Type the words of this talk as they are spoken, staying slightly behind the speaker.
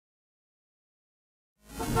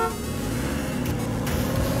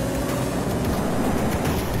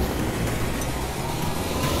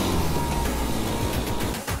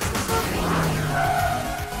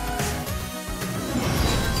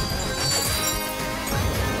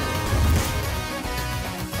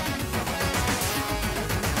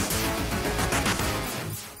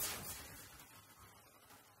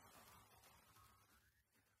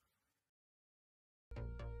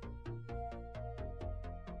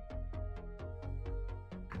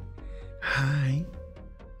Hi.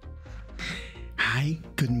 Hi,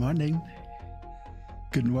 good morning.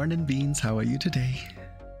 Good morning, Beans. How are you today?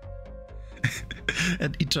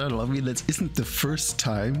 And Eternal, I mean, that isn't the first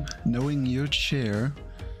time knowing your chair.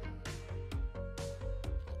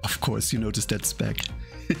 Of course, you noticed that spec.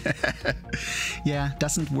 Yeah,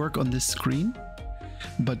 doesn't work on this screen.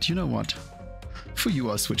 But you know what? For you,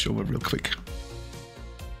 I'll switch over real quick.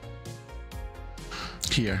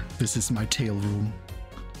 Here, this is my tail room.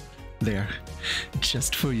 There,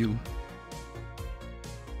 just for you.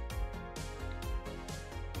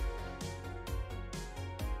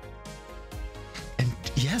 And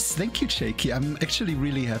yes, thank you, Shaky. I'm actually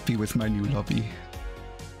really happy with my new lobby.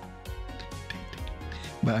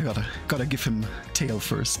 But I gotta give him tail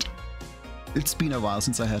first. It's been a while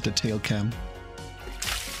since I had the tail cam.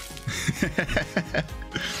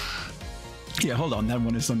 Yeah, hold on, that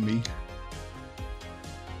one is on me.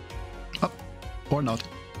 Oh, or not.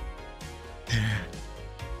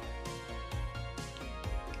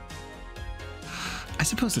 I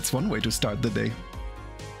suppose it's one way to start the day.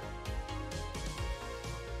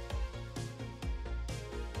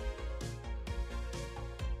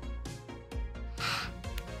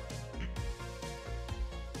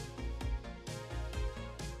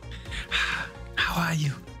 How are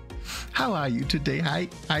you? How are you today? Hi.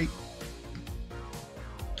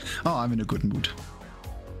 Oh, I'm in a good mood.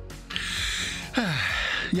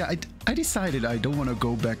 Yeah, I decided I don't want to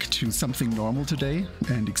go back to something normal today,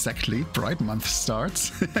 and exactly, Pride Month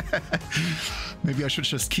starts. Maybe I should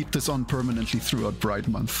just keep this on permanently throughout Pride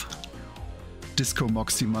Month. Disco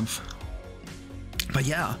Moxie month. But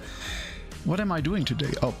yeah, what am I doing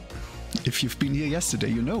today? Oh, if you've been here yesterday,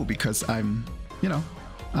 you know, because I'm, you know,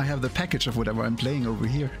 I have the package of whatever I'm playing over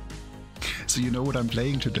here. So you know what I'm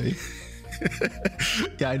playing today.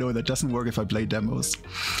 Yeah, I know that doesn't work if I play demos.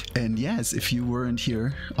 And yes, if you weren't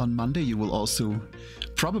here on Monday, you will also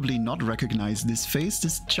probably not recognize this face,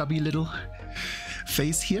 this chubby little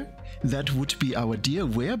face here. That would be our dear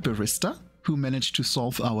Ware Barista, who managed to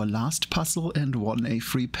solve our last puzzle and won a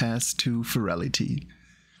free pass to Ferality.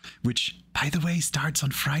 Which, by the way, starts on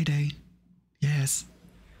Friday. Yes.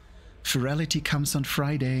 Ferality comes on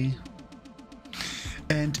Friday.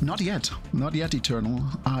 And not yet, Eternal.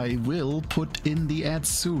 I will put in the ads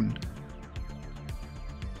soon.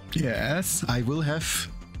 Yes, I will have...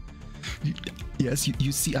 Yes,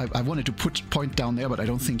 you see, I wanted to point down there, but I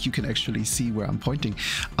don't think you can actually see where I'm pointing.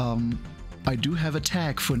 I do have a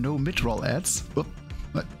tag for no mid-roll ads. Oh,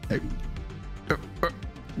 hey.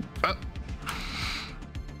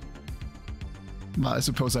 Well, I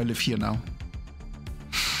suppose I live here now.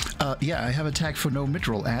 Yeah, I have a tag for no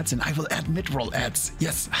mid-roll ads, and I will add mid-roll ads.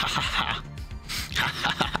 Yes,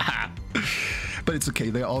 but it's okay.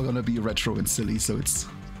 They're all gonna be retro and silly, so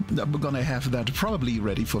I'm gonna have that probably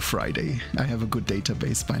ready for Friday. I have a good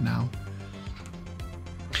database by now.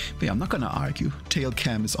 But yeah, I'm not gonna argue. Tail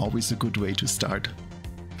cam is always a good way to start.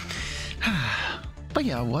 But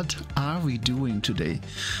yeah, what are we doing today?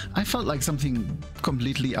 I felt like something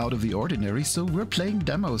completely out of the ordinary, so we're playing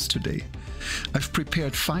demos today. I've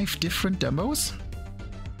prepared 5 different demos,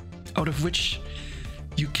 out of which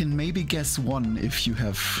you can maybe guess one if you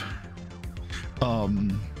have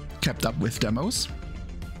kept up with demos.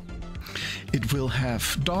 It will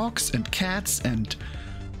have dogs and cats and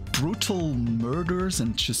brutal murders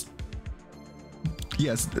and just...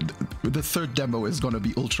 Yes, the third demo is gonna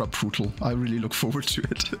be ultra brutal. I really look forward to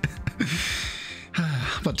it.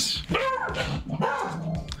 But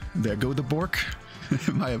there go the Borg.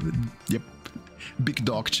 Yep, big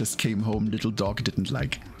dog just came home, little dog didn't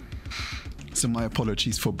like. So my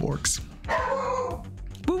apologies for Borgs.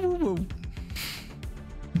 Woo woo woo.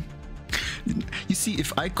 You see,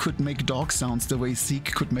 if I could make dog sounds the way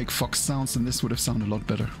Zeke could make fox sounds, then this would have sounded a lot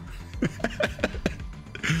better.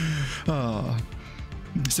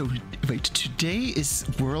 So, wait, today is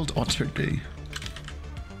World Otter Day.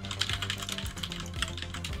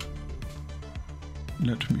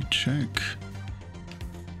 Let me check.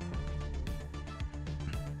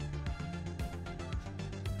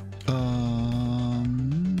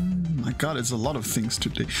 My god, it's a lot of things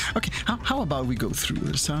today. Okay, how about we go through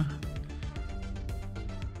this, huh?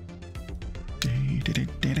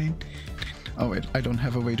 Oh wait, I don't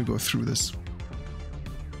have a way to go through this.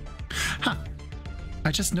 Huh.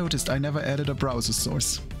 I just noticed I never added a browser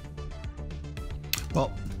source.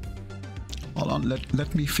 Well, hold on,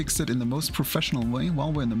 let me fix it in the most professional way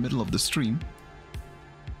while we're in the middle of the stream.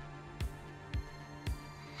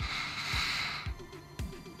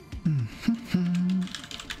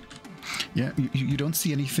 Yeah, you don't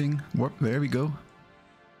see anything. Whoop, there we go.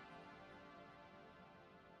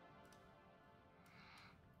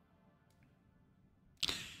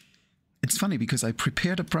 funny because I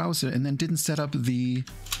prepared a browser and then didn't set up the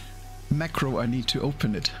macro I need to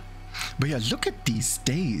open it. But yeah, look at these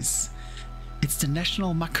days. It's the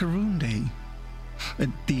National Macaroon Day,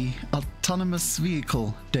 and the Autonomous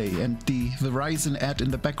Vehicle Day, and the Verizon ad in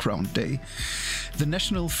the background day, the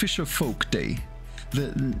National Fisher Folk Day, the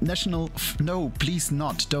National... No, please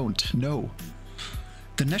not, don't, no.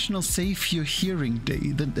 The National Save Your Hearing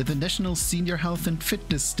Day, the National Senior Health and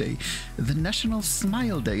Fitness Day, the National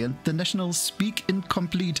Smile Day, and the National Speak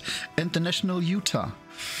Incomplete, and the National Utah.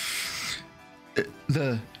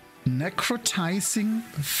 The Necrotizing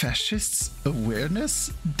Fascists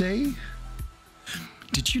Awareness Day?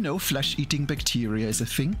 Did you know flesh-eating bacteria is a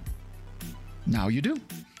thing? Now you do.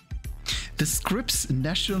 The Scripps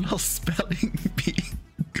National Spelling Bee.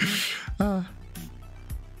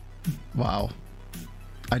 Wow.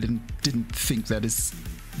 I didn't think that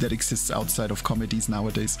exists outside of comedies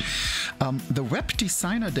nowadays. The Web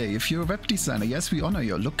Designer Day. If you're a web designer, yes, we honor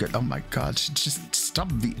your look at. Oh my God! Just stop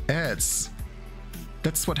the ads.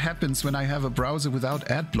 That's what happens when I have a browser without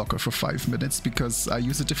ad blocker for 5 minutes because I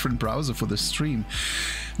use a different browser for the stream.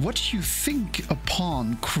 What do you think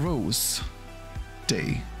upon Crows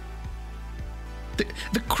Day?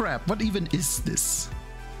 The crap. What even is this?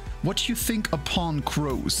 What do you think upon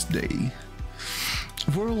Crows Day?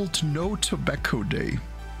 World No Tobacco Day.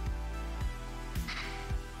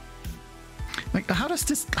 Like, how does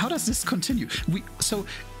this continue? So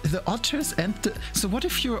the otters and so what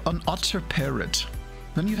if you're an otter parrot?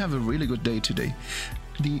 Then you have a really good day today.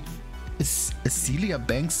 The Celia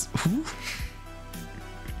Banks, who?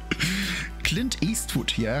 Clint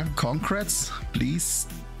Eastwood, yeah, congrats, please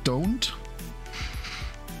don't.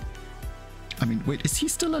 I mean, wait, is he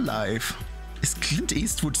still alive? Is Clint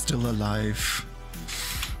Eastwood still alive?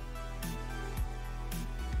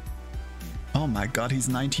 Oh my God, he's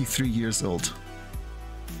 93 years old.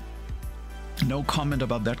 No comment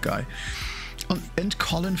about that guy. And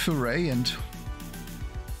Colin Farrell and...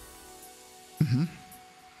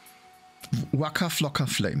 Waka Flocka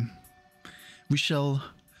Flame. We shall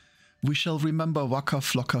remember Waka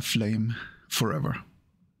Flocka Flame forever.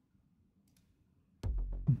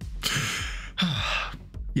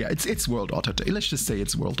 Yeah, it's World Otter Day. Let's just say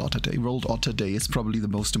it's World Otter Day. World Otter Day is probably the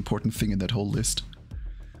most important thing in that whole list.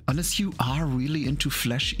 Unless you are really into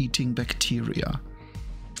flesh-eating bacteria,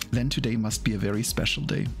 then today must be a very special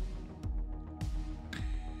day.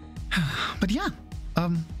 But yeah,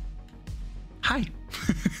 hi.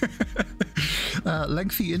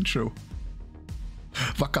 Lengthy intro.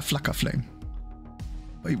 Waka Flocka Flame.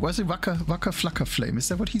 Wait, was it Waka Flocka Flame? Is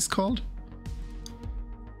that what he's called?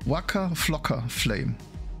 Waka Flocka Flame.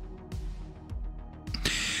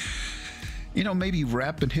 You know, maybe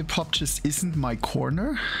rap and hip-hop just isn't my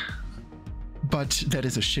corner, but that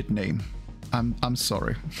is a shit name. I'm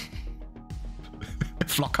sorry.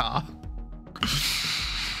 Flocka.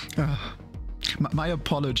 My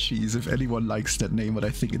apologies if anyone likes that name, but I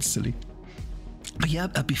think it's silly. But yeah,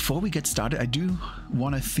 before we get started, I do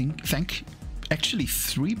want to thank actually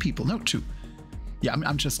 3 people. No, 2. Yeah,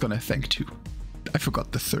 I'm just gonna thank 2. I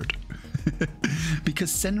forgot the 3rd.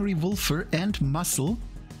 Because Senri Wolfer and Muscle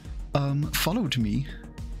followed me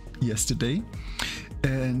yesterday,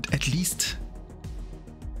 and at least,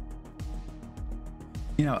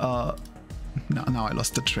 you know, now I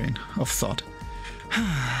lost the train of thought.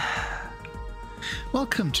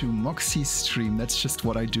 Welcome to Moxie's stream. That's just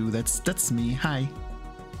what I do. That's me. Hi.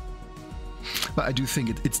 But I do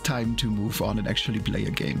think it's time to move on and actually play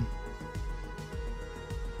a game.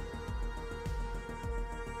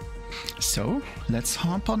 So let's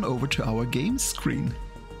hop on over to our game screen.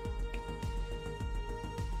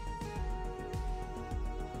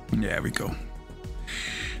 There we go.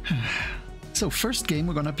 So first game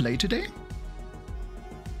we're gonna play today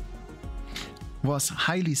was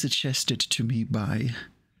highly suggested to me by...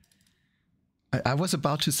 I was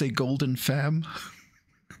about to say Golden Fam.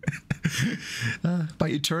 By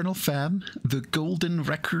Eternal Fam, the Golden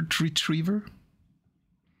Record Retriever.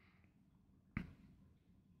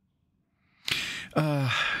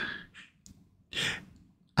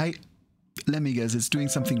 Let me guess, it's doing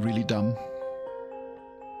something really dumb.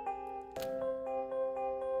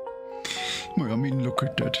 Well, I mean, look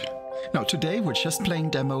at that. Now, today we're just playing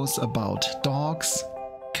demos about dogs,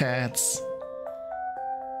 cats,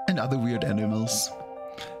 and other weird animals.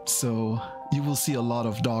 So you will see a lot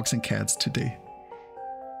of dogs and cats today.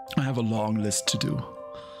 I have a long list to do.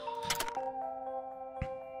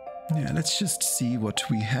 Yeah, let's just see what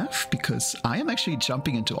we have, because I am actually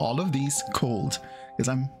jumping into all of these cold, because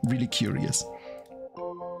I'm really curious.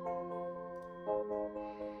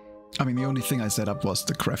 I mean, the only thing I set up was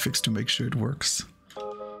the graphics to make sure it works.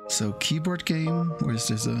 So keyboard game, or is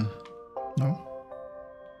this a... No?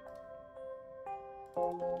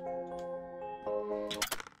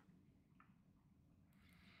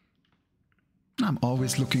 I'm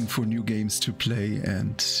always looking for new games to play,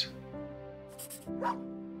 and...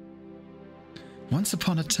 Once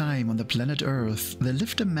upon a time on the planet Earth, there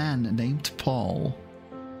lived a man named Paul.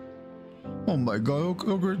 Oh my god,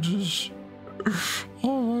 look at this.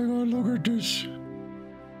 Oh my god, look at this.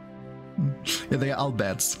 Yeah, they are all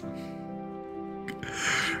bats.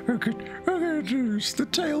 Look at this, the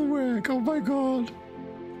tail wag, oh my god.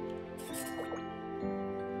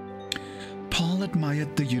 Paul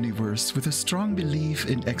admired the universe with a strong belief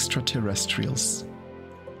in extraterrestrials.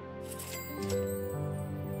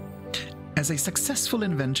 As a successful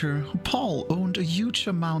inventor, Paul owned a huge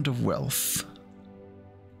amount of wealth.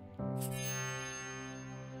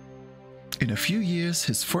 In a few years,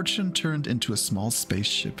 his fortune turned into a small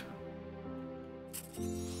spaceship.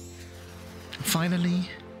 Finally,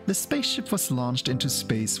 the spaceship was launched into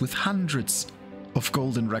space with hundreds of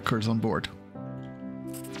golden records on board.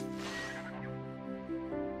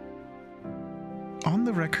 On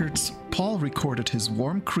the records, Paul recorded his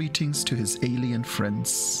warm greetings to his alien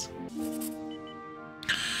friends.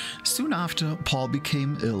 Soon after, Paul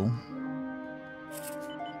became ill.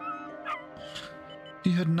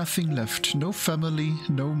 He had nothing left, no family,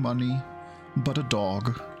 no money, but a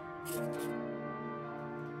dog.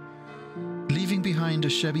 Leaving behind a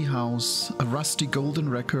shabby house, a rusty golden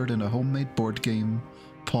record and a homemade board game,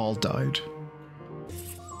 Paul died.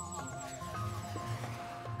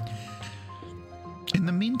 In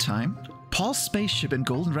the meantime, Paul's spaceship and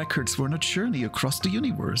golden records were on a journey across the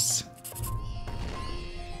universe.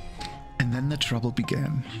 And then the trouble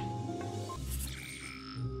began.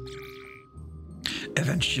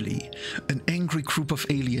 Eventually, an angry group of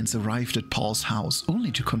aliens arrived at Paul's house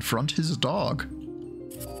only to confront his dog.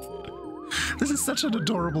 This is such an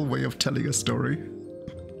adorable way of telling a story.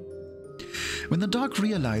 When the dog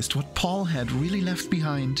realized what Paul had really left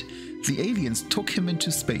behind, the aliens took him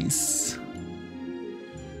into space.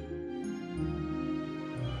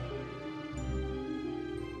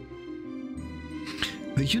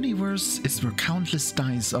 The universe is where countless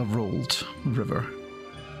dice are rolled, River.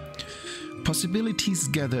 Possibilities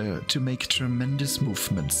gather to make tremendous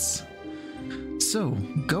movements. So,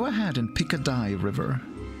 go ahead and pick a die, River,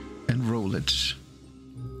 and roll it.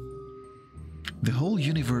 The whole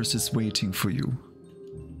universe is waiting for you.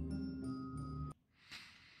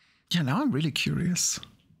 Yeah, now I'm really curious.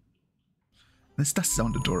 This does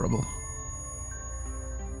sound adorable.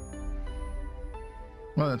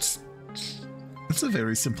 Well, that's a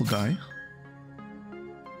very simple die.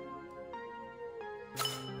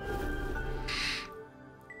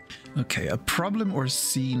 Okay, a problem or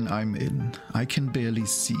scene I'm in. I can barely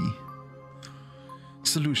see.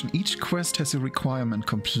 Solution. Each quest has a requirement.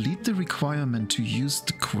 Complete the requirement to use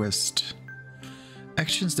the quest.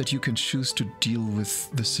 Actions that you can choose to deal with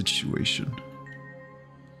the situation.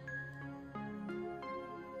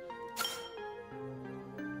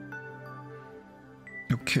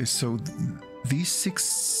 Okay, so these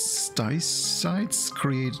 6 dice sides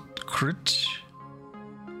create crit.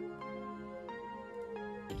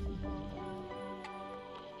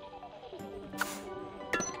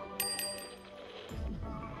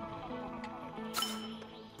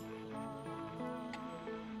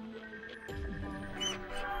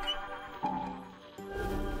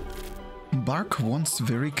 Bark once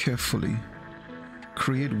very carefully.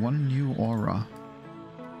 Create 1 new aura.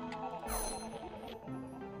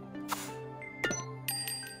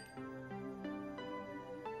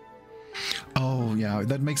 Oh yeah,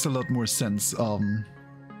 that makes a lot more sense.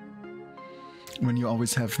 When you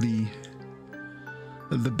always have the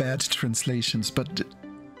bad translations, but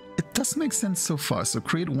it does make sense so far. So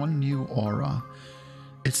create 1 new aura.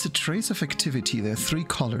 It's a trace of activity. There are 3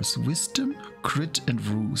 colors: wisdom, crit, and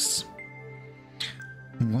ruse.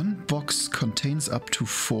 1 box contains up to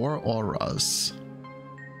 4 auras.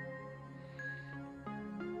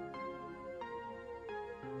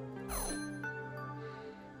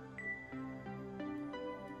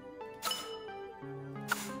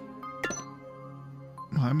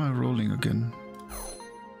 Why am I rolling again?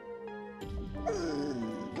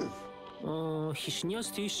 Oh,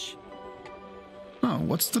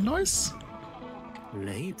 what's the noise?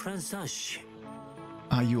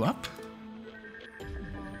 Are you up?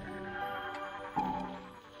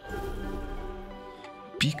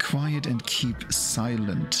 Be quiet and keep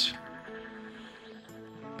silent.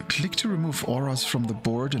 Click to remove auras from the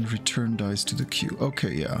board and return dice to the queue.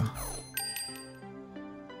 Okay, yeah.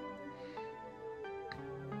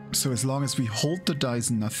 So as long as we hold the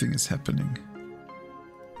dice, nothing is happening.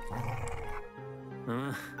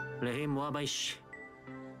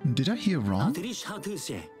 Did I hear wrong?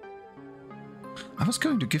 I was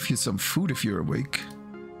going to give you some food if you're awake.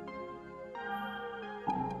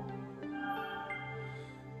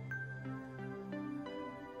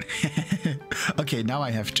 Okay, now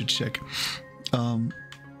I have to check.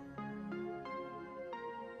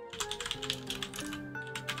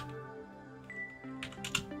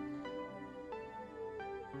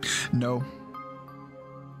 No.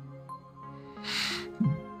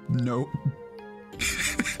 No.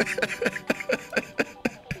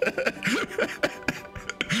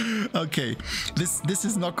 Okay, this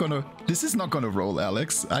is not gonna roll,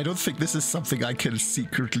 Alex. I don't think this is something I can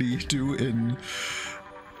secretly do in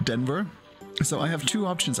Denver. So I have two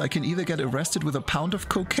options. I can either get arrested with a pound of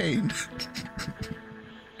cocaine,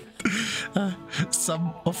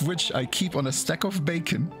 some of which I keep on a stack of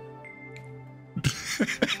bacon,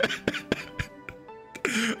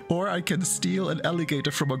 or I can steal an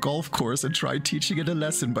alligator from a golf course and try teaching it a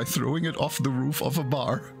lesson by throwing it off the roof of a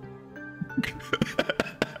bar.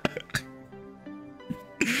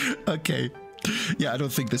 Okay. Yeah, I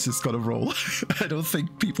don't think this is gonna roll. I don't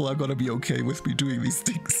think people are gonna be okay with me doing these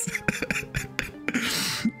things.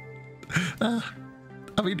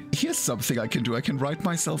 I mean, here's something I can do. I can write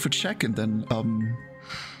myself a check and then, on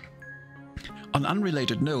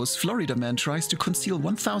unrelated news, Florida man tries to conceal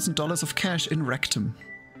 $1,000 of cash in rectum.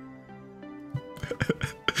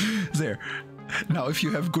 There. Now, if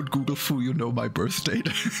you have good Google Foo, you know my birth date.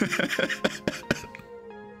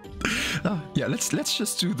 Yeah, let's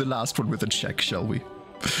just do the last one with a check, shall we?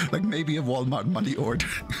 Like maybe a Walmart money order.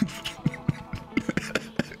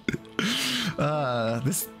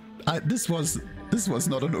 This was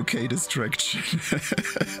not an okay distraction.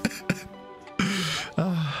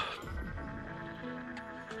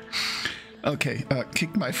 Okay,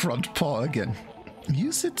 kick my front paw again.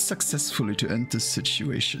 Use it successfully to end this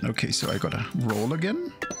situation. Okay, so I gotta roll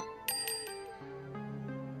again.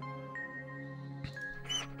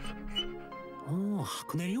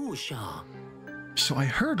 So I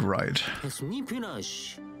heard right.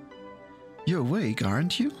 You're awake,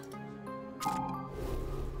 aren't you?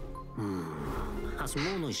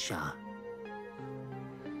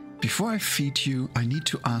 Before I feed you, I need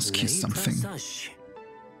to ask you something.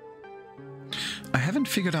 I haven't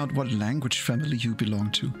figured out what language family you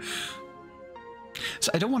belong to.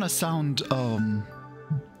 So I don't want to sound,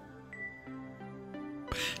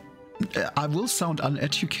 I will sound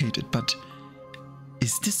uneducated, but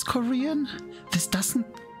is this Korean? This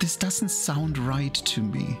doesn't sound right to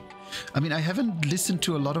me. I mean, I haven't listened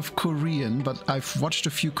to a lot of Korean, but I've watched a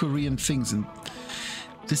few Korean things, and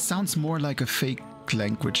this sounds more like a fake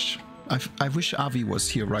language. I wish Avi was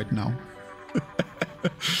here right now.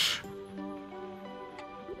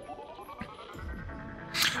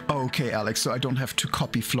 Okay, Alex, so I don't have to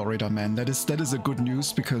copy Florida Man. That is a good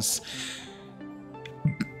news, because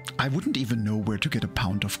I wouldn't even know where to get a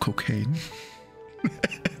pound of cocaine.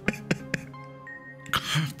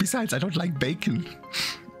 Besides, I don't like bacon.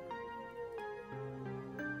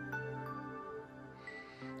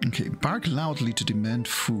 Okay, bark loudly to demand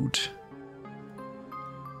food.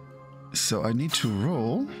 So I need to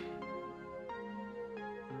roll.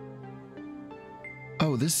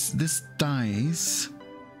 Oh, this dice.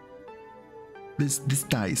 This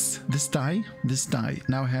die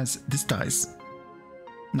now has this dice.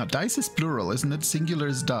 Now dice is plural, isn't it? Singular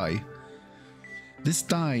is die. This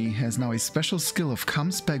die has now a special skill of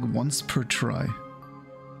comes back once per try.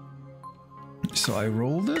 So I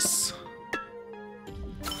roll this,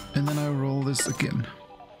 and then I roll this again.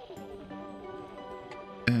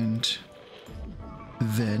 And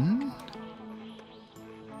then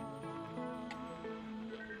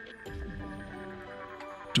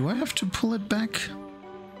do I have to pull it back?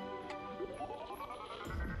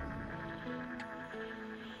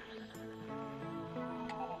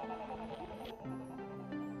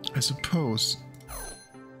 I suppose.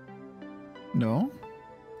 No?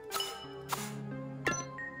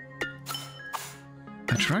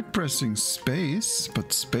 I tried pressing space,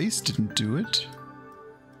 but space didn't do it.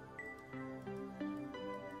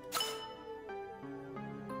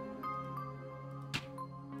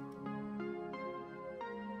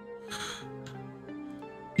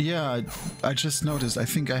 Yeah, I just noticed. I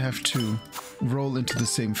think I have to roll into the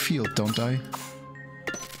same field, don't I?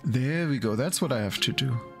 There we go. That's what I have to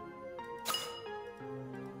do.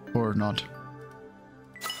 Or not.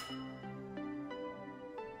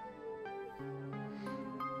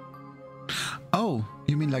 Oh,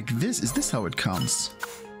 you mean like this? Is this how it counts?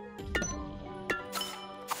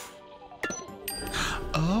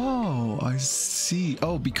 Oh, I see.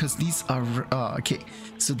 Oh, because these are... okay,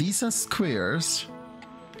 so these are squares.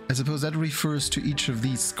 I suppose that refers to each of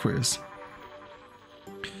these squares.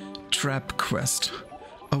 Trap quest.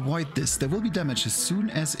 Avoid this. There will be damage as soon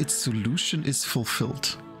as its solution is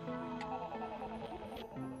fulfilled.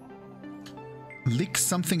 Lick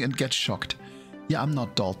something and get shocked. Yeah, I'm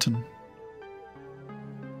not Dalton.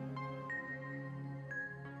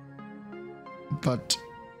 But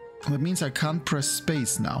that means I can't press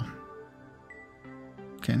space now.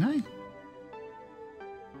 Can I?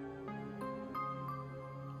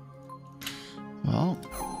 Well,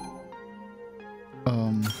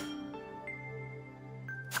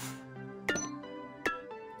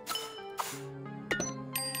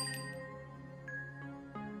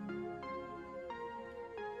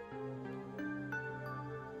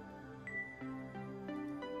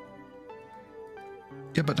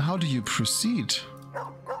 yeah, but how do you proceed?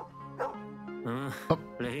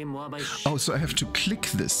 Oh, so I have to click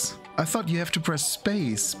this. I thought you have to press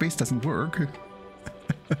space. Space doesn't work.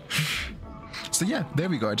 So yeah, there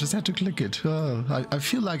we go. I just had to click it. I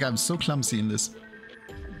feel like I'm so clumsy in this.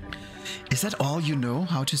 Is that all you know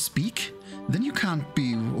how to speak? Then you can't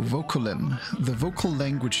be Vocalem, the vocal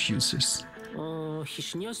language users.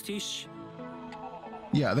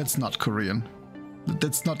 Yeah, that's not Korean.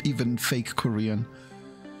 That's not even fake Korean.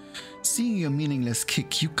 Seeing your meaningless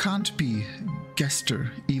kick, you can't be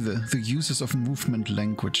Gester either, the users of movement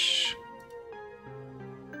language.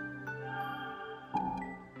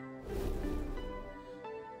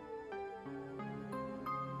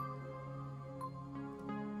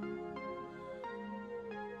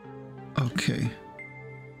 Okay.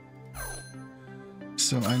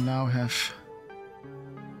 So I now have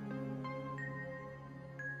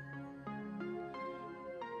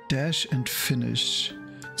dash and finish.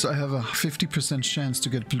 So I have a 50% chance to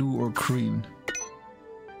get blue or green.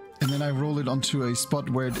 And then I roll it onto a spot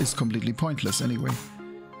where it is completely pointless anyway.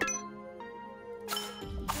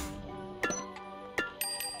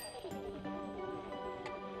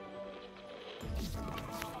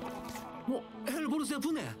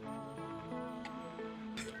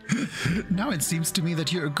 Now it seems to me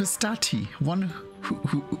that you're a gustati,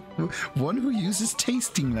 one who uses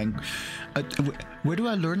tasting language. Where do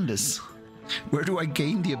I learn this? Where do I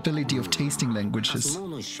gain the ability of tasting languages?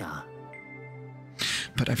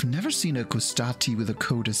 But I've never seen a gustati with a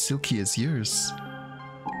coat as silky as yours.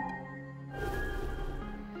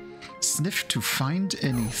 Sniff to find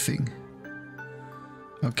anything.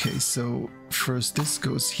 Okay, so first this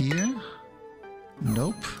goes here.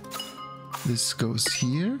 Nope. This goes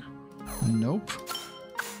here. Nope.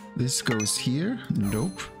 This goes here.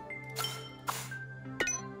 Nope.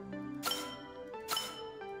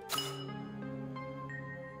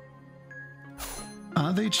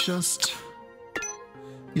 Are they just...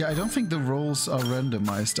 Yeah, I don't think the rolls are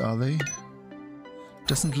randomized, are they?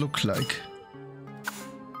 Doesn't look like.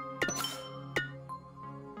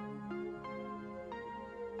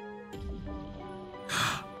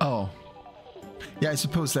 Oh. Yeah, I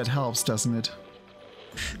suppose that helps, doesn't it?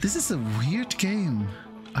 This is a weird game.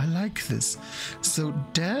 I like this. So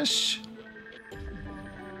dash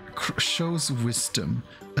shows wisdom.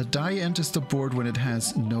 A die enters the board when it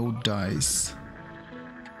has no dice.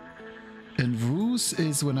 And ruse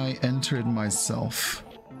is when I enter it myself.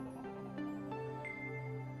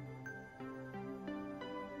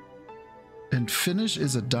 And finish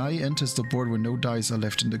is a die enters the board when no dice are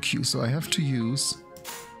left in the queue. So I have to use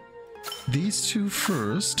these two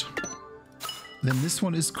first. Then this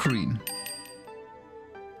one is green.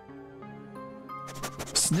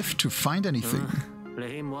 Sniff to find anything.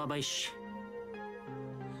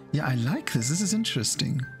 Yeah, I like this. This is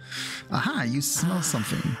interesting. Aha, you smell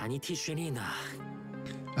something. I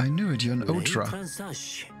knew it, you're an Otra.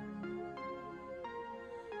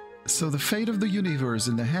 So the fate of the universe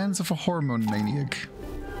in the hands of a hormone maniac.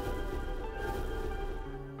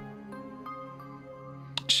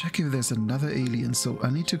 Check if there's another alien. So I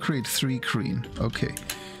need to create 3 green. Okay.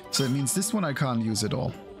 So that means this one I can't use at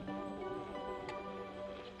all.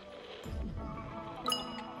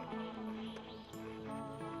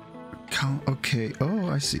 Okay. Oh,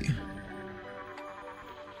 I see.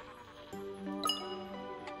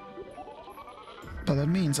 But that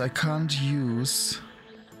means I can't use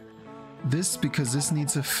this because this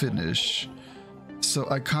needs a finish. So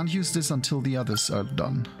I can't use this until the others are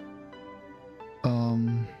done.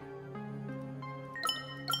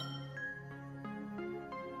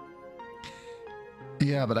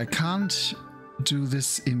 Yeah, but I can't do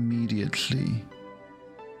this immediately.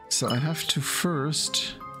 So I have to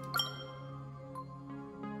first...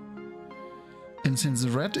 And since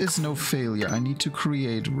red is no failure, I need to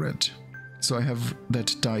create red. So I have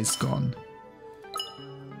that dice gone.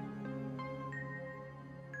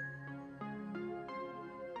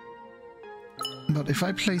 But if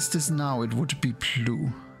I place this now, it would be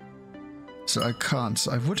blue. So I can't.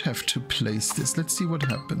 So I would have to place this. Let's see what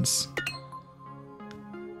happens.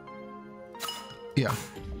 Yeah.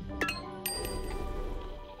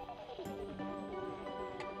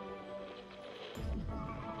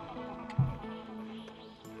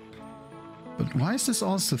 But why is this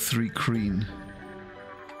also 3 green?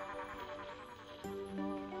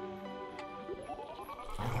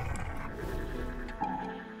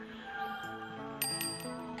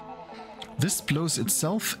 This blows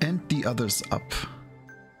itself and the others up.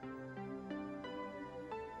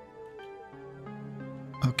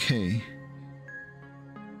 Okay.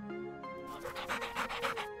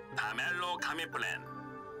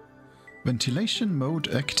 Ventilation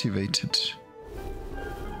mode activated.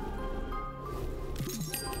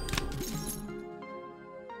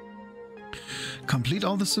 Complete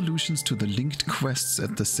all the solutions to the linked quests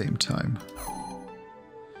at the same time.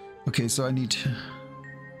 Okay, so I need...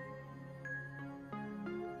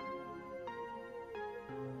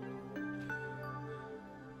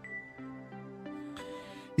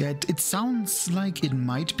 Yeah, it sounds like it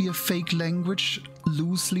might be a fake language,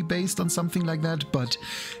 loosely based on something like that, but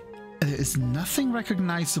there is nothing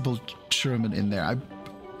recognizable German in there.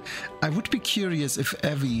 I would be curious if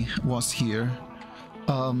Evie was here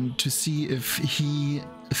to see if he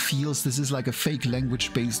feels this is like a fake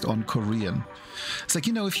language based on Korean. It's like,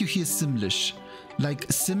 you know, if you hear Simlish, like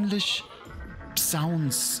Simlish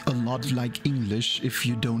sounds a lot like English if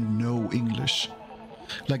you don't know English.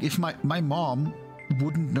 Like if my mom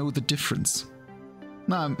wouldn't know the difference.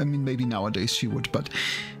 No, I mean, maybe nowadays she would, but...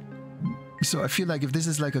 So I feel like if this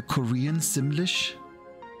is like a Korean Simlish,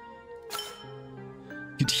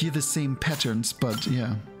 you'd hear the same patterns, but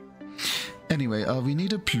yeah. Anyway, we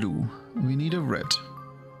need a blue. We need a red.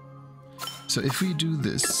 So if we do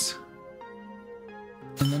this,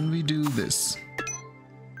 and then we do this,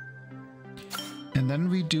 and then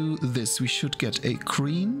we do this, we should get a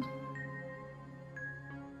green.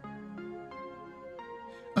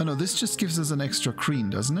 Oh no, this just gives us an extra green,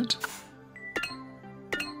 doesn't it?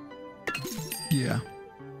 Yeah.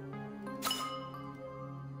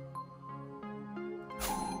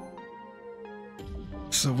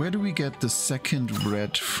 So where do we get the second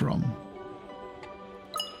red from?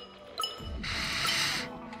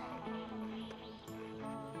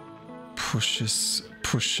 Pushes,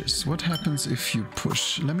 pushes. What happens if you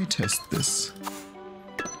push? Let me test this.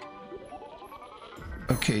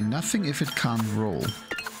 Okay, nothing if it can't roll.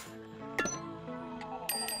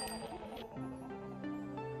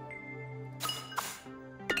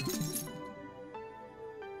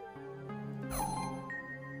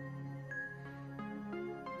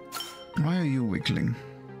 Why are you wiggling?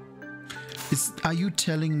 Are you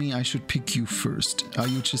telling me I should pick you first? Are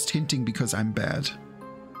you just hinting because I'm bad?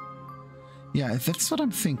 Yeah, that's what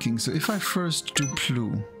I'm thinking. So if I first do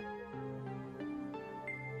blue,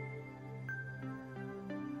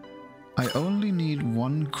 I only need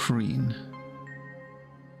 1 green.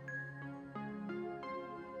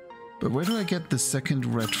 But where do I get the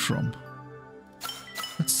second red from?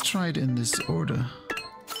 Let's try it in this order.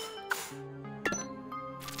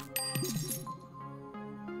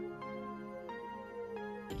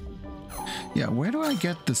 Yeah, where do I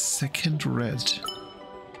get the second red?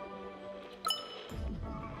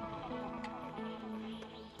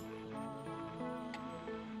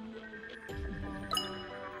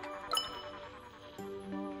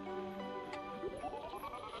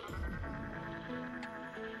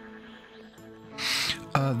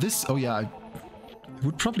 Oh yeah, it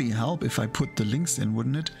would probably help if I put the links in,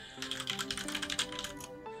 wouldn't it?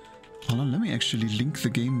 Hold on, let me actually link the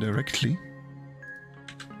game directly.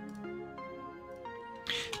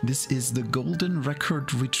 This is the Golden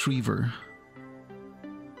Record Retriever.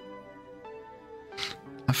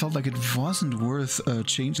 I felt like it wasn't worth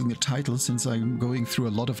changing the title since I'm going through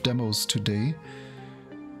a lot of demos today.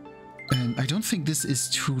 And I don't think this is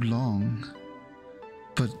too long,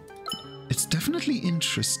 but it's definitely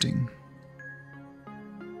interesting.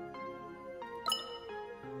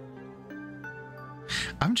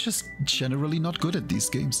 I'm just generally not good at these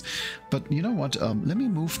games. But you know what? Let me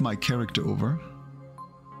move my character over.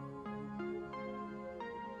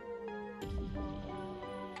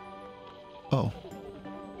 Oh.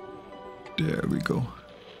 There we go.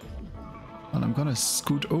 And I'm gonna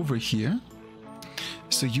scoot over here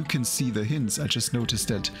so you can see the hints. I just noticed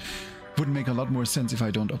that would make a lot more sense if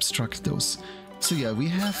I don't obstruct those. So yeah, we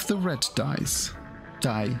have the red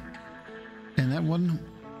die. And that one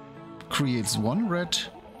creates 1 red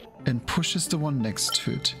and pushes the one next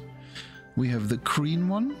to it. We have the green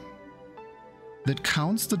one, that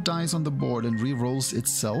counts the dice on the board and re-rolls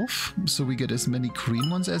itself, so we get as many green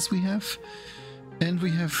ones as we have. And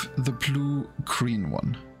we have the blue green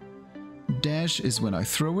one. Dash is when I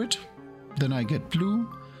throw it, then I get blue,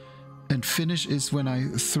 and finish is when I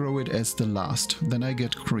throw it as the last, then I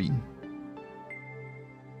get green.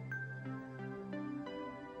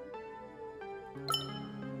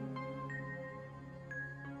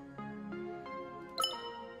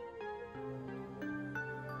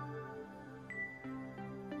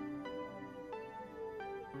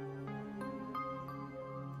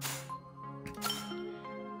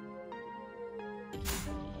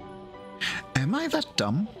 Am I that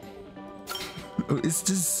dumb? Or is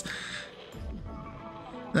this...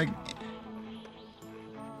 like...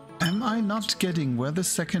 am I not getting where the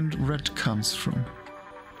second red comes from?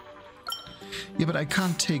 Yeah, but I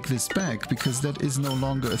can't take this back because that is no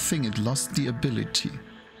longer a thing. It lost the ability.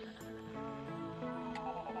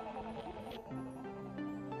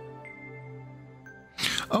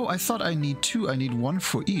 Oh, I thought I need two. I need one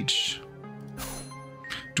for each.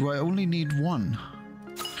 Do I only need one?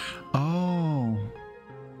 Oh.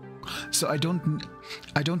 So I don't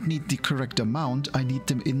need the correct amount. I need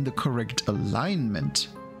them in the correct alignment.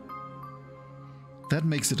 That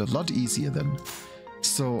makes it a lot easier then.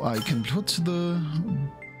 So I can put the...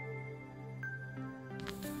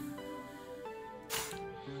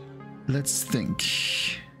 let's think.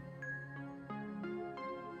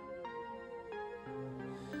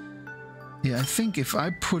 Yeah, I think if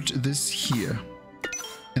I put this here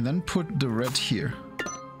and then put the red here.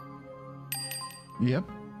 Yep.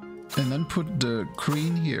 And then put the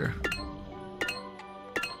green here.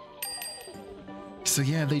 So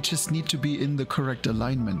yeah, they just need to be in the correct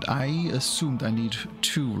alignment. I assumed I need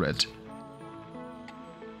two red.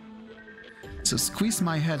 So squeeze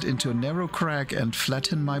my head into a narrow crack and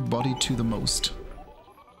flatten my body to the most.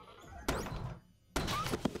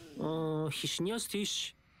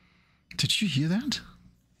 Did you hear that?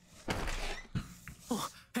 Oh,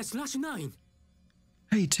 it's last 9.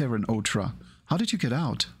 Hey, Terran Otra. How did you get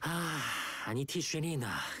out?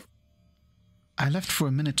 I left for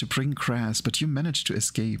a minute to bring grass, but you managed to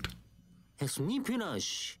escape.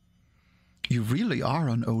 You really are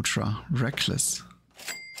an Otra. Reckless.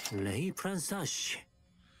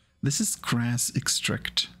 This is grass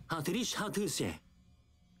extract.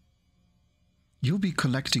 You'll be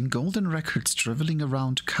collecting golden records traveling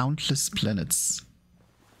around countless planets.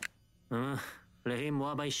 And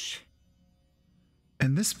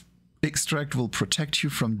this extract will protect you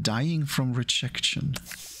from dying from rejection.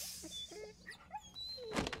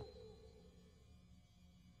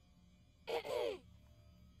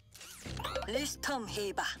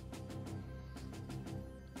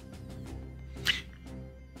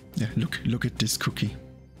 Yeah, look at this cookie.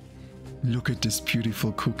 Look at this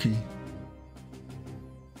beautiful cookie.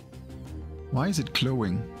 Why is it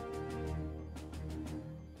glowing?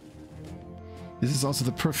 This is also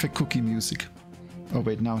the perfect cookie music. Oh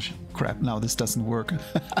wait, now crap, now this doesn't work.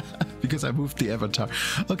 Because I moved the avatar.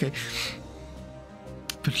 Okay.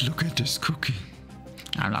 But look at this cookie.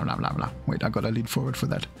 Blah, blah, blah, blah. Wait, I gotta lean forward for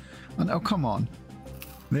that. Oh, now come on.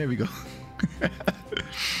 There we go.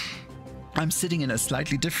 I'm sitting in a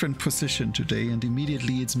slightly different position today and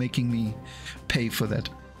immediately it's making me pay for that.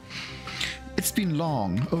 It's been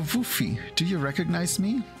long. Oh, Woofy, do you recognize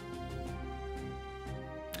me?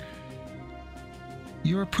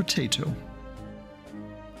 You're a potato.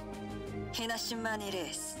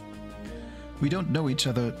 We don't know each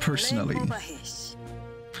other personally.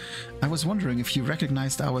 I was wondering if you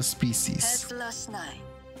recognized our species.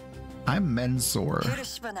 I'm Mensor,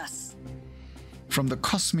 from the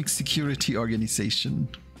Cosmic Security Organization.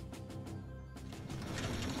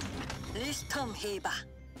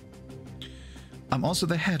 I'm also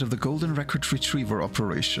the head of the Golden Record Retriever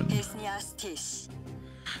operation.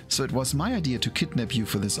 So it was my idea to kidnap you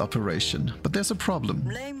for this operation, but there's a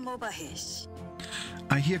problem.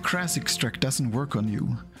 I hear grass extract doesn't work on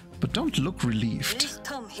you, but don't look relieved.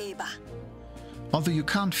 Although you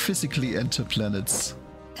can't physically enter planets,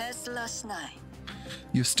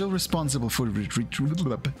 you're still responsible for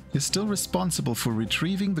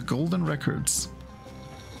retrieving the golden records.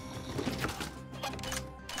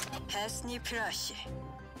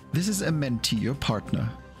 This is Amenti, your partner.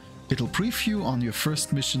 It'll brief you on your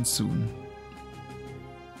first mission soon.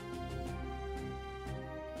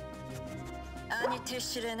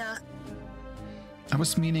 I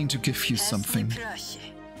was meaning to give you something.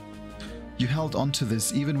 You held on to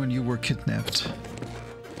this even when you were kidnapped.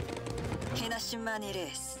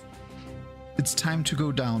 It's time to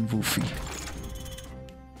go down, Woofy.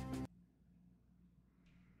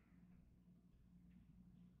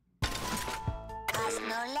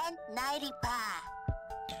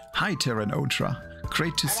 Hi, Terra and Otra.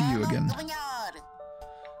 Great to see you again.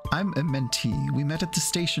 I'm a mentee. We met at the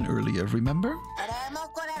station earlier, remember?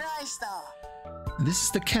 This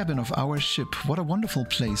is the cabin of our ship. What a wonderful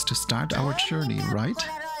place to start our journey, right?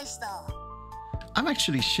 I'm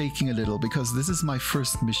actually shaking a little because this is my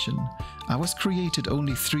first mission. I was created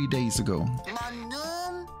only 3 days ago.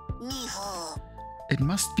 It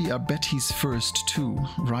must be our Betty's first too,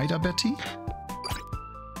 right, our Betty?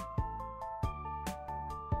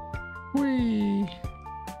 Whee!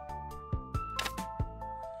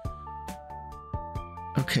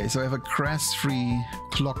 Okay, so I have a grass-free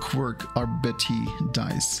clockwork Arbeti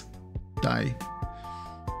die.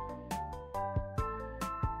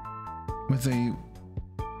 With a...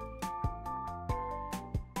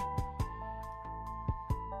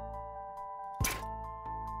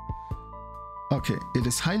 Okay, it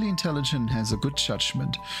is highly intelligent and has a good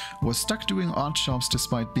judgment. Was stuck doing odd jobs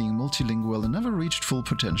despite being multilingual and never reached full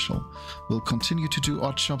potential. Will continue to do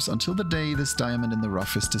odd jobs until the day this diamond in the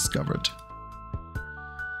rough is discovered.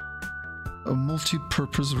 A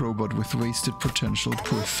multi-purpose robot with wasted potential,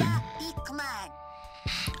 poor thing.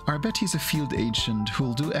 Our Betty is a field agent who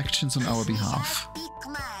will do actions on our behalf.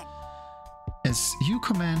 As you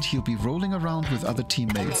command, he'll be rolling around with other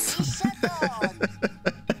teammates.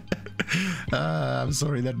 I'm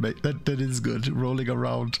sorry, that is good. Rolling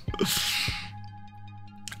around.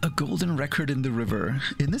 A golden record in the river.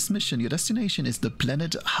 In this mission, your destination is the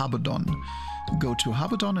planet Habodon. Go to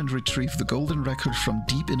Habodon and retrieve the golden record from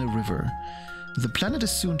deep in a river. The planet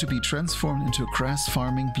is soon to be transformed into a grass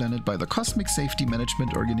farming planet by the Cosmic Safety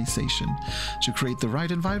Management Organization. To create the right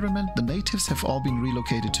environment, the natives have all been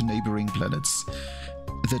relocated to neighboring planets.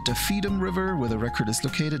 The Dafidum River, where the record is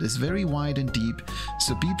located, is very wide and deep,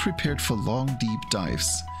 so be prepared for long, deep dives.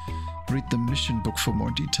 Read the mission book for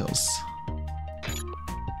more details.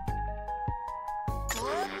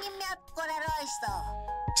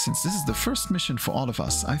 Since this is the first mission for all of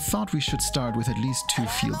us, I thought we should start with at least 2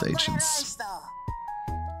 field agents.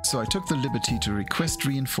 So I took the liberty to request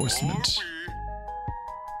reinforcement.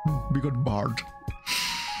 We got barred.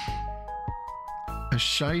 A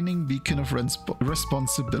shining beacon of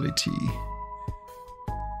responsibility.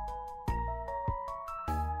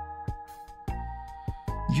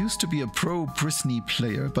 Used to be a pro Brisney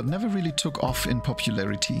player, but never really took off in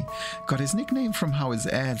popularity. Got his nickname from how his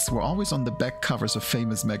ads were always on the back covers of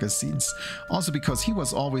famous magazines. Also because he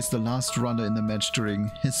was always the last runner in the match during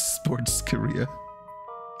his sports career.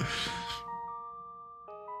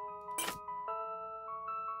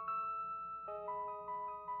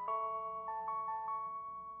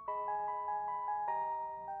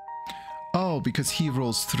 Oh, because he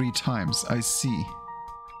rolls 3 times, I see.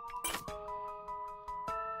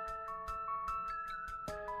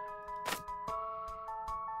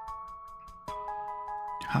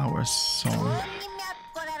 Our song.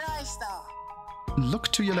 Look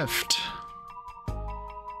to your left.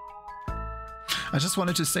 I just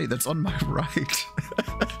wanted to say that's on my right.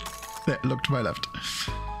 There, look to my left.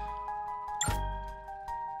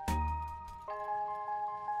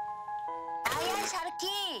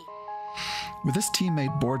 With this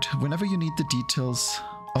teammate board, whenever you need the details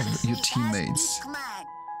of your teammates.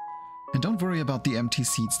 And don't worry about the empty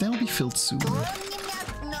seats, they'll be filled soon.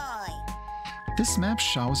 This map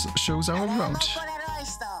shows our route.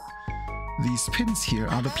 These pins here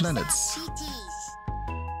are the planets.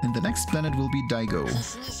 And the next planet will be Daigo.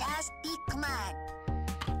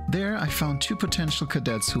 There I found 2 potential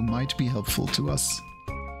cadets who might be helpful to us.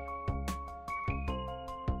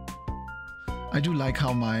 I do like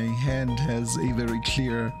how my hand has a very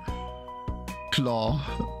clear claw.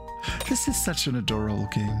 This is such an adorable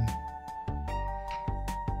game.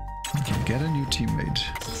 Okay, get a new teammate.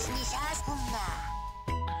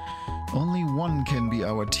 Only one can be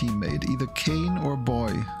our teammate, either Kane or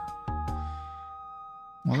Boy.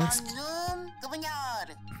 Well, let's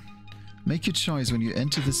make your choice when you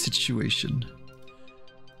enter the situation.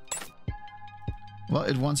 Well,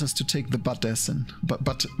 it wants us to take the butt Essen.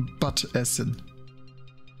 But Essen.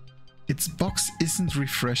 Its box isn't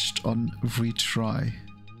refreshed on retry.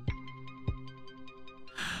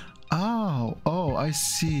 Oh, I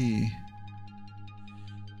see.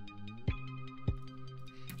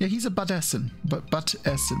 Yeah, he's a butt Essen. Butt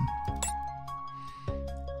Essen.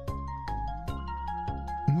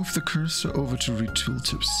 Move the cursor over to read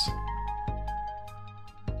tooltips.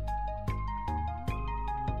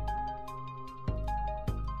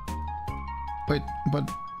 Wait, but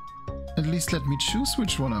at least let me choose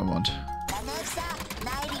which one I want.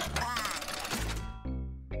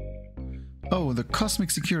 Oh, the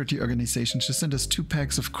Cosmic Security Organization just sent us 2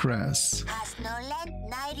 packs of grass.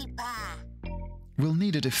 We'll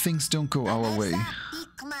need it if things don't go our way.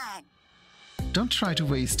 Don't try to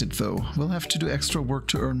waste it though. We'll have to do extra work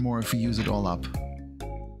to earn more if we use it all up.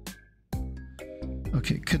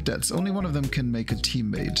 Okay, cadets. Only one of them can make a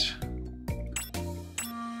teammate.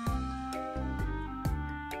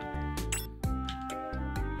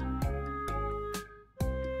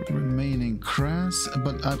 Remaining grass,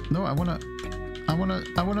 but no, I wanna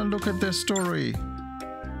look at their story.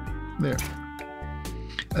 There.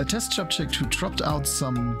 A test subject who dropped out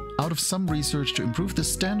of some research to improve the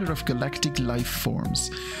standard of galactic life forms.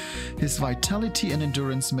 His vitality and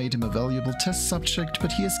endurance made him a valuable test subject,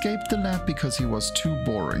 but he escaped the lab because he was too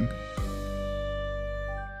boring.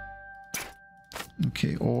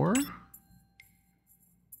 Okay, or...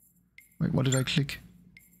 Wait, what did I click?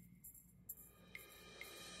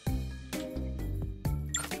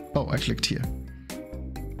 Oh, I clicked here.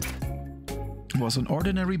 Was an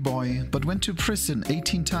ordinary boy, but went to prison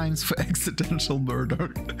 18 times for accidental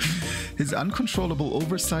murder. His uncontrollable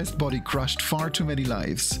oversized body crushed far too many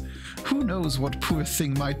lives. Who knows what poor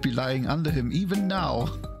thing might be lying under him even now?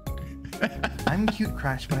 I'm cute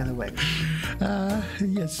Crash, by the way.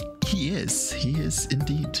 Yes, he is. He is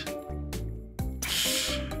indeed.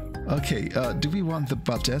 Okay, do we want the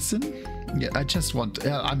Badessin? Yeah, I just want...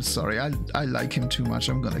 I'm sorry, I like him too much.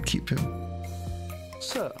 I'm gonna keep him.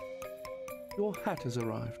 Sir, your hat has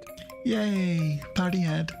arrived. Yay! Party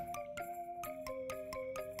hat.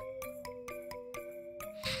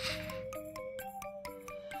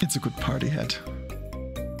 It's a good party hat.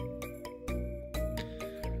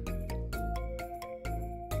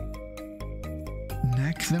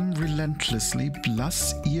 Nag them relentlessly,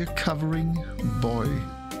 plus ear covering boy.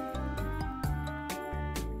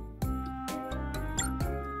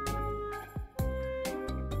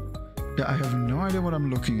 Yeah, I have no idea what I'm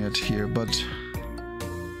looking at here, but...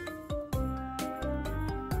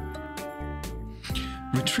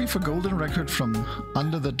 Retrieve a golden record from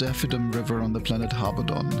under the Daffodum River on the planet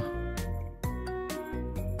Harbordon.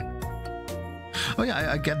 Oh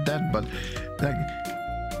yeah, I get that, but... like,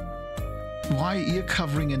 why ear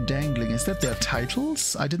covering and dangling? Is that their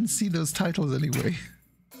titles? I didn't see those titles anyway.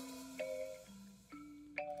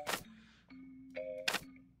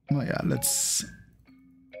 Oh yeah, let's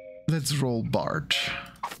roll Bart.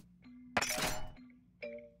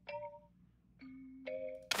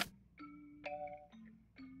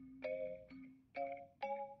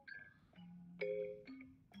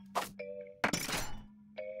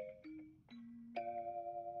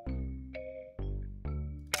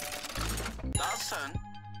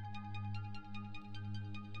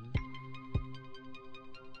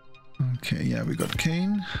 Okay, yeah, we got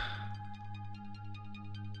Kane.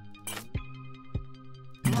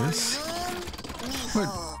 This. Wait.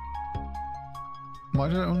 Why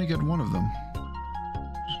did I only get one of them?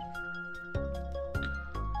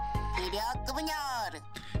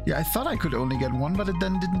 Yeah, I thought I could only get one, but it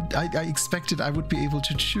then didn't. I expected I would be able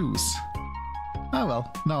to choose. Oh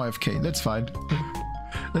well, now I have Kane. That's fine.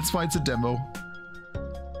 That's why it's a demo.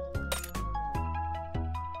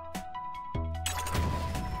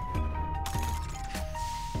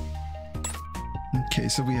 Okay,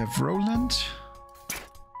 so we have Roland.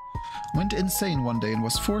 Went insane one day and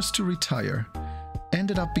was forced to retire.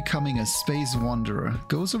 Ended up becoming a space wanderer.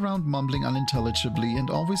 Goes around mumbling unintelligibly and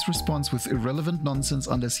always responds with irrelevant nonsense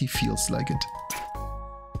unless he feels like it.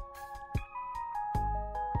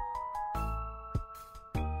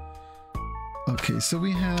 Okay, so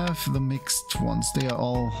we have the mixed ones. They are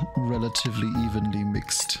all relatively evenly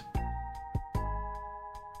mixed.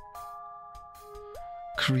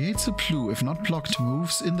 Creates a clue if not blocked,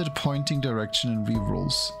 moves in the pointing direction and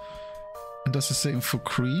rerolls. And does the same for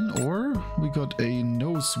green, or we got a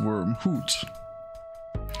noseworm, Hoot.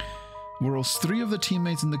 Whirls 3 of the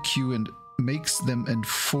teammates in the queue and makes them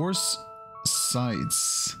enforce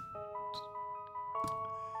sides.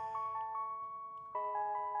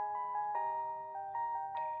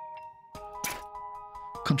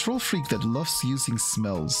 Control freak that loves using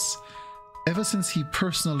smells. Ever since he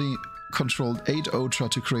personally controlled 8 Otra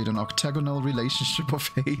to create an octagonal relationship of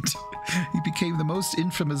hate, he became the most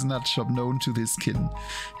infamous nutjob known to his kin.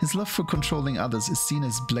 His love for controlling others is seen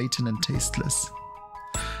as blatant and tasteless.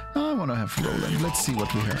 I want to have Roland. Let's see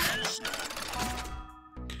what we have.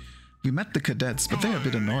 We met the cadets, but they're a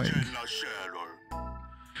bit annoying.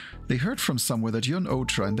 They heard from somewhere that you're an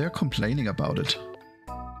Otra and they're complaining about it.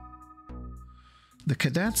 The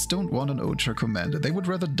cadets don't want an Otra commander. They would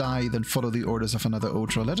rather die than follow the orders of another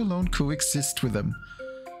Otra, let alone coexist with them.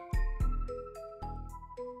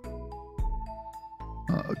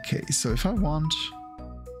 Okay, so if I want,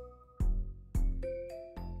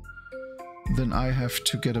 then I have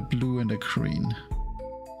to get a blue and a green.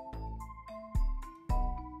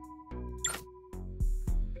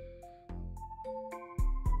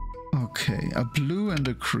 Okay, a blue and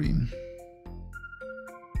a green.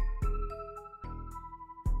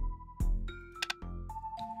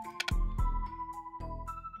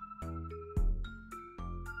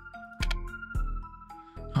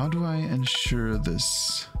 How do I ensure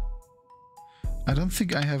this? I don't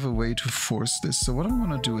think I have a way to force this. So what I'm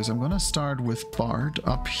gonna do is I'm gonna start with Bart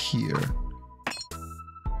up here.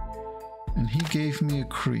 And he gave me a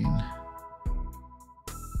green.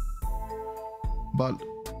 But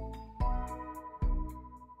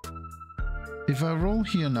if I roll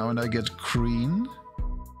here now and I get green,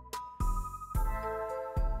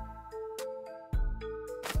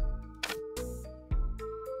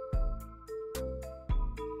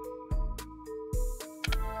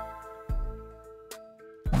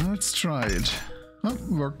 let's try it. Oh,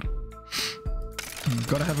 worked.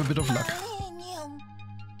 Gotta have a bit of luck.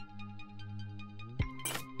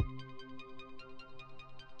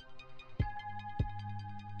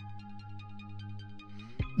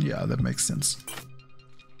 Yeah, that makes sense.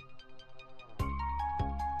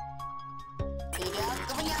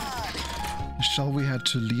 Shall we head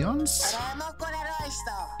to Leon's?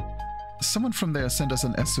 Someone from there sent us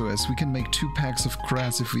an SOS. We can make 2 packs of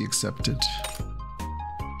grass if we accept it.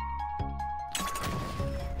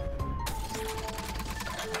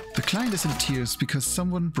 The client is in tears because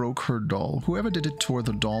someone broke her doll. Whoever did it tore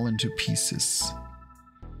the doll into pieces.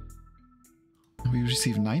 We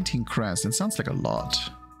received 19 grass. That sounds like a lot.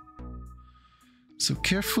 So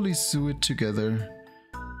carefully sew it together,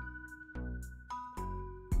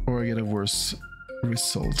 or I get a worse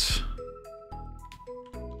result.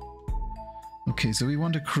 Okay, so we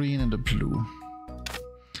want a green and a blue.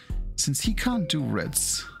 Since he can't do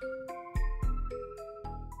reds,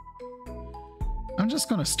 I'm just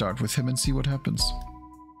gonna start with him and see what happens.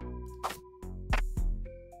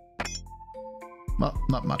 Well,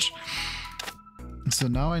 not much. So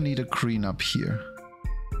now I need a green up here.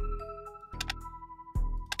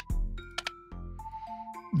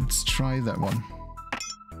 Let's try that one.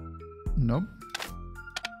 Nope.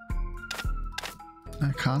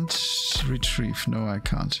 I can't retrieve. No, I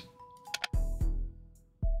can't.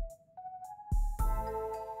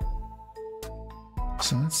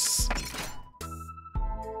 So let's...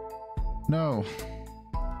 No.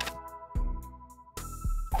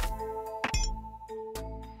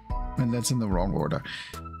 And that's in the wrong order.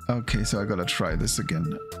 Okay, so I gotta try this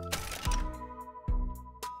again.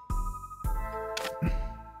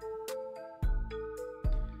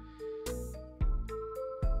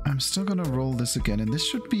 I'm still gonna roll this again, and this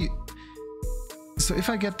should be... So if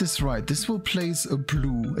I get this right, this will place a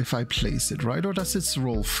blue if I place it, right? Or does it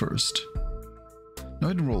roll first? No,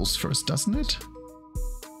 it rolls first, doesn't it?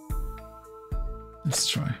 Let's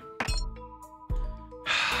try.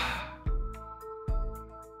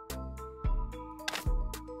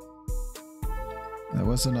 That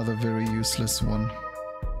was another very useless one.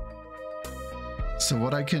 So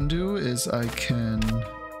what I can do is I can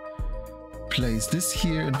place this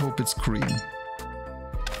here and hope it's green.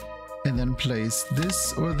 And then place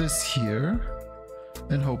this or this here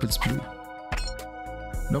and hope it's blue.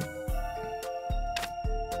 Nope.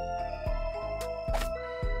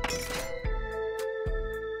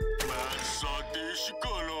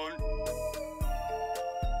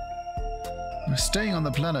 We're staying on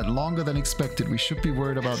the planet longer than expected. We should be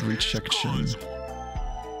worried about rejection.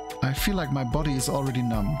 I feel like my body is already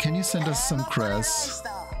numb. Can you send us some grass?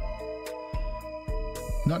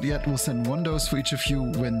 Not yet. We'll send 1 dose for each of you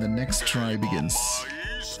when the next try begins.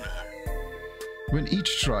 When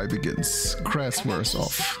each try begins, grass wears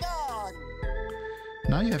off.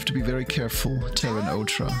 Now you have to be very careful, Terran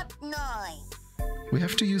Otra. We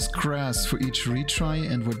have to use grass for each retry,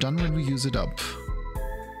 and we're done when we use it up.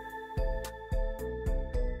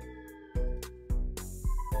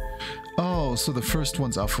 Oh, so the first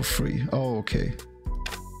ones are for free. Oh, okay.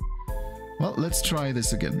 Well, let's try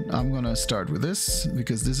this again. I'm gonna start with this,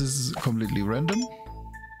 because this is completely random.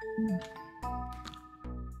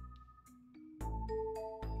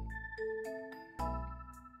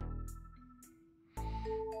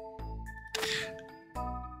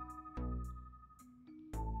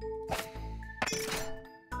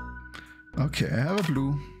 Okay, I have a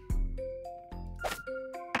blue.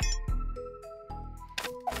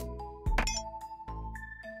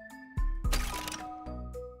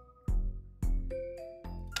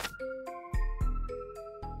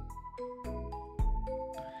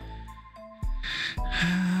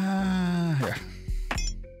 Yeah.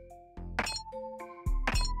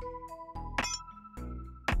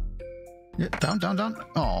 Yeah, down, down, down.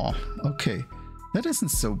 Oh, okay. That isn't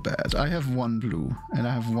so bad. I have one blue and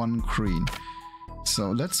I have one green. So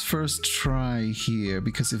let's first try here,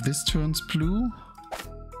 because if this turns blue...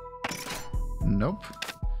 Nope.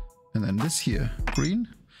 And then this here. Green?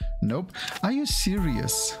 Nope. Are you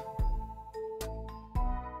serious?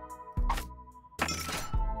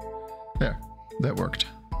 There. That worked.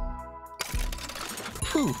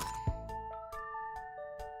 Whew.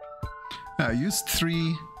 I used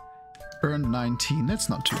 3, earned 19. That's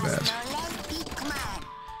not too bad.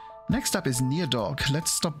 Next up is Near Dog.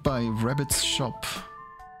 Let's stop by Rabbit's shop.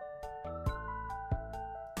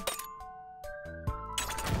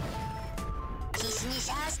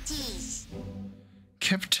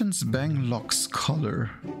 Captain's Bang Lock's collar.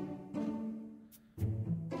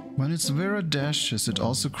 When its wearer dashes, it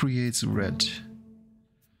also creates red.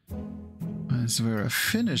 When its wearer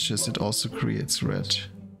finishes, it also creates red.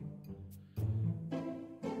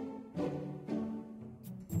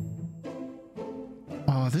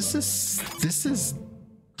 Oh, this is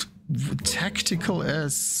tactical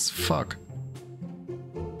as fuck.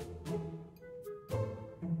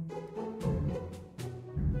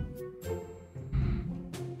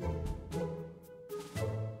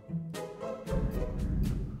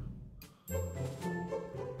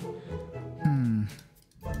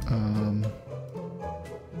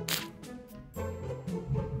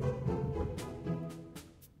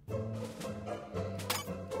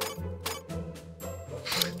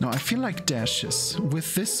 No, I feel like dashes.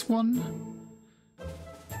 With this one,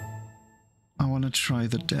 I want to try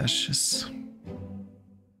the dashes.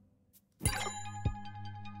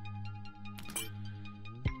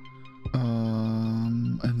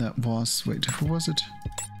 And that was... Wait, who was it?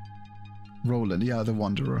 Roland, yeah, the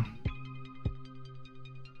Wanderer.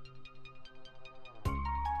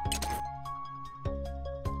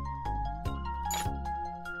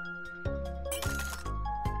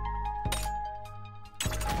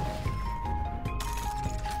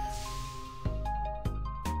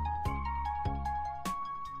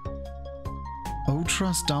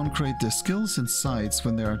 Ultras downgrade their skills and sights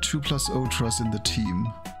when there are 2+ Ultras in the team.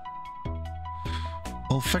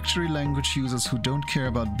 Olfactory language users who don't care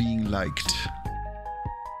about being liked.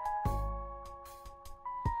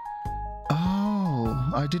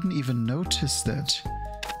 Oh, I didn't even notice that.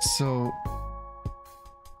 So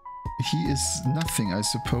he is nothing, I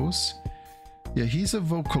suppose. Yeah, he's a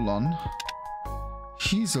Vocalon.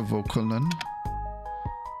 He's a Vocalon.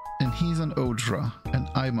 And he's an Ultra. And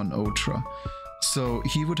I'm an Ultra. So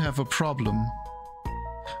he would have a problem.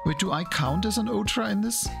 Wait, do I count as an Ultra in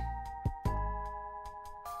this?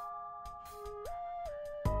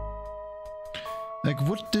 Like,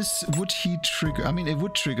 would he trigger? I mean, it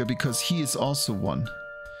would trigger because he is also 1.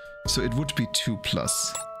 So it would be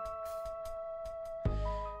 2+.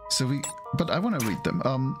 So but I want to read them.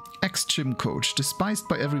 Ex-gym coach, despised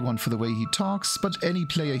by everyone for the way he talks, but any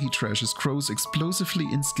player he trashes grows explosively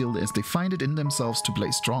in skill as they find it in themselves to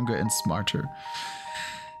play stronger and smarter.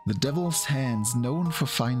 The Devil's Hands, known for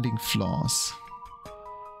finding flaws.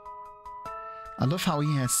 I love how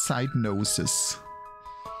he has side noses.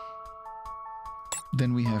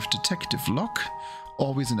 Then we have Detective Locke,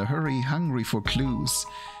 always in a hurry, hungry for clues.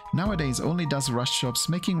 Nowadays only does rush jobs,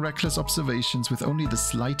 making reckless observations with only the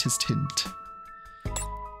slightest hint.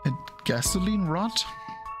 And Gasoline Rod?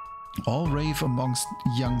 All the rave amongst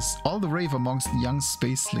young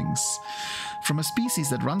spacelings. From a species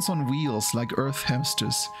that runs on wheels like Earth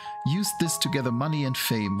hamsters, used this to gather money and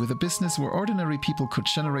fame, with a business where ordinary people could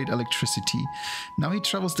generate electricity. Now he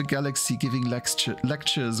travels the galaxy giving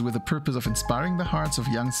lectures with the purpose of inspiring the hearts of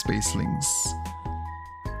young spacelings.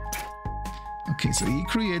 Okay, so he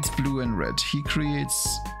creates blue and red. He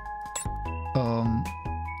creates...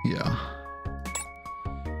 yeah.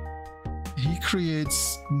 He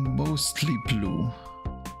creates mostly blue.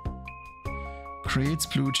 Creates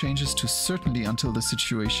blue, changes to certainly until the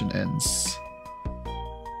situation ends.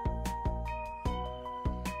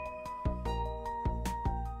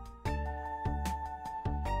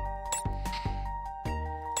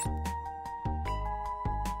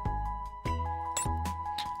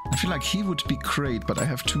 I feel like he would be great, but I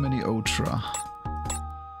have too many Ultra.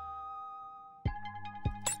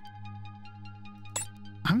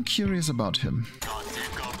 I'm curious about him.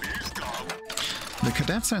 The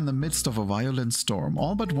cadets are in the midst of a violent storm.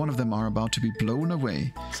 All but one of them are about to be blown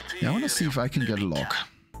away. Yeah, I want to see if I can get a lock.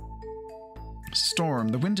 Storm.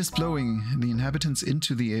 The wind is blowing the inhabitants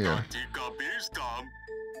into the air.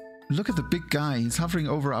 Look at the big guy. He's hovering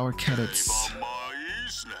over our cadets.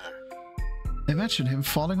 Imagine him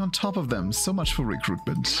falling on top of them. So much for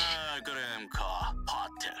recruitment.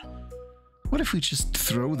 What if we just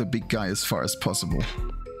throw the big guy as far as possible?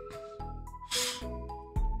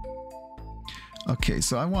 Okay,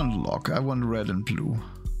 so I want lock. I want red and blue.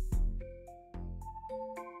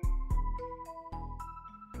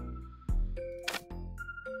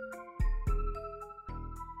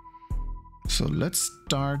 So let's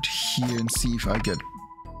start here and see if I get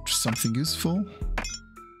something useful.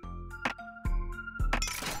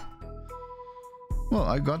 Well,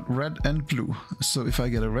 I got red and blue. So if I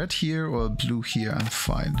get a red here or a blue here, I'm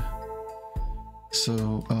fine.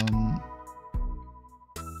 So,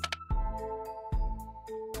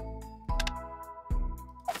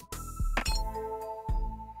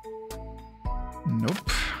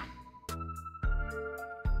 nope.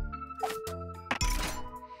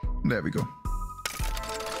 There we go.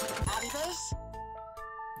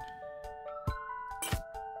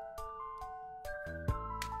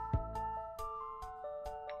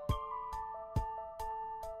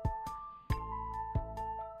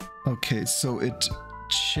 Okay, so it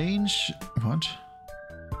changed... What?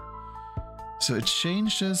 So it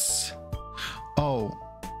changes... Oh,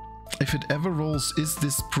 if it ever rolls is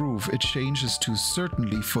this proof, it changes to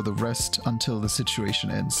certainly for the rest until the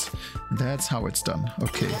situation ends. That's how it's done.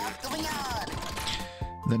 Okay.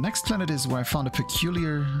 The next planet is where I found a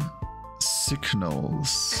peculiar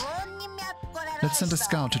signals. Let's send a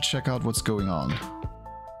scout to check out what's going on.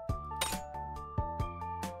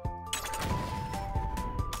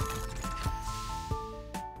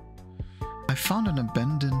 I found an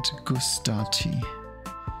abandoned Gustati.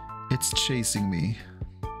 It's chasing me.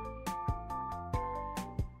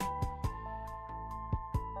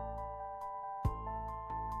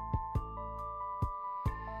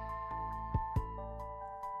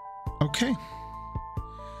 Okay.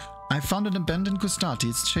 I found an abandoned Gustati.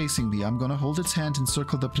 It's chasing me. I'm gonna hold its hand and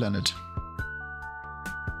circle the planet.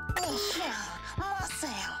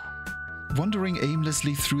 Wandering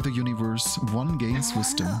aimlessly through the universe, one gains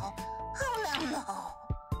wisdom.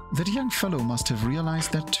 That young fellow must have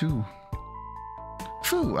realized that too.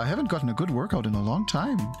 Phew, I haven't gotten a good workout in a long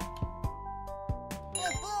time.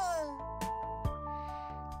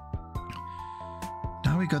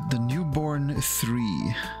 Now we got the newborn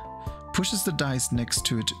 3. Pushes the dice next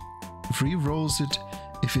to it, re-rolls it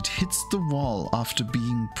if it hits the wall after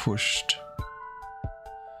being pushed.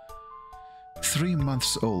 3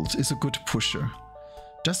 months old, is a good pusher.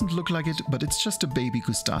 Doesn't look like it, but it's just a baby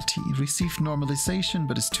Gustati. Received normalization,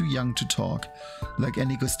 but is too young to talk. Like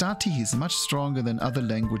any Gustati, he's much stronger than other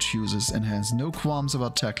language users and has no qualms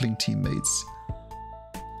about tackling teammates.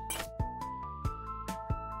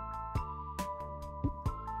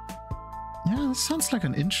 Yeah, that sounds like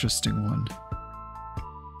an interesting one.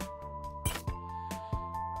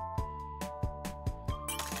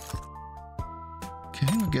 Okay,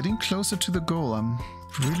 we're getting closer to the goal. I'm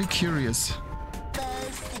really curious.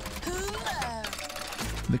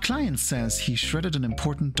 The client says he shredded an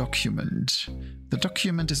important document. The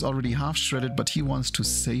document is already half shredded, but he wants to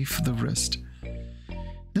save the rest.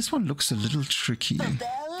 This one looks a little tricky.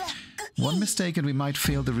 One mistake and we might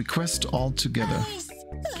fail the request altogether.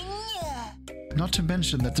 Not to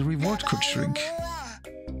mention that the reward could shrink.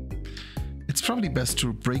 It's probably best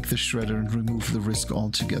to break the shredder and remove the risk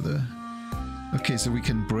altogether. Okay, so we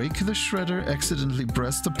can break the shredder, accidentally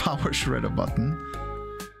press the power shredder button.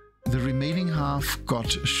 The remaining half got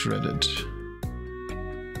shredded.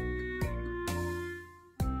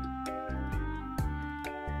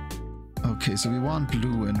 Okay, so we want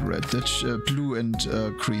blue and red. That's blue and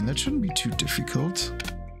green. That shouldn't be too difficult.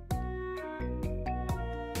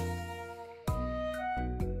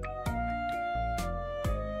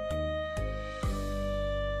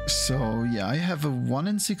 So yeah, I have a 1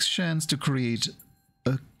 in 6 chance to create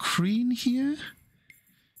a green here.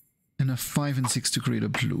 And a 5 in 6 to create a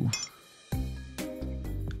blue.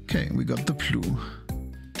 Okay, we got the blue.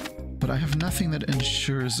 But I have nothing that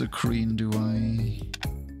ensures a green, do I?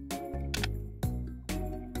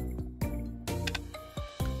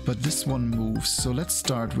 But this one moves, so let's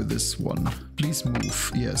start with this one. Please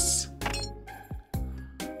move, yes.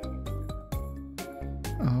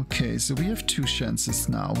 Okay, so we have 2 chances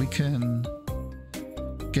now. We can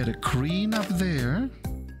get a green up there.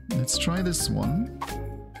 Let's try this one.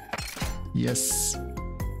 Yes.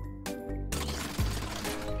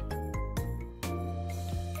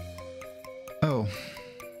 Oh.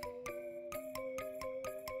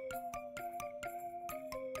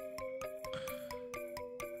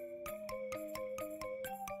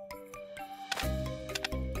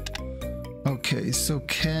 Okay, so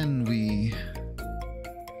can we...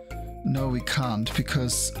 No, we can't,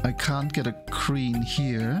 because I can't get a green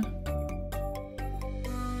here.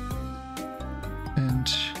 And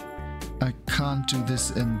I can't do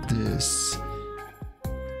this and this.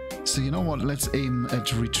 So you know what? Let's aim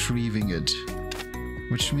at retrieving it.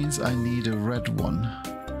 Which means I need a red one.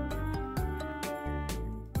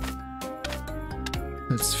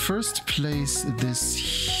 Let's first place this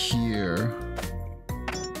here.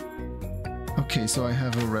 Okay, so I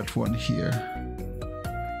have a red one here.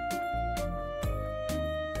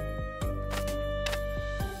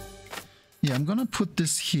 Yeah, I'm gonna put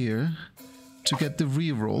this here to get the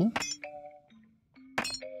reroll.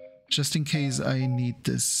 Just in case I need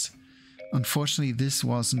this. Unfortunately, this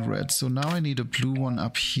wasn't red, so now I need a blue one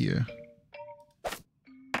up here.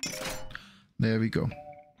 There we go.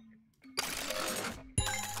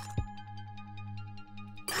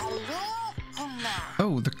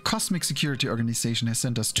 Oh, the Cosmic Security Organization has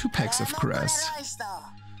sent us 2 packs of grass.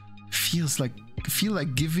 Feel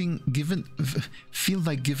like given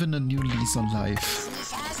a new lease on life.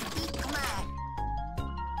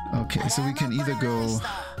 Okay, so we can either go.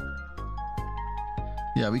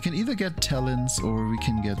 Yeah, we can either get talents or we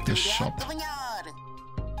can get the shop.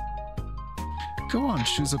 Go on,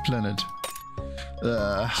 choose a planet.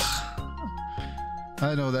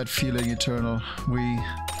 I know that feeling, Eternal.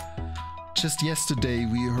 Just yesterday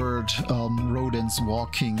we heard rodents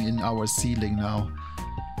walking in our ceiling now.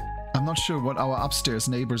 I'm not sure what our upstairs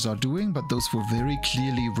neighbors are doing, but those were very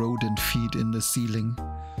clearly rodent feet in the ceiling.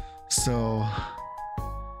 So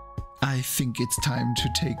I think it's time to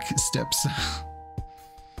take steps.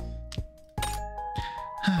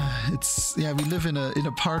 Yeah, we live in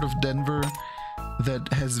a part of Denver that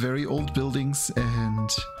has very old buildings, and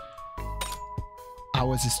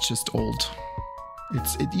ours is just old.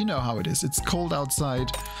 You know how it is. It's cold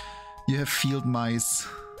outside. You have field mice.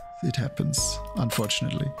 It happens,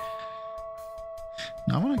 unfortunately.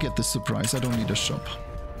 Now I want to get this surprise. I don't need a shop.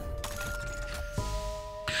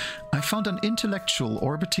 I found an intellectual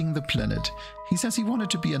orbiting the planet. He says he wanted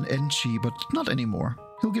to be an NG, but not anymore.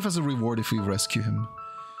 He'll give us a reward if we rescue him.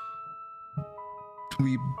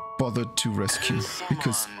 We bothered to rescue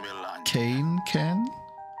because Kane can?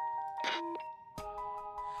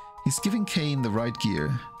 He's giving Kane the right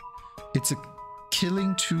gear. It's a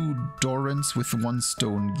killing 2 Dorans with 1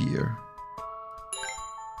 stone gear.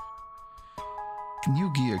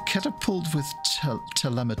 New gear, catapult with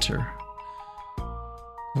telemeter.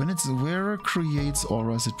 When its wearer creates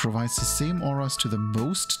auras, it provides the same auras to the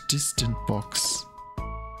most distant box.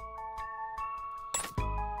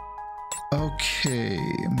 Okay,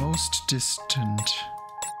 most distant.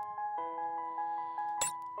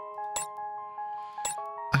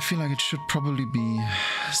 I feel like it should probably be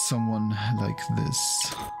someone like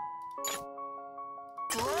this.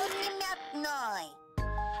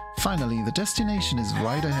 Finally, the destination is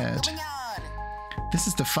right ahead. This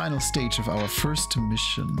is the final stage of our first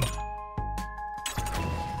mission.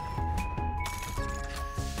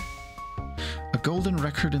 A golden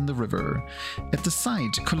record in the river. At the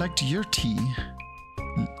site, collect yurti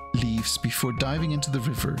leaves before diving into the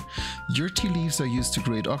river. Yurti leaves are used to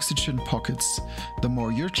create oxygen pockets. The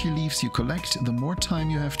more yurti leaves you collect, the more time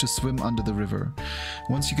you have to swim under the river.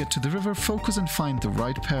 Once you get to the river, focus and find the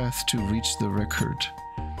right path to reach the record.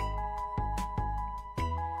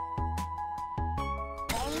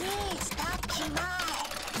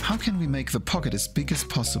 How can we make the pocket as big as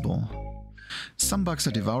possible? Some bugs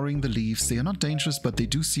are devouring the leaves. They are not dangerous, but they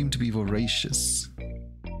do seem to be voracious.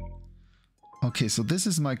 Okay, so this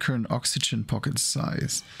is my current oxygen pocket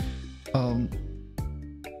size.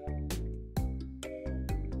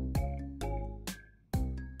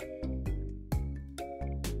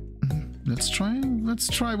 Let's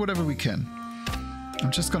try whatever we can.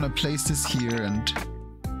 I'm just gonna place this here and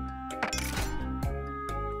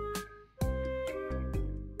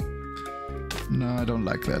no, I don't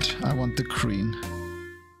like that. I want the green.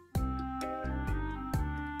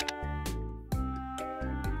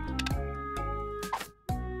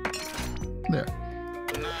 There.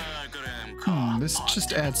 This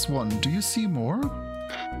just adds 1. Do you see more? No,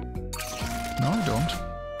 I don't.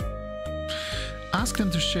 Ask them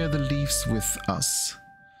to share the leaves with us.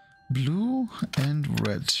 Blue and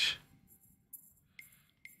red.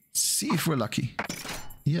 See if we're lucky.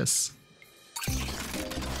 Yes.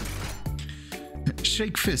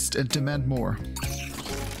 Shake fist and demand more.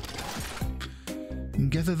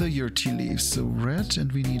 Gather the yurti leaves. So red,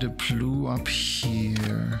 and we need a blue up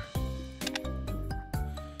here.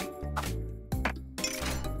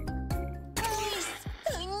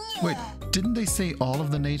 Wait, didn't they say all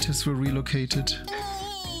of the natives were relocated?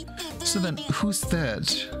 So then, who's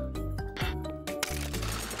that?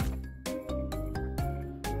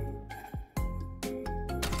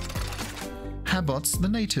 Habots, the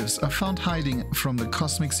natives, are found hiding from the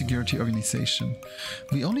Cosmic Security Organization.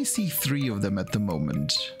 We only see 3 of them at the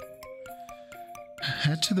moment.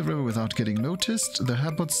 Head to the river without getting noticed. The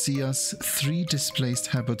Habots see us. 3 displaced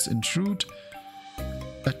Habots intrude.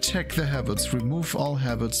 Attack the Habots. Remove all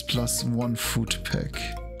Habots plus 1 food pack.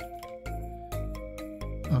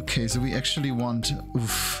 Okay, so we actually want...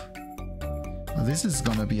 Oof. Well, this is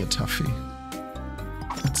gonna be a toughie.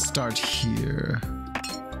 Let's start here.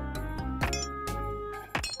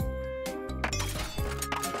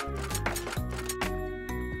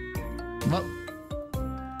 Well,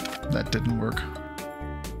 that didn't work.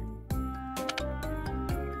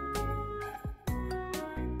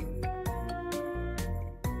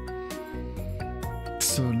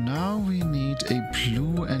 So now we need a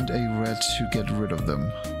blue and a red to get rid of them.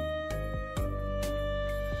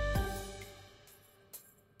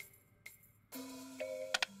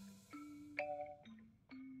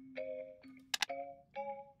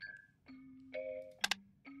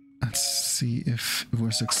 Let's see if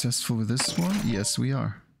we're successful with this one. Yes, we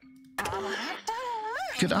are.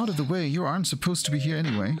 Get out of the way. You aren't supposed to be here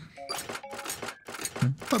anyway.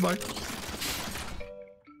 Bye-bye.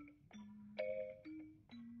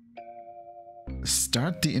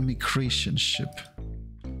 Start the immigration ship.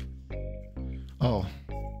 Oh.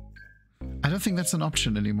 I don't think that's an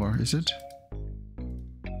option anymore, is it?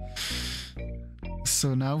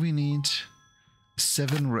 So now we need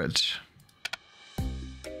 7 red.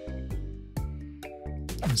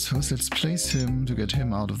 So let's place him to get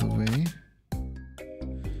him out of the way.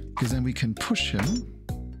 Because then we can push him.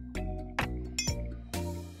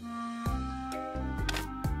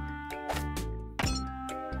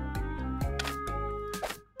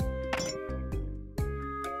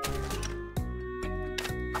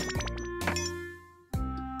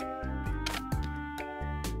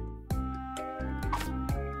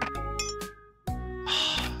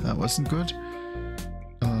 That wasn't good.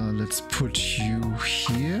 Let's put you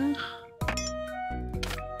here.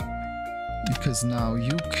 Because now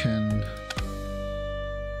you can...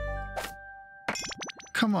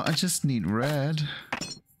 Come on, I just need red.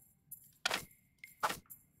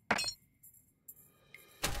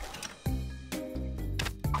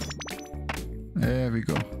 There we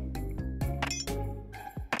go.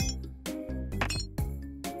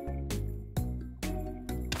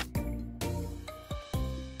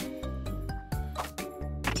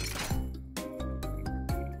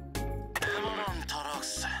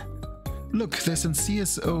 Look, there's an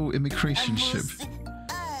CSO immigration ship.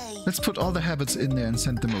 Let's put all the Habots in there and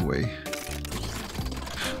send them away.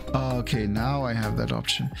 Okay, now I have that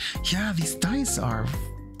option. Yeah, these dice are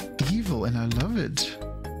evil and I love it.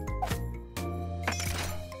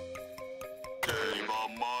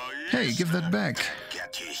 Hey, give that back.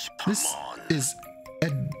 This is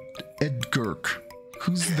Edgar.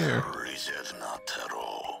 Who's there?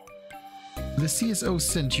 The CSO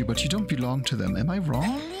sent you, but you don't belong to them. Am I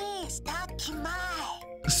wrong?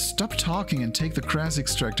 Stop talking and take the grass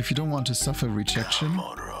extract if you don't want to suffer rejection.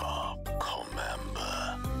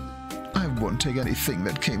 I won't take anything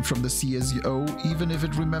that came from the CSO, even if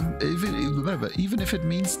it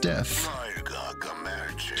means death.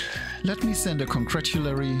 Let me send a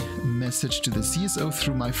congratulatory message to the CSO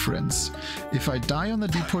through my friends. If I die on the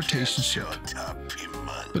deportation ship.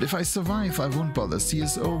 But if I survive, I won't bother.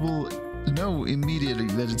 CSO will know immediately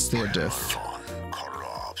that it's their death.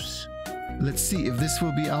 Let's see if this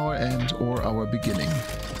will be our end or our beginning.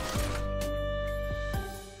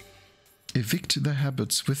 Evict the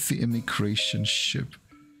Habots with the immigration ship.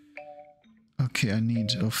 Okay, I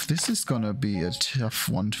need... Oh, this is gonna be a tough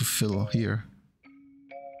one to fill here.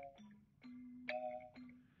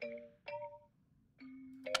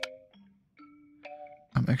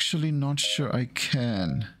 I'm actually not sure I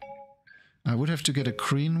can. I would have to get a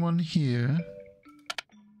green one here.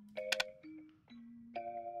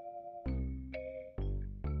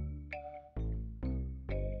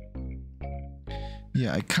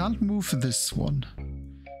 Yeah, I can't move this one.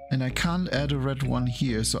 And I can't add a red one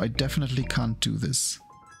here, so I definitely can't do this.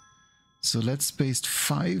 So let's paste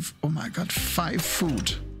 5. Oh my god, 5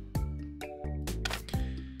 food.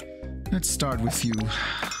 Let's start with you.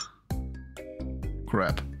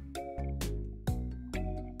 Grab.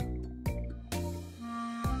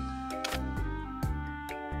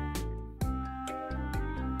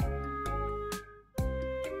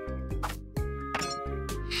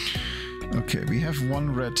 Okay, we have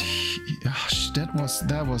 1 red. Gosh, that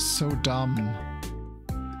was so dumb.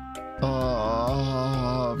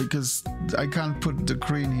 Oh, because I can't put the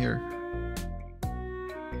green here.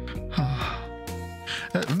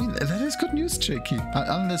 I mean, that is good good news, Jakey.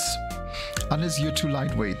 Unless you're too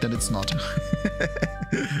lightweight, then it's not.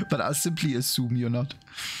 But I'll simply assume you're not.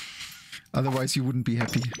 Otherwise, you wouldn't be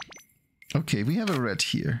happy. Okay, we have a red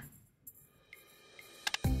here.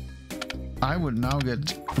 I would now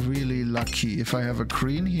get really lucky if I have a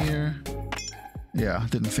green here. Yeah,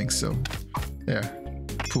 didn't think so. There.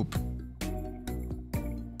 Poop.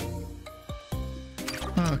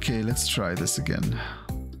 Okay, let's try this again.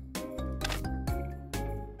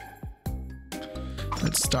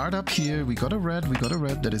 Let's start up here. We got a red.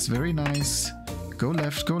 That is very nice. Go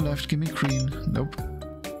left, give me green. Nope.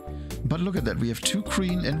 But look at that. We have 2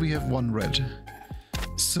 green and we have 1 red.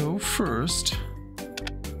 So first,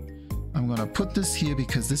 I'm gonna put this here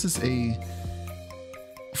because this is a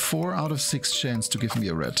 4 out of 6 chance to give me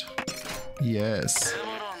a red. Yes.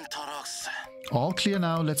 All clear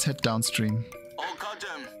now. Let's head downstream.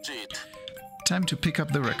 Time to pick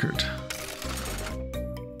up the record.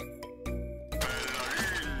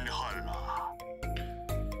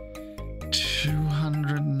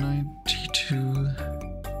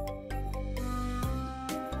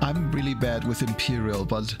 I'm really bad with Imperial,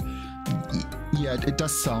 but yeah, it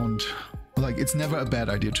does sound like it's never a bad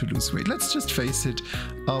idea to lose weight. Let's just face it,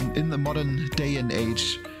 in the modern day and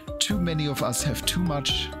age, too many of us have too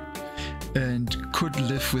much and could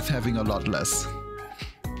live with having a lot less.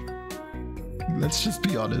 Let's just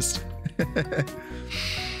be honest.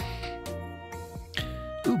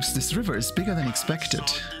 Oops, this river is bigger than expected.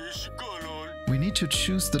 We need to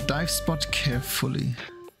choose the dive spot carefully.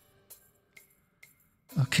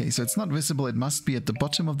 Okay, so it's not visible. It must be at the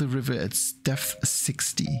bottom of the river at depth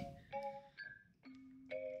 60.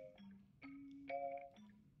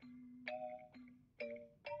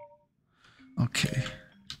 Okay.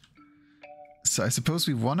 So I suppose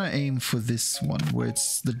we want to aim for this one, where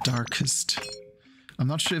it's the darkest. I'm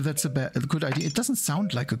not sure if that's a good idea. It doesn't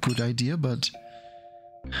sound like a good idea, but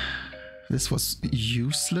this was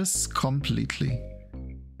useless completely.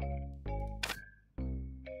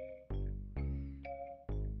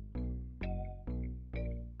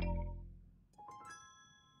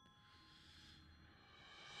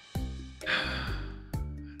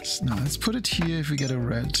 Now let's put it here if we get a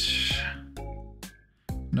red.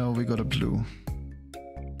 No, we got a blue.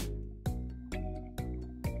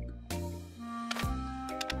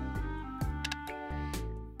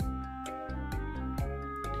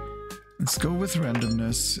 Let's go with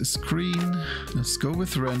randomness. Is green. Let's go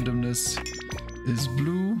with randomness. Is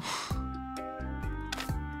blue.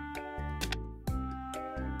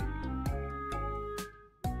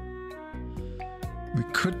 We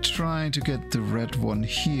could try to get the red one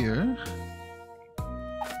here.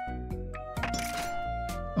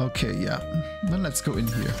 Okay, yeah. Then let's go in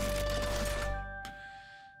here.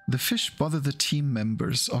 The fish bother the team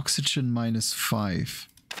members. Oxygen -5.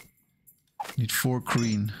 Need 4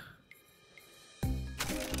 green.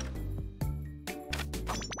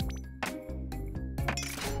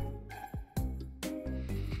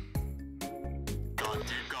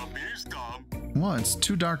 Well, it's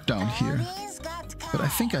too dark down here. But I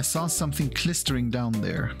think I saw something clustering down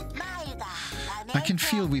there. I can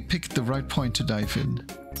feel we picked the right point to dive in.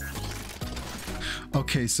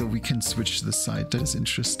 Okay, so we can switch the side. That is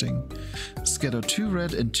interesting. Scatter 2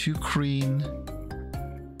 red and 2 green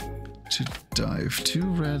to dive. 2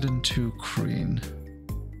 red and 2 green.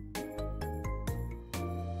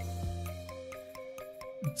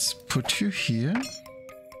 Let's put you here.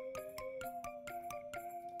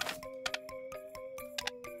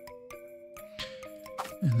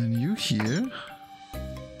 And then you here.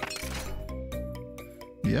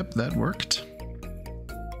 Yep, that worked.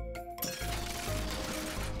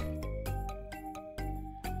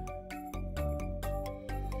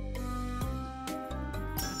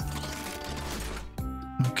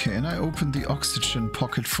 Okay, and I opened the oxygen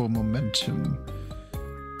pocket for momentum.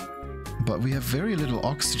 But we have very little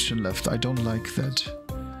oxygen left. I don't like that.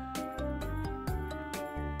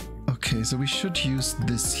 Okay, so we should use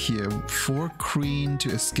this here. 4 green to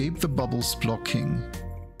escape the bubbles blocking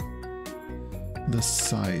the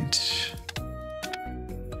side.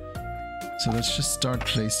 So let's just start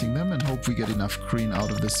placing them and hope we get enough green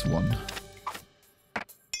out of this one.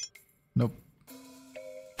 Nope.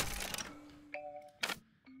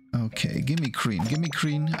 Okay, gimme green, gimme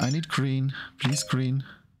green. I need green. Please green.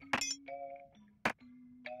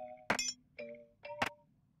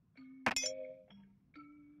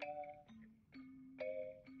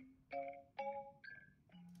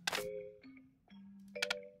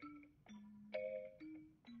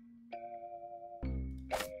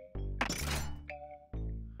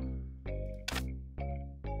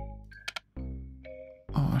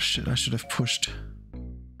 Oh shit, I should have pushed.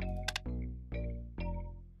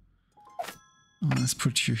 let's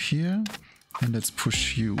put you here. And let's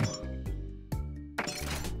push you.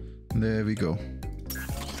 There we go.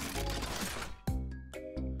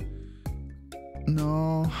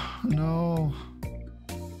 No, no.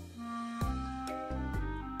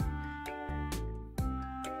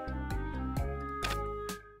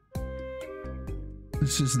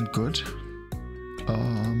 This isn't good.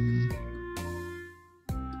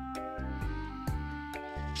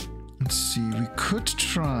 Let's see, we could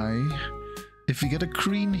try. If we get a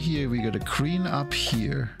green here, we get a green up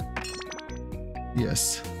here.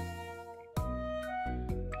 Yes.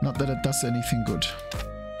 Not that it does anything good.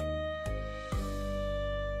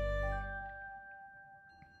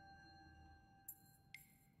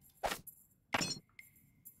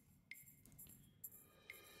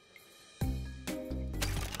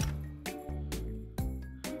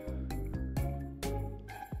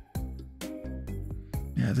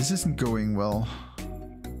 Yeah, this isn't going well.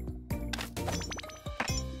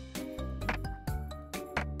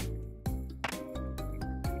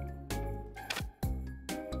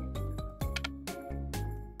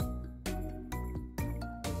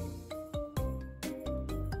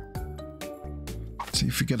 See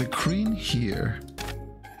if we get a green here.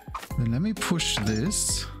 Then let me push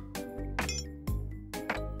this.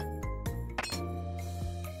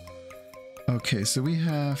 Okay, so we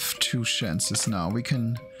have two chances now. We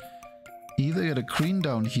can either get a green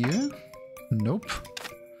down here. Nope.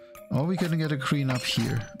 Or we can get a green up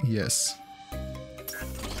here. Yes.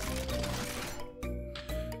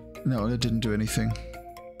 No, that didn't do anything.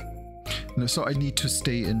 No, so I need to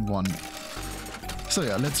stay in one. So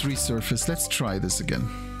yeah, let's resurface. Let's try this again.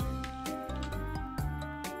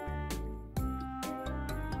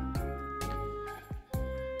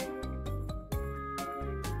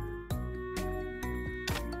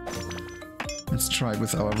 Let's try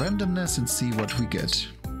with our randomness and see what we get.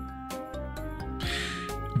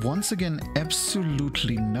 Once again,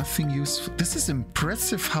 absolutely nothing useful. This is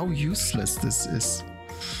impressive how useless this is.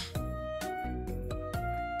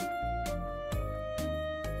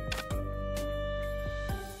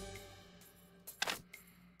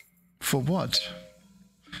 For what?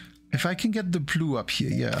 If I can get the blue up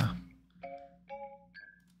here, yeah.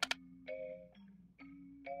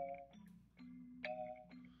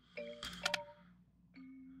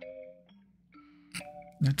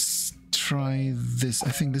 Let's try this.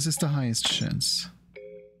 I think this is the highest chance.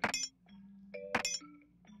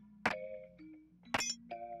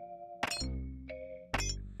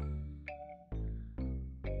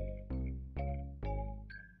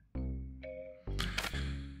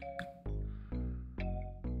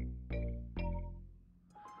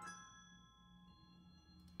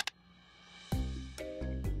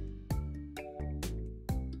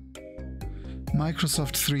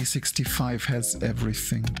 Microsoft 365 has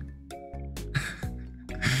everything.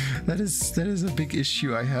 That is a big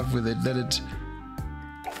issue I have with it, that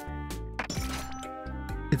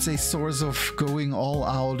it's a source of going all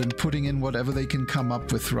out and putting in whatever they can come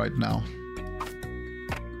up with right now.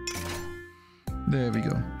 There we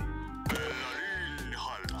go.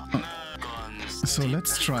 So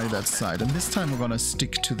let's try that side, and this time we're gonna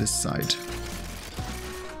stick to this side.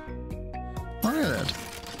 Look at that.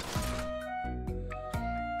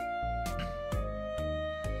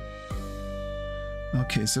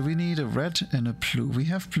 Okay, so we need a red and a blue. We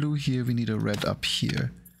have blue here, we need a red up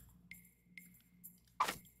here.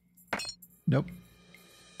 Nope.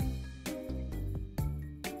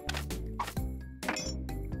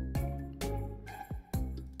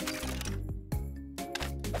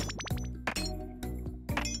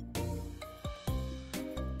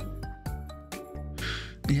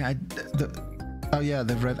 Yeah, oh yeah,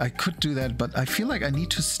 the red. I could do that, but I feel like I need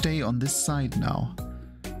to stay on this side now.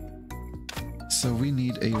 So we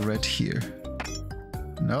need a red here.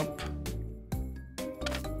 Nope.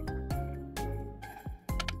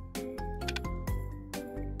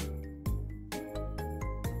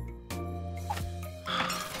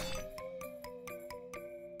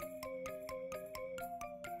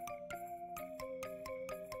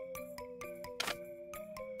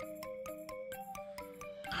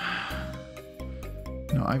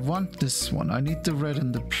 No, I want this one. I need the red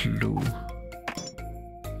and the blue.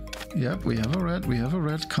 Yep, we have a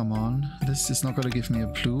red, come on. This is not gonna give me a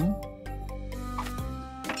blue.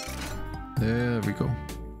 There we go.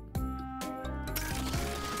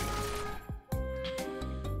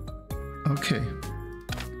 Okay.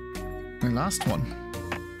 My last one.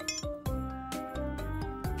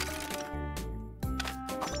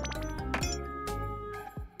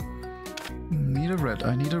 Need a red,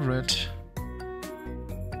 I need a red.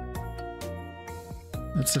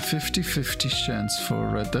 That's a 50-50 chance for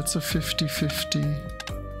red. That's a 50-50.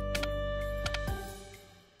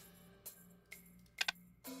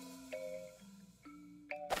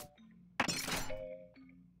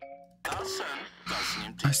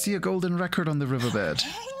 I see a golden record on the riverbed.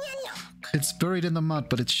 It's buried in the mud,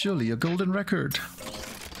 but it's surely a golden record.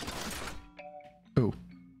 Oh.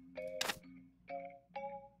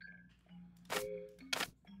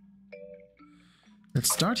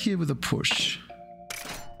 Let's start here with a push.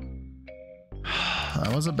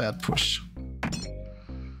 That was a bad push.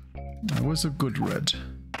 That was a good red.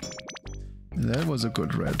 That was a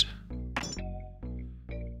good red.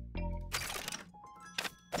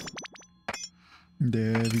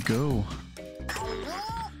 There we go.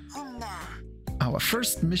 Our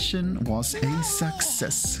first mission was a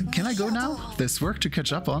success. Can I go now? There's work to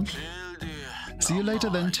catch up on. See you later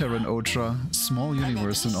then, Terran Otra. Small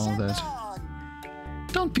universe and all that.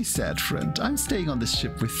 Don't be sad, friend. I'm staying on this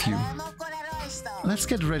ship with you. Let's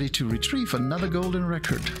get ready to retrieve another golden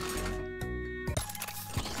record.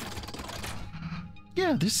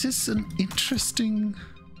 Yeah, this is an interesting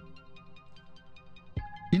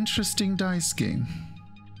dice game.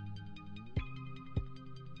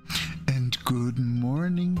 And good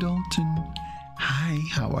morning, Dalton. Hi,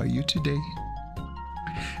 how are you today?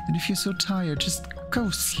 And if you're so tired, just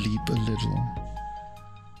go sleep a little.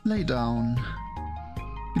 Lay down.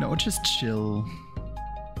 You know, just chill.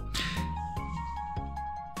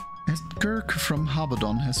 Girk from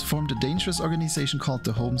Habadon has formed a dangerous organization called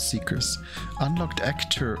the Home Seekers. Unlocked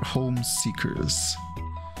actor Home Seekers.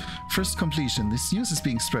 First completion. This news is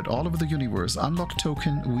being spread all over the universe. Unlock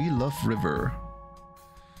token We Love River.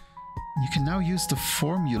 You can now use the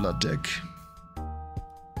formula deck.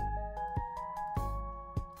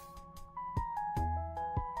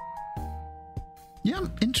 Yeah,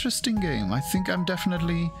 interesting game. I think I'm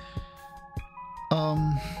definitely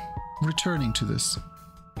returning to this.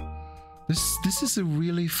 This is a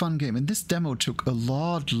really fun game, and this demo took a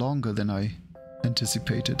lot longer than I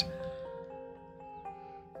anticipated.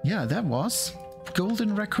 Yeah, that was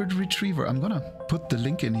Golden Record Retriever. I'm gonna put the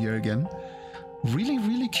link in here again. Really,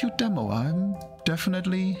 really cute demo. I'm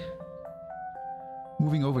definitely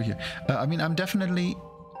moving over here. I'm definitely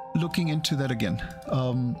looking into that again.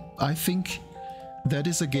 I think that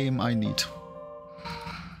is a game I need.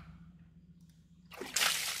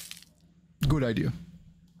 Good idea.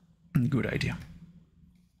 Good idea.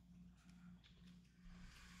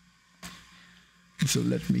 So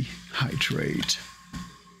let me hydrate.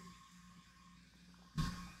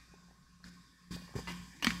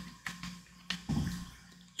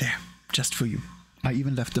 There, just for you. I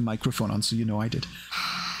even left the microphone on, so you know I did.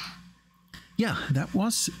 Yeah, that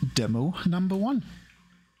was demo number 1.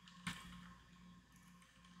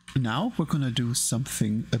 Now we're gonna do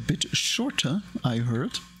something a bit shorter, I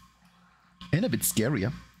heard, and a bit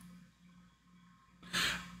scarier.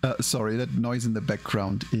 Sorry, that noise in the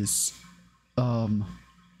background is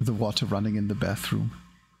the water running in the bathroom.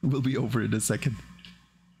 We'll be over in a second.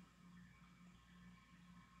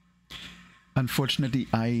 Unfortunately,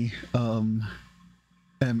 I am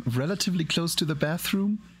relatively close to the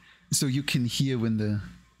bathroom, so you can hear when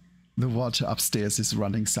the water upstairs is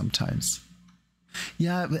running sometimes.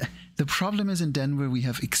 Yeah, the problem is in Denver we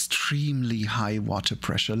have extremely high water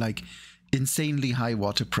pressure, like insanely high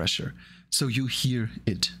water pressure. So you hear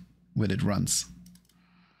it when it runs.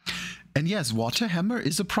 And yes, water hammer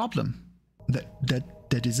is a problem. That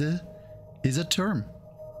is a term.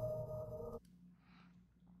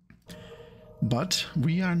 But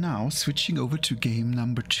we are now switching over to game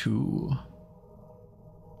number 2.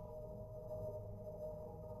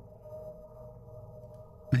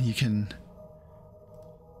 And you can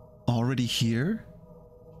already hear.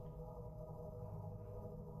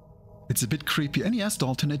 It's a bit creepy. And yes,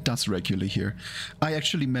 Dalton, it does regularly here. I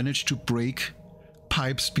actually managed to break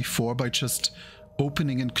pipes before by just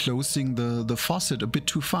opening and closing the faucet a bit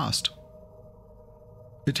too fast.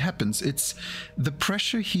 It happens. The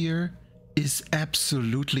pressure here is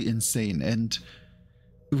absolutely insane. And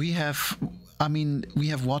we have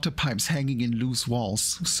water pipes hanging in loose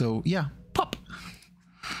walls. So yeah, pop.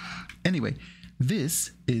 Anyway,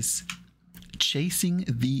 this is Chasing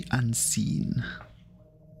the Unseen.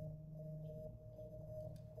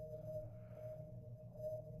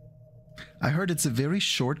 I heard it's a very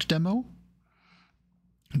short demo,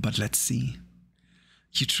 but let's see.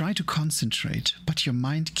 You try to concentrate, but your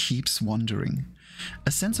mind keeps wandering. A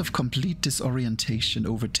sense of complete disorientation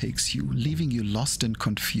overtakes you, leaving you lost and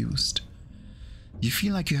confused. You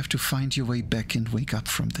feel like you have to find your way back and wake up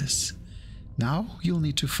from this. Now you'll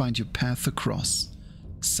need to find your path across,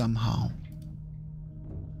 somehow.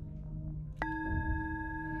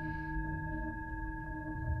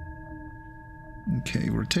 Okay,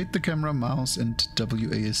 rotate the camera, mouse, and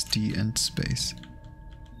WASD and space.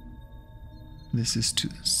 This is to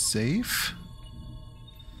save.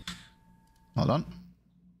 Hold on.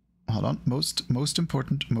 Hold on. Most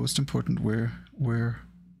important, where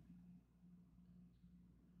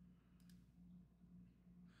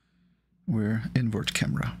invert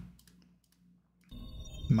camera.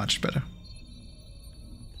 Much better.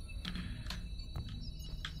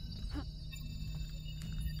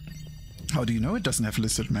 How do you know it doesn't have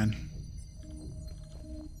lizard man?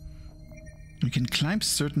 You can climb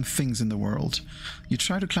certain things in the world. You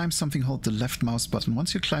try to climb something, hold the left mouse button.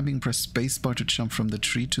 Once you're climbing, press spacebar to jump from the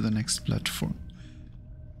tree to the next platform.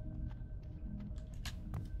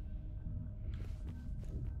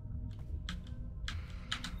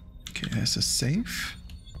 Okay, there's a save.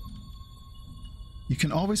 You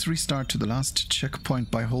can always restart to the last checkpoint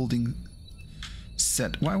by holding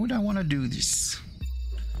set. Why would I want to do this?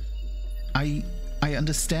 I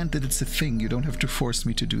understand that it's a thing. You don't have to force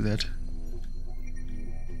me to do that.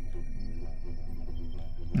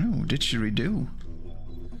 Oh, didgeridoo.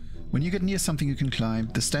 When you get near something you can climb,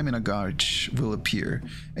 the stamina gauge will appear.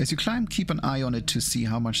 As you climb, keep an eye on it to see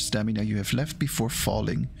how much stamina you have left before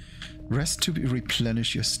falling. Rest to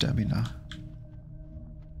replenish your stamina.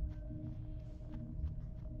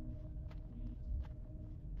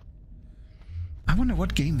 I wonder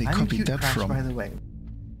what game they copied that from. By the way.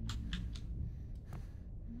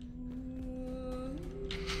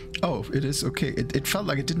 Oh, it is? Okay. It felt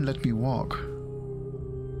like it didn't let me walk.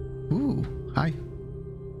 Ooh, hi.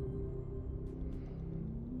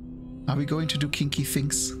 Are we going to do kinky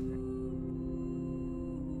things?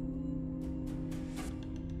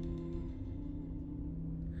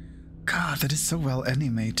 God, that is so well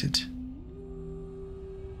animated.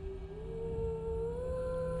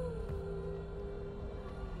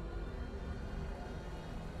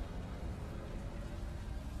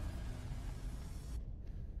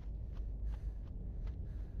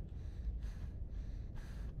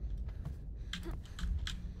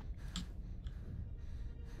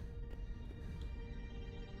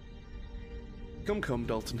 Come,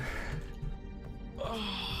 Dalton.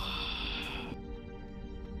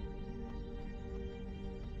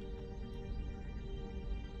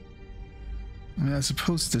 I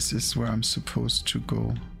suppose this is where I'm supposed to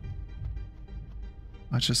go.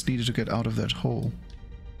 I just needed to get out of that hole.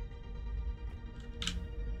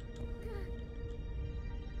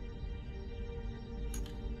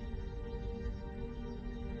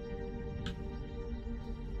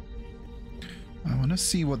 I want to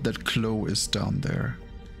see what that glow is down there.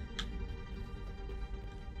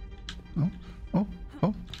 Oh.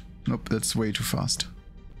 Nope, that's way too fast.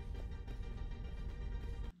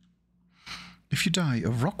 If you die, a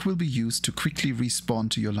rock will be used to quickly respawn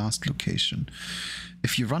to your last location.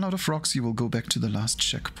 If you run out of rocks, you will go back to the last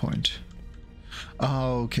checkpoint.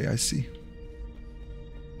 Oh, okay, I see.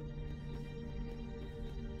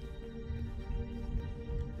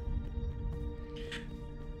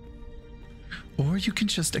 Or you can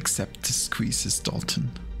just accept the squeezes,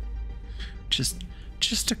 Dalton.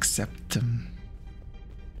 Just accept them.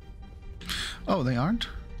 Oh, they aren't?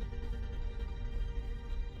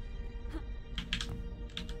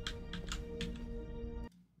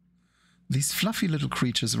 These fluffy little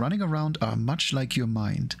creatures running around are much like your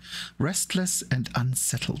mind, restless and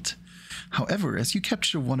unsettled. However, as you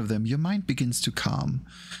capture one of them, your mind begins to calm.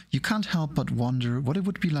 You can't help but wonder what it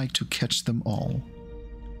would be like to catch them all.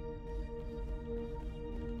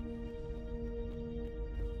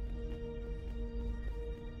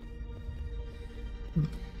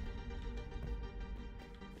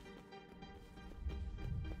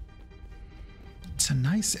 It's a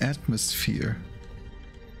nice atmosphere.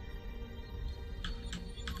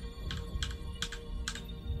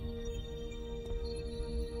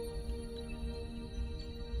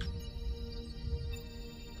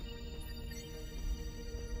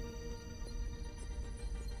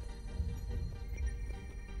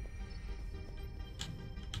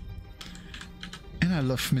 And I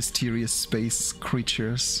love mysterious space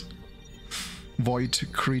creatures, void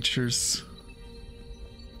creatures.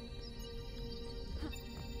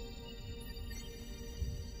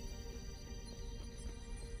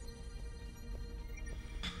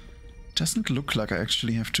 Doesn't look like I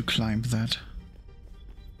actually have to climb that.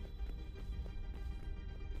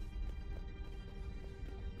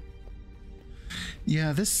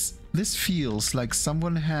 Yeah, this feels like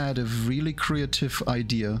someone had a really creative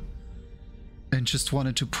idea and just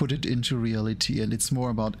wanted to put it into reality, and it's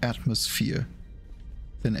more about atmosphere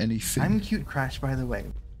than anything. I'm cute, Crash, by the way.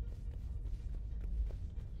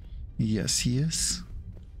 Yes, he is.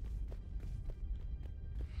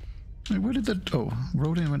 Where did that... Oh,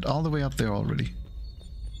 Rodin went all the way up there already.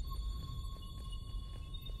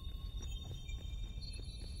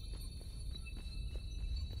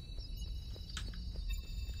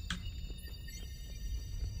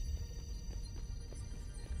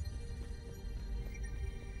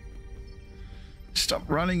 Stop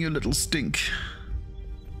running, you little stink.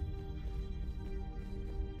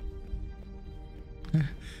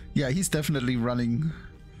 Yeah, he's definitely running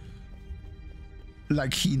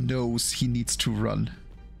like he knows he needs to run.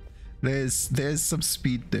 There's some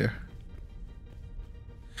speed there.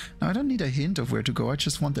 Now, I don't need a hint of where to go. I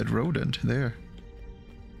just want that rodent there.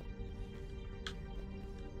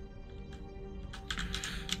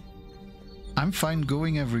 I'm fine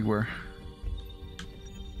going everywhere.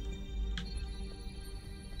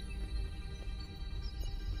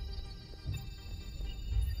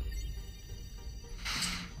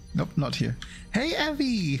 Nope, not here. Hey,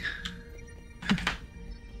 Abby!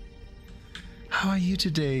 How are you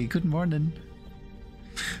today? Good morning.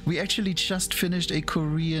 We actually just finished a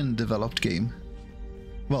Korean developed game.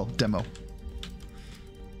 Well, demo.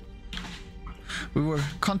 We were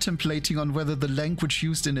contemplating on whether the language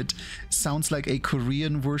used in it sounds like a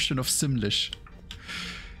Korean version of Simlish.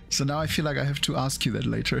 So now I feel like I have to ask you that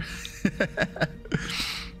later.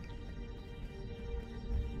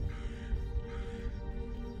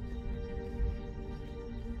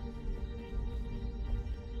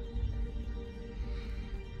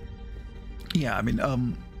 Yeah, I mean,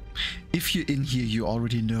 if you're in here, you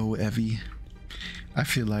already know Evie. I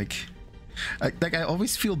feel like I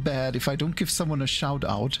always feel bad if I don't give someone a shout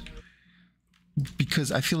out,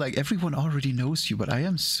 because I feel like everyone already knows you, but I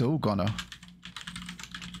am so gonna.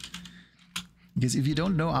 Because if you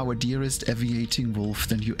don't know our dearest aviating wolf,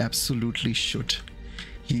 then you absolutely should.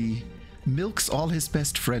 He milks all his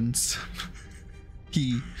best friends.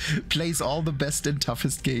 He plays all the best and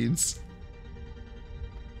toughest games.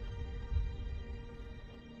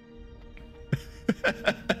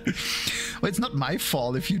 Well, it's not my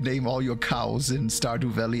fault if you name all your cows in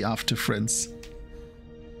Stardew Valley after friends.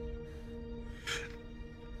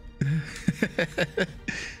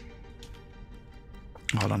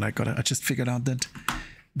 Hold on, I just figured out that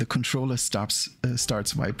the controller starts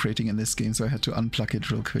vibrating in this game, so I had to unplug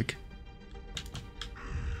it real quick.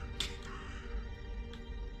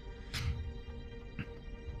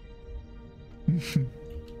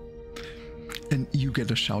 And you get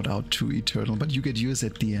a shout out to Eternal, but you get yours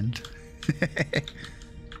at the end.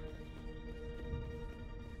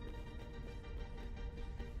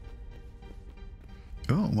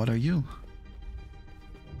 Oh, what are you?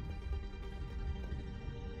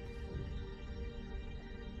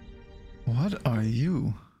 What are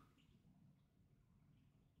you?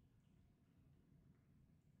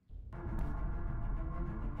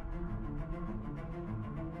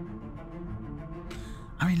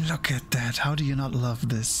 I mean, look at that. How do you not love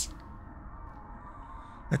this?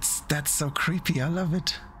 That's so creepy. I love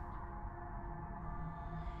it.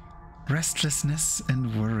 Restlessness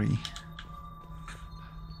and worry.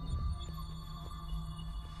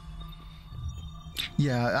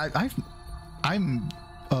 Yeah,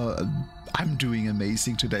 I'm doing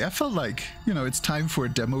amazing today. I felt like, you know, it's time for a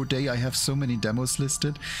demo day. I have so many demos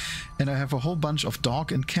listed, and I have a whole bunch of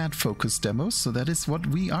dog and cat focused demos, so that is what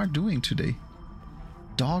we are doing today.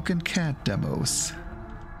 Dog and cat demos.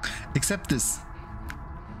 Except this.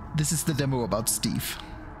 This is the demo about Steve.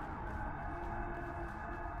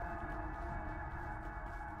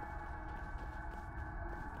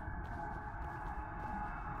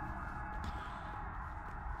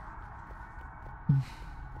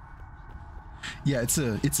 Yeah, it's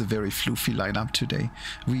a very floofy lineup today.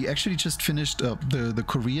 We actually just finished the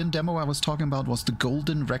Korean demo I was talking about was the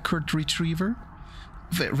Golden Record Retriever.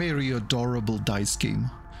 Very adorable dice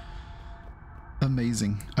game.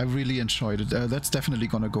 Amazing. I really enjoyed it. That's definitely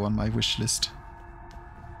gonna go on my wish list.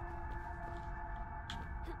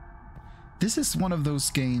 This is one of those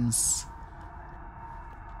games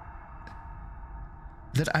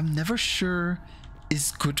that I'm never sure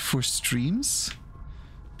is good for streams,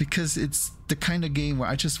 because it's the kind of game where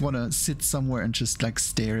I just want to sit somewhere and just like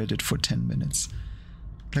stare at it for 10 minutes.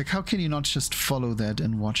 Like, how can you not just follow that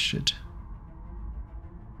and watch it?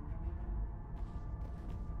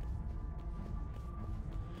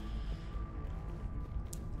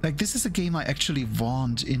 Like, this is a game I actually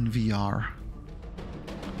want in VR.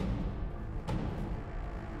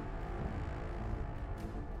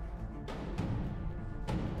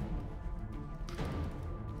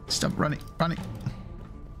 Stop running, running.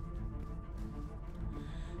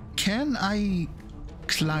 Can I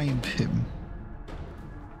climb him?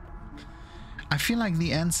 I feel like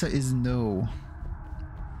the answer is no.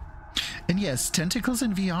 And yes, tentacles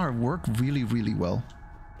in VR work really, really well.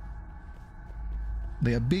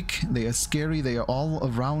 They are big, they are scary, they are all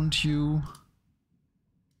around you.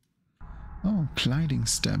 Oh, gliding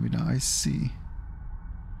stamina, I see.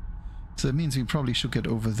 So that means we probably should get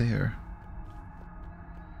over there.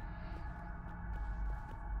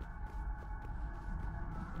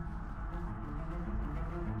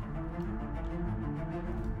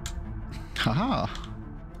 Haha!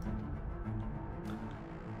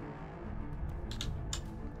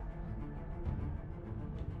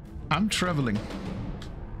 I'm traveling.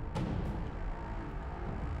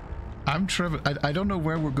 I don't know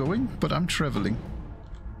where we're going, but I'm traveling.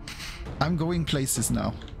 I'm going places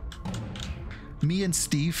now. Me and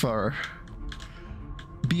Steve are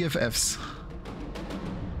BFFs.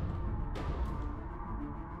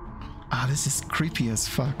 Ah, this is creepy as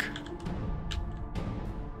fuck.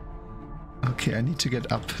 Okay, I need to get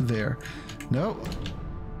up there. No.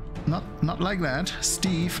 Not like that.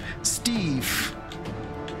 Steve. Steve!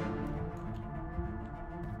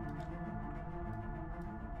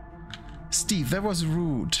 Steve, that was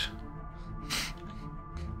rude.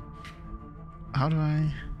 How do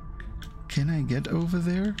I... Can I get over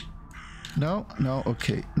there? No, no,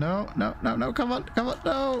 okay. No, no, no, no, come on,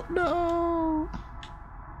 no, no!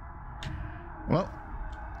 Well,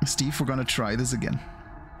 Steve, we're gonna try this again.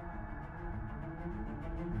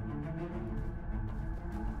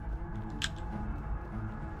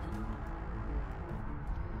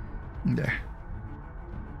 There.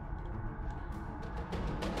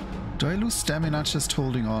 Do I lose stamina just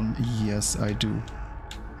holding on? Yes, I do.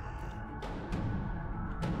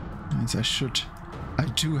 Means I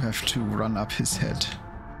do have to run up his head.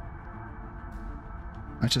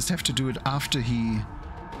 I just have to do it after he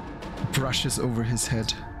brushes over his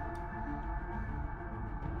head.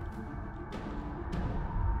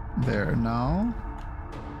 There, now.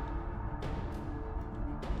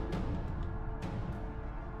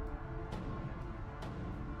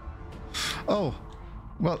 Oh,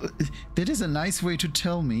 well, that is a nice way to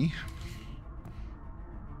tell me.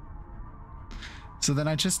 So then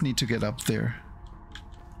I just need to get up there.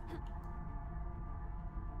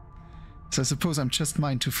 So I suppose I'm just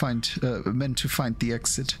meant to find the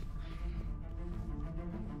exit.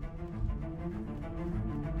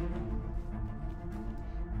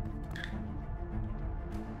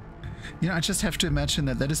 You know, I just have to imagine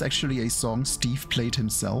that that is actually a song Steve played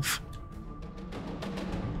himself.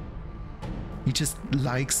 He just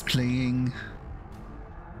likes playing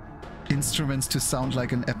instruments to sound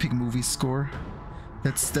like an epic movie score.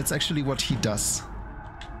 That's actually what he does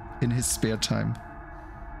in his spare time.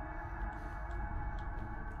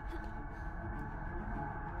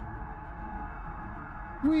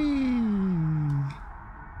 Whee!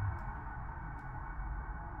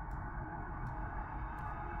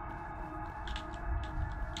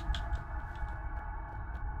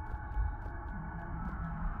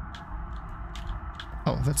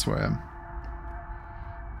 Oh, that's where I am.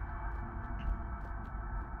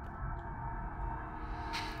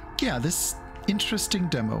 Yeah, this interesting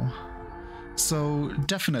demo. So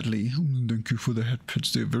definitely, thank you for the head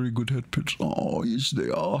pits. They're very good head pits. Oh, yes, they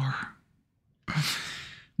are.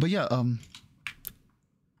 But yeah,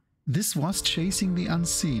 this was Chasing the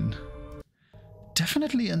Unseen.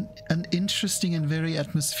 Definitely an interesting and very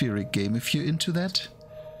atmospheric game. If you're into that,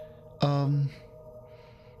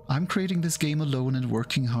 I'm creating this game alone and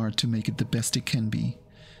working hard to make it the best it can be.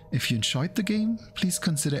 If you enjoyed the game, please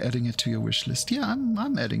consider adding it to your wishlist. Yeah,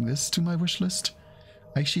 I'm adding this to my wishlist.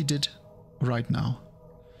 I actually did right now.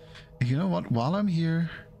 You know what? While I'm here,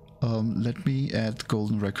 let me add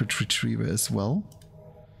Golden Record Retriever as well,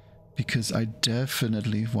 because I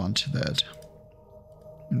definitely want that.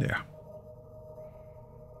 There.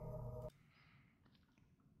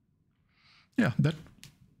 Yeah, that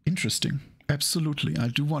interesting. Absolutely, I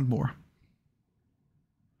do want more.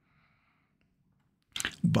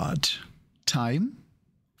 But time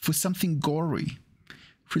for something gory,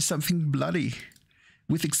 for something bloody,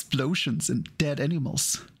 with explosions and dead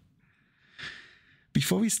animals.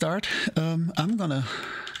 Before we start, I'm gonna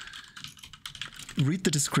read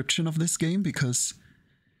the description of this game because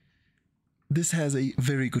this has a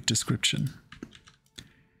very good description.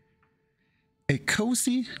 A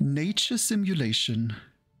cozy nature simulation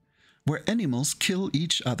where animals kill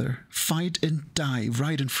each other, fight and die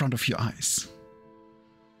right in front of your eyes.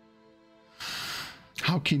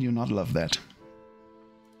 How can you not love that?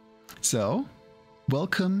 So,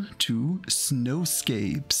 welcome to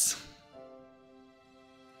Snowscapes.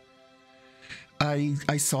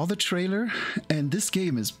 I saw the trailer and this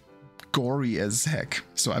game is gory as heck,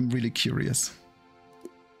 so I'm really curious.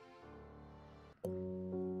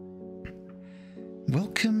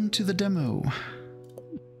 Welcome to the demo.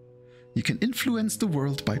 You can influence the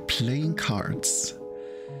world by playing cards.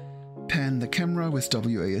 Pan the camera with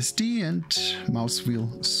WASD and mouse wheel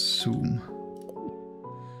zoom.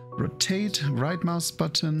 Rotate right mouse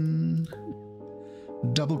button.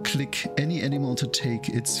 Double click any animal to take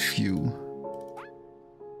its view.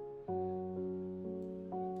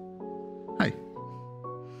 Hi.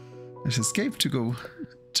 There's escape to go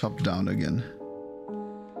top down again.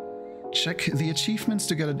 Check the achievements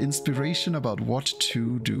to get an inspiration about what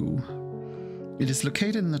to do. It is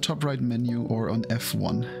located in the top right menu or on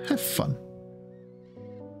F1. Have fun.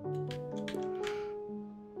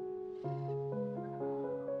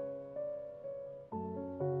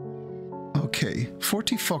 Okay,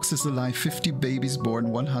 40 foxes alive, 50 babies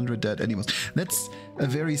born, 100 dead animals. That's a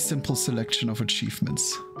very simple selection of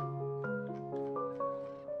achievements.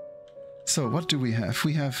 So what do we have?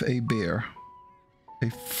 We have a bear. A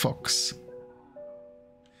fox.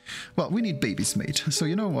 Well, we need babies made. So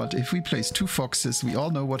you know what? If we place 2 foxes, we all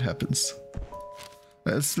know what happens.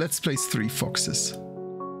 Let's place 3 foxes.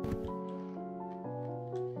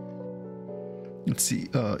 Let's see.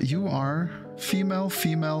 You are female,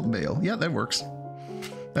 female, male. Yeah, that works.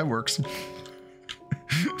 That works.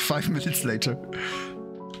 5 minutes later.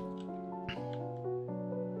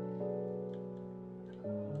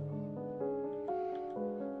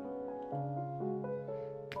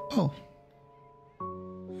 Oh.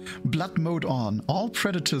 Blood mode on. All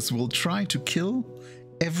predators will try to kill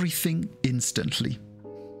everything instantly.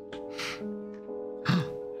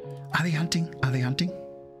 Are they hunting? Are they hunting?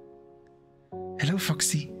 Hello,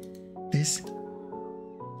 Foxy. This.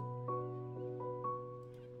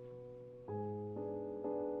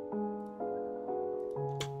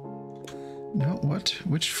 No, what?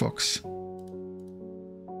 Which fox?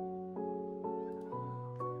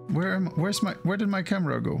 Where did my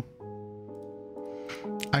camera go?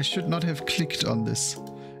 I should not have clicked on this.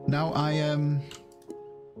 Now I am...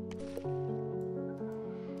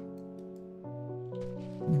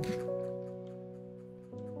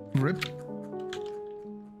 Rip.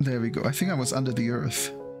 There we go. I think I was under the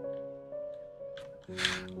earth.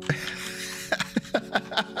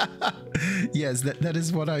 Yes, that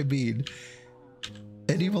is what I mean.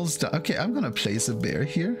 Animals die. Okay, I'm gonna place a bear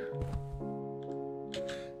here.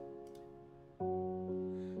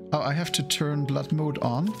 Oh, I have to turn blood mode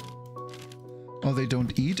on. Oh, they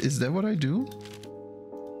don't eat. Is that what I do?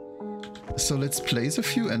 So let's place a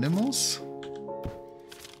few animals.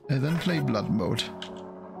 And then play blood mode.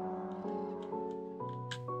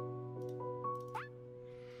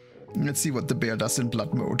 Let's see what the bear does in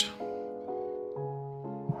blood mode.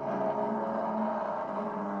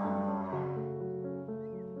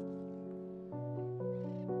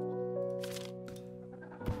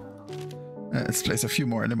 Let's place a few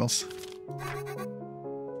more animals.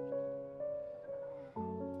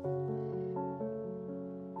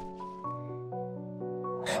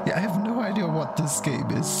 Yeah, I have no idea what this game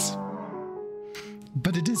is.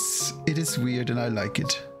 But it is weird and I like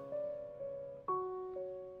it.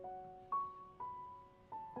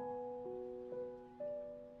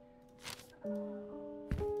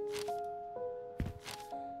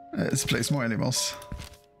 Let's place more animals.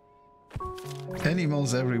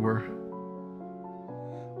 Animals everywhere.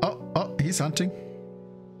 Oh, he's hunting.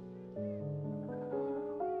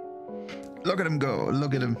 Look at him go,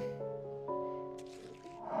 look at him.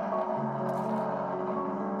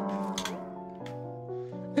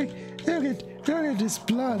 Hey, look at his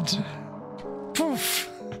blood. Poof.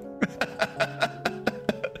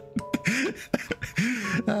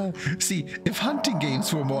 See, if hunting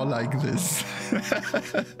games were more like this.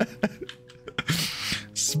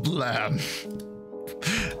 Splam.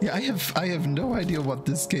 Yeah, I have no idea what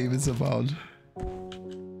this game is about.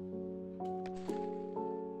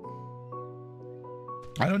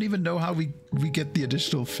 I don't even know how we get the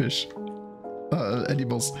additional fish.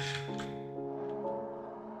 Animals.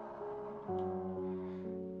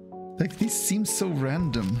 Like, these seem so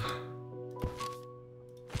random.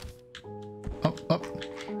 Oh.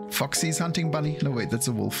 Foxy's hunting bunny. No, wait, that's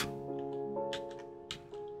a wolf.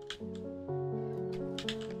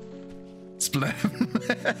 Splam.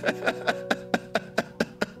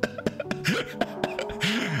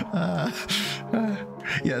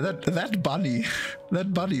 Yeah, that bunny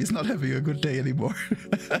is not having a good day anymore.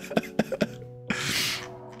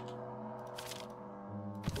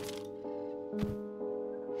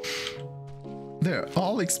 They're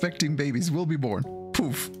all expecting babies will be born.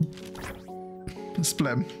 Poof.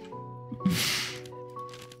 Splam.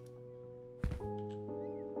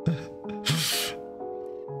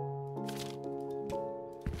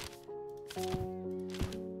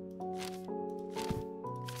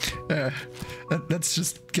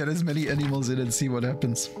 Let's just get as many animals in and see what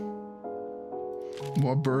happens.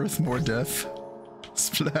 More birth, more death.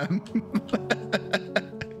 Splam.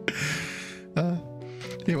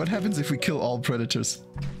 Yeah, what happens if we kill all predators?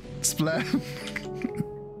 Splam.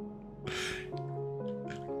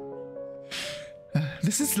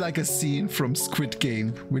 This is like a scene from Squid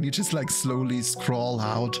Game, when you just like slowly scroll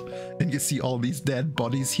out and you see all these dead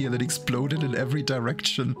bodies here that exploded in every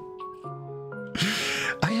direction.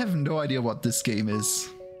 I have no idea what this game is.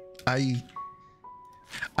 I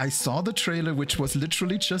saw the trailer, which was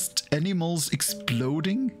literally just animals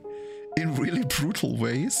exploding in really brutal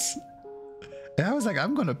ways. And I was like,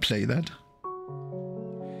 I'm gonna play that.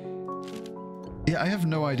 Yeah, I have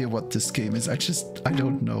no idea what this game is. I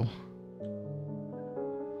don't know.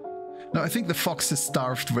 No, I think the foxes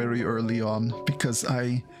starved very early on because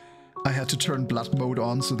I had to turn blood mode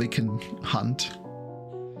on so they can hunt.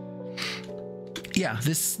 Yeah,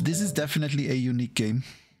 this is definitely a unique game.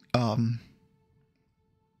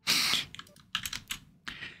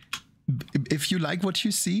 If you like what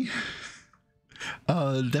you see,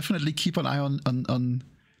 definitely keep an eye on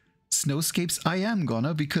Snowscapes. I am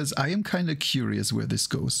gonna, because I am kind of curious where this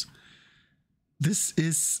goes. This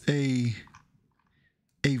is a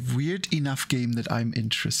weird enough game that I'm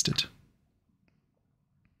interested.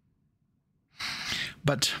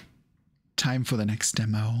 But time for the next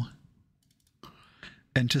demo.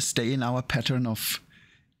 And to stay in our pattern of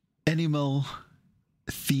animal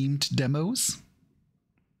themed demos,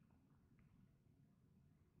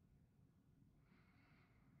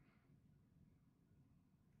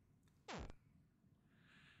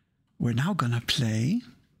 we're now gonna play.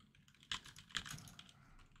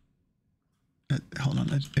 Hold on,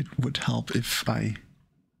 it would help if I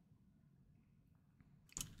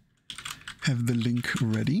have the link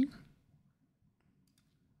ready,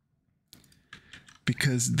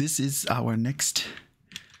 because this is our next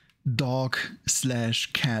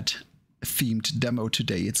dog/cat themed demo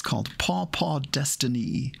today. It's called Paw Paw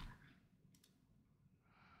Destiny.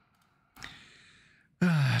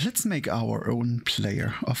 Let's make our own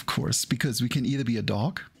player, of course, because we can either be a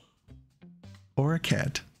dog or a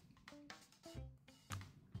cat.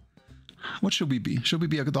 What should we be? Should we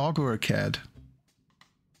be a dog or a cat?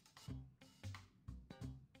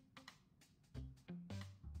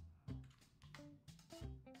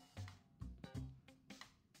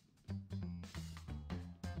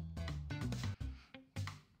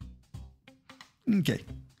 Okay.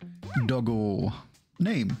 Doggo.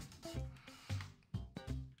 Name.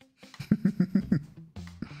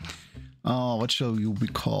 Oh, what shall you be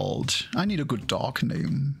called? I need a good dog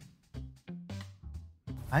name.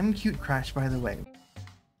 I'm Cute Crash, by the way.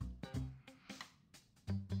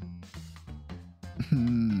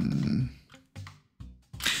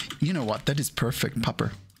 You know what? That is perfect,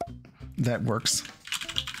 Pupper. That works.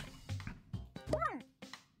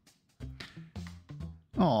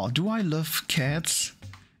 Oh, do I love cats?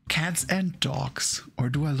 Cats and dogs? Or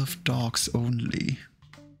do I love dogs only?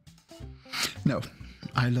 No,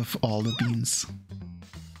 I love all the beans.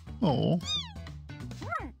 Oh.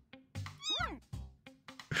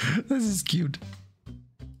 This is cute.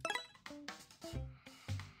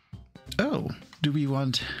 Oh, do we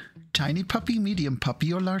want tiny puppy, medium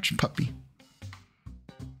puppy, or large puppy?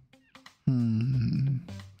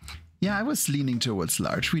 Yeah, I was leaning towards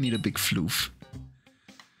large. We need a big floof.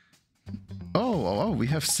 Oh, we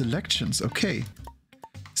have selections. Okay.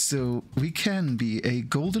 So we can be a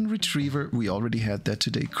golden retriever. We already had that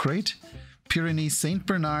today. Crate, Pyrenees, Saint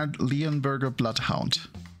Bernard, Leonberger Bloodhound.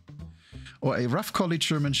 Or a rough collie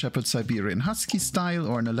German Shepherd Siberian Husky style,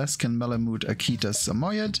 or an Alaskan Malamute Akita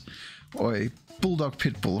Samoyed, or a Bulldog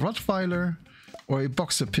Pitbull Rottweiler, or a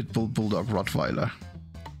Boxer Pitbull Bulldog Rottweiler.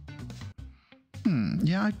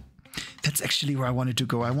 Yeah, that's actually where I wanted to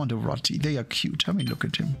go. I want a Rottie. They are cute. I mean, look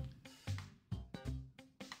at him.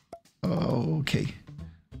 Oh, okay.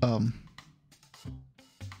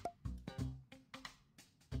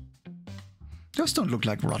 Those don't look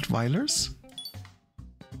like Rottweilers.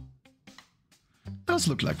 Those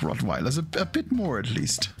look like Rottweilers, a bit more at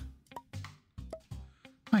least.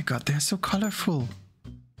 My god, they're so colorful.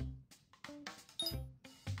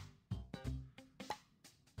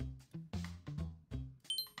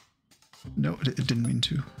 No, it didn't mean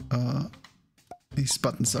to. These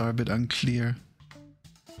buttons are a bit unclear.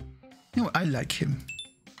 No, I like him.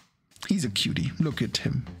 He's a cutie. Look at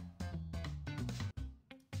him.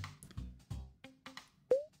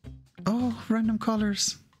 Oh, random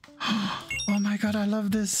colors. Oh my god, I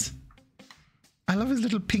love this. I love his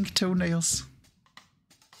little pink toenails.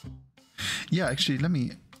 Yeah, actually, let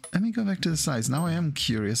me go back to the size. Now I am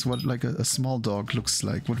curious what like a small dog looks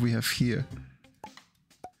like, what we have here.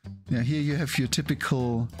 Yeah, here you have your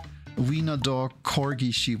typical wiener dog,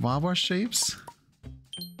 corgi, chihuahua shapes.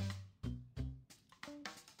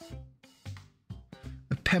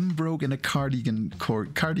 A Pembroke and a cardigan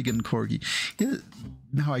corgi. Yeah,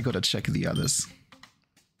 now I gotta check the others.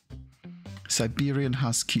 Siberian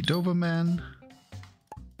Husky Doberman.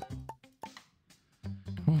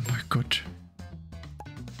 Oh my god.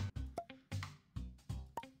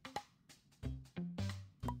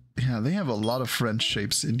 Yeah, they have a lot of French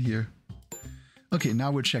shapes in here. Okay, now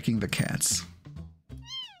we're checking the cats.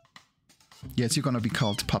 Yes, you're gonna be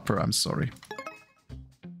called Pupper, I'm sorry.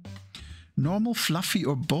 Normal, fluffy,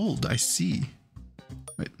 or bold, I see.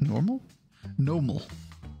 Wait, normal? Normal.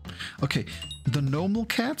 Okay, the normal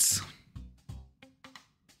cats.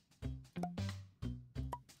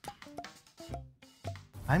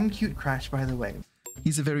 I'm Cute Crash, by the way.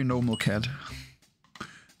 He's a very normal cat.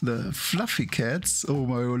 The fluffy cats. Oh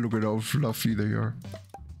my god, look at how fluffy they are.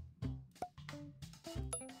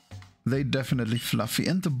 They definitely fluffy.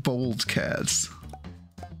 And the bold cats.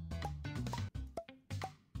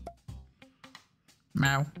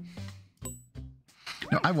 Meow.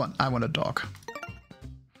 No, I want a dog.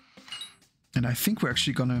 And I think we're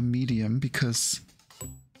actually gonna medium because...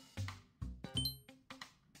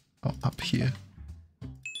 Oh, up here.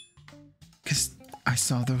 Because I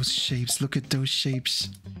saw those shapes. Look at those shapes.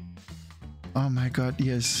 Oh my god,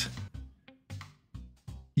 yes.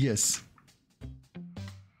 Yes.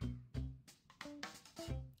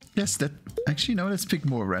 Yes, that... Actually, no, let's pick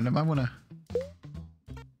more random. I wanna...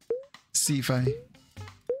 see if I...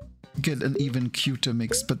 get an even cuter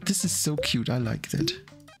mix. But this is so cute. I like that.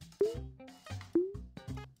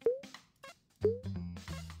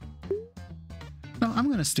 No, I'm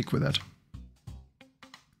gonna stick with that.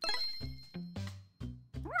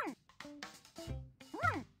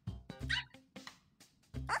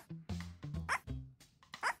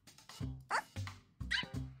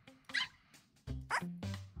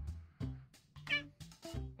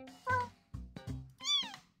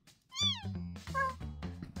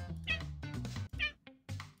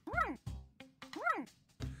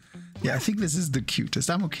 Yeah, I think this is the cutest.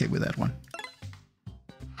 I'm okay with that one.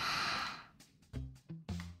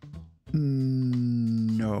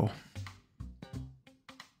 No.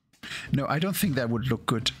 No, I don't think that would look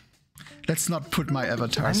good. Let's not put my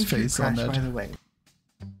avatar's face on that. By the way.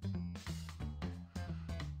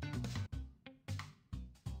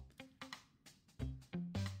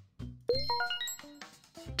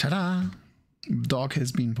 Ta-da! Dog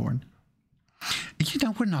has been born. You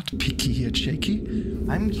know, we're not picky here, Jakey.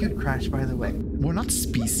 I'm Cute Crash, by the way. We're not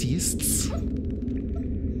speciesists.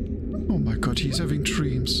 Oh my god, he's having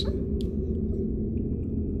dreams.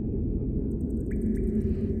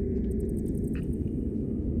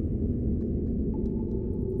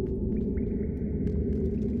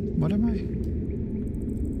 What am I?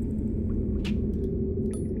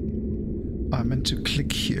 I meant to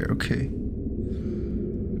click here, okay.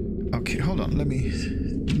 Okay, hold on, let me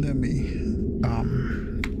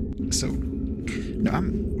so no,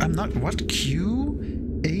 I'm not what?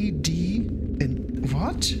 Q, A, D, and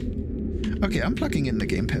what? Okay, I'm plugging in the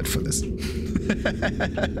gamepad for this.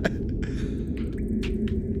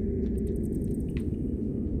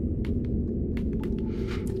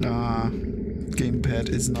 Gamepad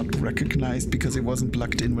is not recognized because it wasn't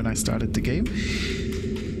plugged in when I started the game.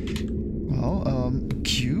 Well,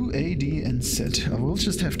 Q, A, D, and Z. I will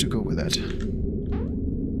just have to go with that.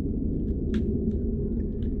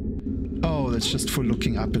 Oh, that's just for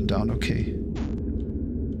looking up and down, okay.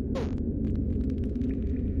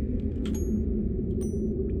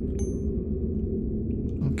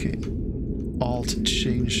 Okay. Alt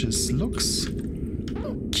changes looks.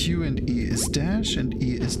 Q and E is dash and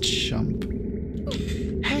E is jump.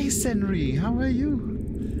 Hey Senri, how are you?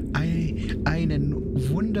 Einen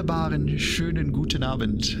wunderbaren, schönen guten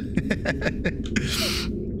Abend.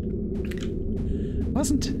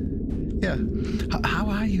 Yeah. How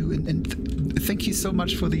are you? And thank you so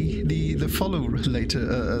much for the follow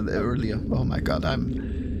earlier. Oh my god, I'm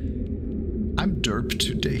derp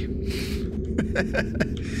today.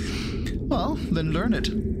 Well, then learn it.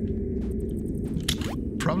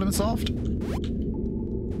 Problem solved.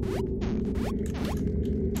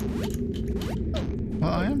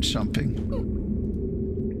 Well, I am jumping.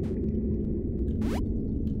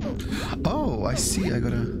 Oh, I see. I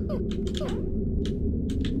gotta...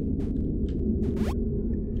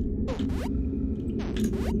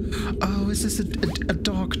 Oh, is this a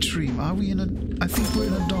dog dream? Are we in a... I think we're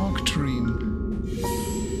in a dog dream.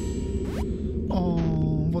 Oh,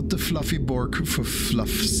 what the fluffy Borg for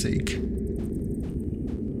fluff's sake.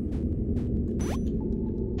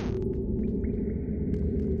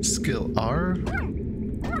 skill? R?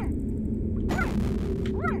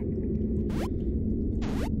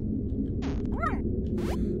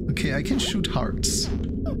 Okay, I can shoot hearts.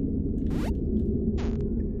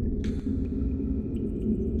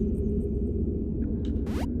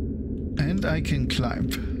 And I can climb.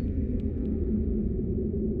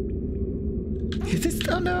 Is this...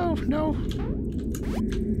 Oh no, no.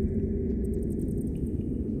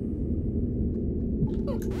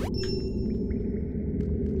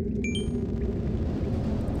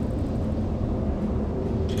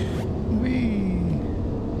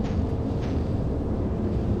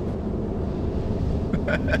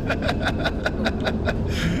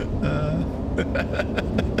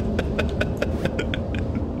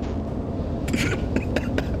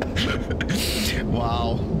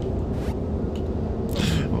 Wow.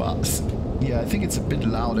 Wow. Yeah, I think it's a bit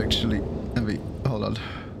loud actually. Let me hold on.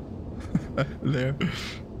 There.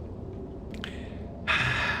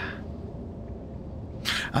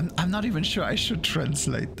 I'm not even sure I should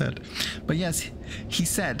translate that. But yes, he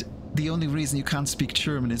said the only reason you can't speak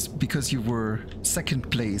German is because you were second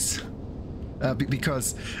place.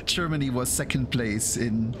 Because Germany was second place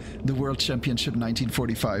in the World Championship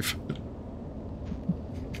 1945.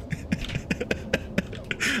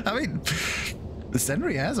 I mean,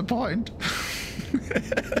 Henry has a point.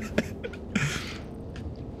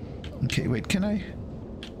 Okay, wait, can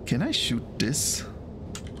I shoot this?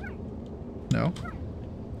 No?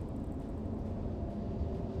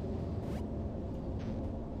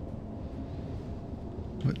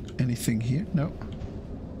 What, anything here? No.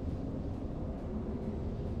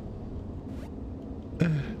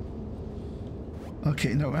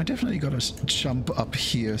 Okay, no, I definitely gotta jump up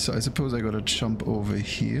here, so I suppose I gotta jump over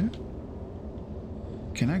here.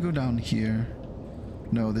 Can I go down here?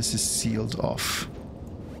 No, this is sealed off.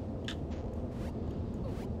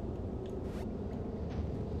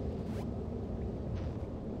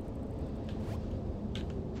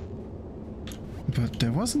 But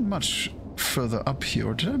there wasn't much further up here,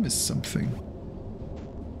 or did I miss something?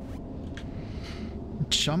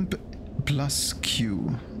 Jump plus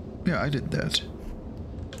Q. Yeah, I did that.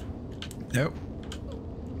 Nope.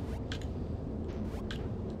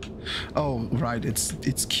 Oh, right,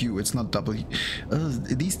 it's Q, it's not W.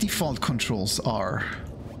 These default controls are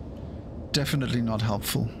definitely not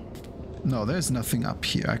helpful. No, there's nothing up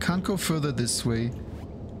here. I can't go further this way.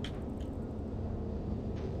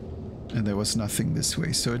 And there was nothing this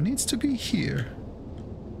way, so it needs to be here.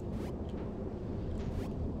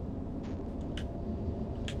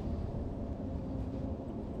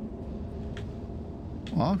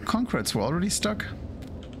 Well, concretes were already stuck.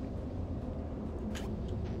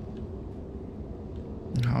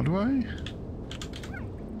 How do I?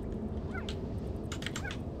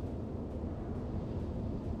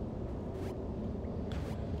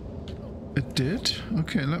 It did?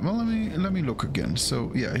 Okay, let me look again.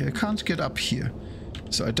 So yeah, I can't get up here.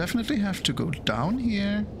 So I definitely have to go down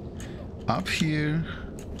here, up here.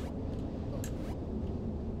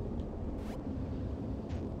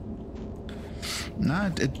 Nah,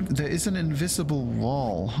 there is an invisible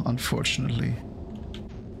wall, unfortunately.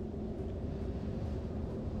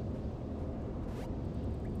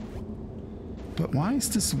 But why is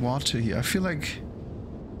this water here? I feel like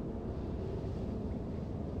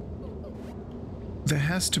there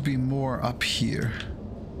has to be more up here.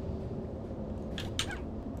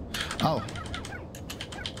 Oh.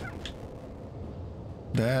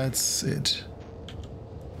 That's it.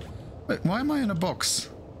 Wait, why am I in a box?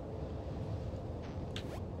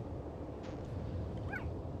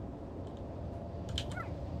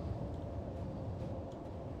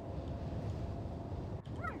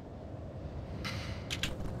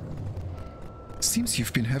 Seems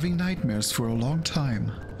you've been having nightmares for a long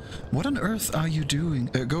time. What on earth are you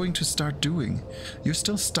going to start doing? You're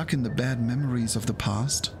still stuck in the bad memories of the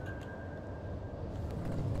past?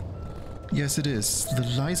 Yes, it is. The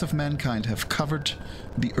lies of mankind have covered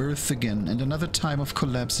the earth again, and another time of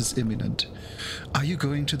collapse is imminent. Are you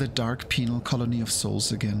going to the dark penal colony of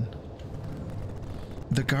souls again?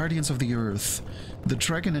 The guardians of the earth, the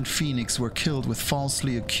dragon and phoenix, were killed with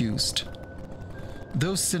falsely accused.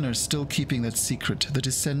 Those sinners still keeping that secret, the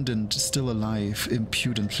descendant still alive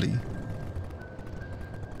impudently.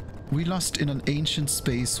 We lost in an ancient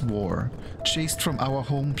space war, chased from our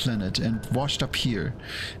home planet and washed up here.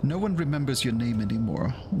 No one remembers your name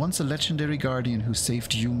anymore, once a legendary guardian who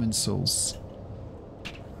saved human souls.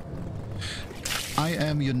 I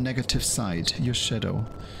am your negative side, your shadow.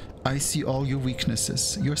 I see all your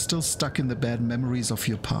weaknesses. You're still stuck in the bad memories of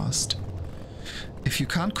your past. If you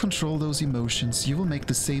can't control those emotions, you will make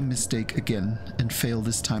the same mistake again and fail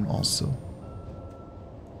this time also.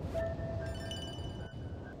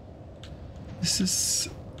 This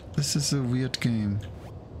is a weird game.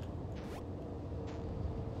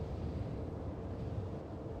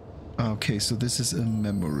 Okay, so this is a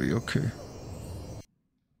memory, okay.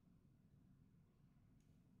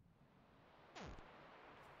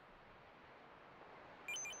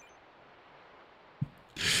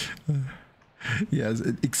 Yeah,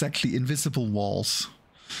 exactly, invisible walls.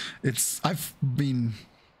 I've been...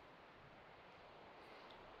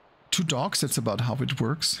 2 dogs, that's about how it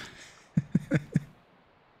works.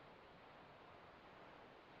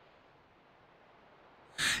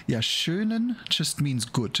 Yeah, schönen just means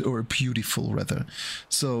good, or beautiful rather.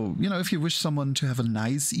 So, you know, if you wish someone to have a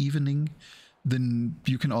nice evening, then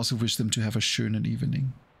you can also wish them to have a schönen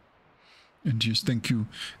evening. And just thank you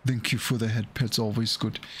for the head pet's always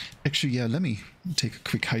good. Actually, yeah, let me take a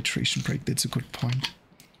quick hydration break. That's a good point.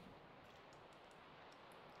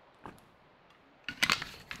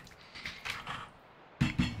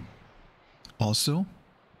 Also,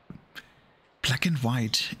 black and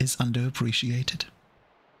white is underappreciated.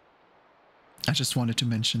 I just wanted to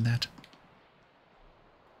mention that.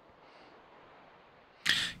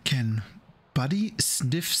 Can Buddy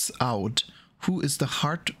sniffs out who is the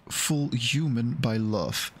heartful human by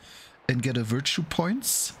love and get a virtue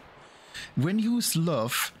points? When you use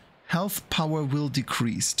love, health power will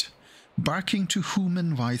decreased. Barking to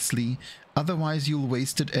human wisely, otherwise you'll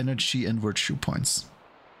wasted energy and virtue points.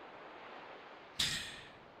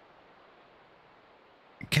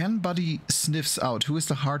 Can Buddy sniffs out who is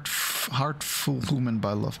the heartful human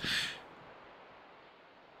by love?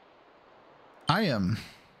 I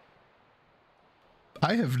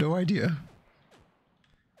have no idea.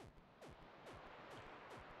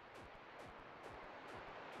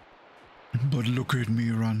 But look at me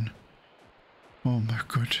run. Oh my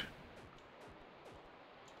god.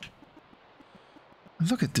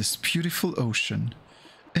 Look at this beautiful ocean.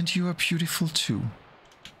 And you are beautiful too.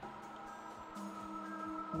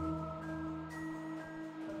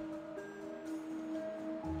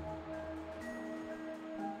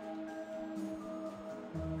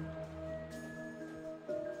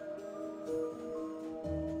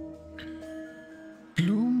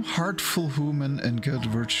 Bloom, heartful human, and get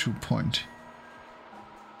virtue point.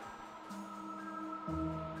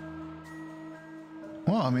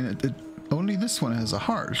 Well, I mean, only this one has a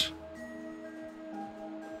heart.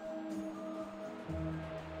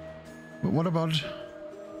 But what about...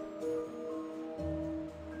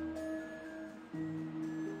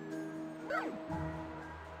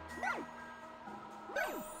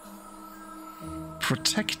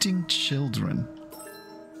 protecting children?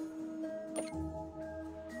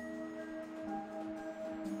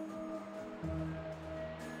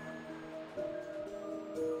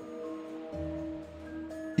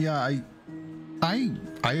 Yeah,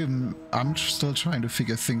 I'm still trying to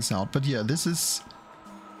figure things out, but yeah, this is...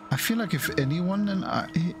 I feel like if anyone, then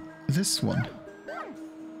this one.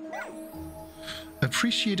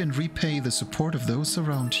 Appreciate and repay the support of those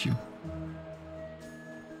around you.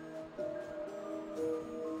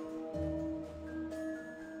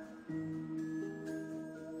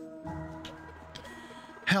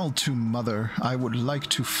 Hell to mother, I would like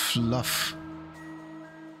to fluff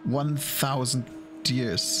 1,000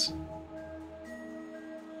 years.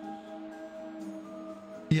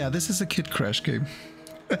 Yeah, this is a Kid Crash game.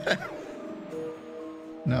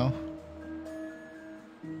 No?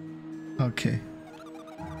 Okay.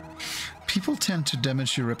 People tend to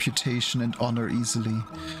damage your reputation and honor easily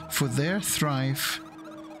for their thrive,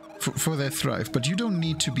 but you don't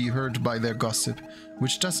need to be hurt by their gossip,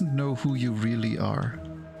 which doesn't know who you really are.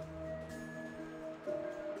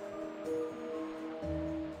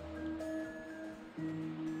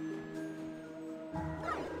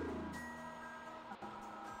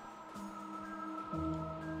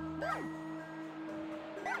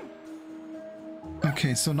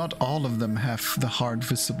 Okay, so not all of them have the heart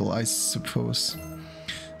visible, I suppose.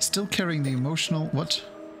 Still carrying the emotional... what?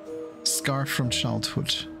 Scar from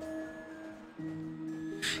childhood.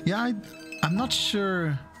 Yeah, I'm not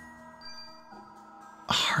sure...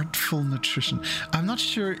 Heartful nutrition. I'm not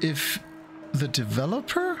sure if the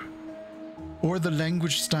developer or the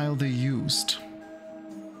language style they used.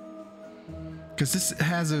 Because this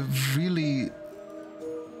has a really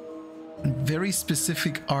very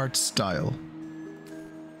specific art style.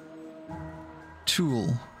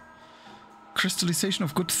 Tool. Crystallization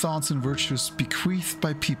of good thoughts and virtues bequeathed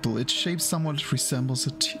by people. Its shape somewhat resembles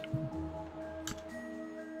a tear.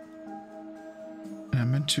 Am I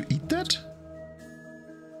meant to eat that?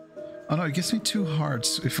 Oh no, it gives me 2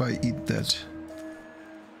 hearts if I eat that.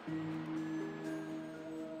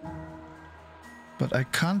 But I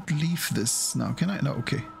can't leave this now, can I? No,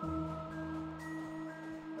 okay.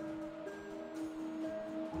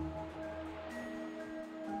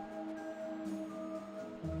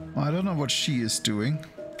 I don't know what she is doing.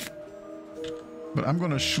 But I'm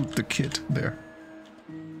gonna shoot the kid there.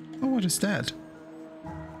 Oh, what is that?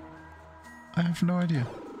 I have no idea.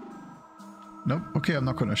 Nope. Okay, I'm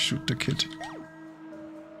not gonna shoot the kid.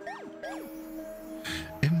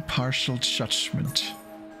 Impartial judgment.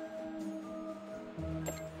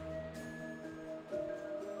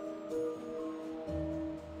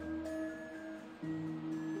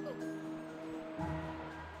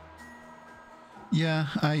 Yeah,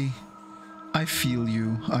 I feel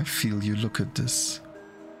you. I feel you. Look at this.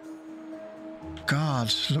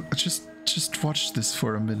 God, look, just watch this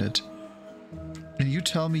for a minute. And you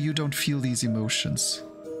tell me you don't feel these emotions.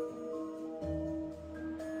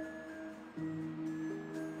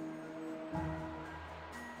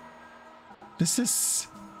 This is...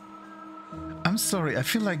 I'm sorry, I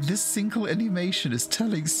feel like this single animation is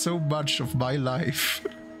telling so much of my life.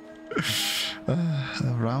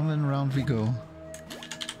 Round and round we go.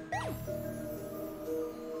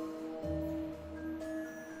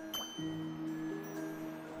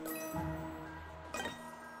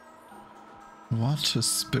 What a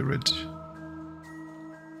spirit.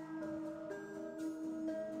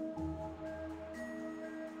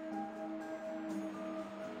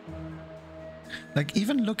 Like,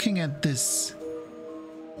 even looking at this...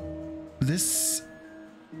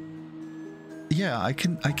 Yeah, I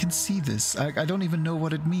can see this. I don't even know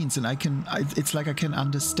what it means, and it's like I can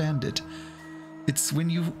understand it. It's when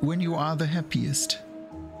you are the happiest.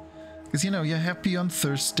 Because, you know, you're happy on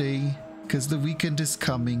Thursday, because the weekend is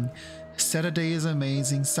coming. Saturday is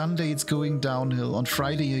amazing. Sunday it's going downhill. On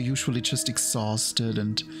Friday you're usually just exhausted,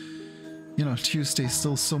 and, you know, Tuesday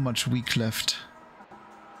still so much week left.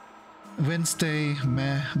 Wednesday,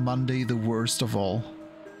 meh. Monday, the worst of all.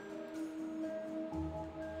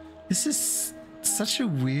 This is such a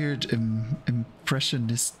weird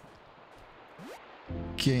impressionist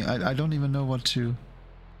game. I don't even know what to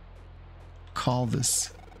call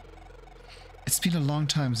this. It's been a long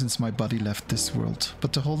time since my body left this world,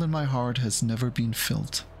 but the hole in my heart has never been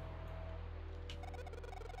filled.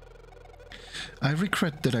 I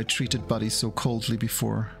regret that I treated Buddy so coldly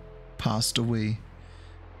before passed away.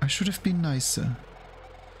 I should have been nicer.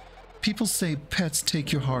 People say pets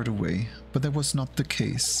take your heart away, but that was not the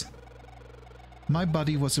case. My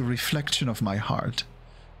Buddy was a reflection of my heart.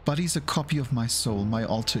 Buddy's a copy of my soul, my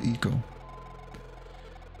alter ego.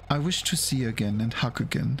 I wish to see again and hug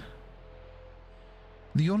again.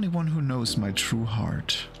 The only one who knows my true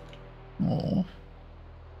heart. Oh.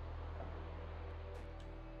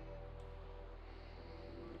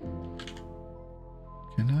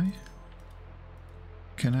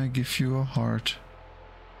 Can I give you a heart?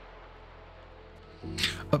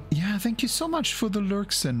 Yeah, thank you so much for the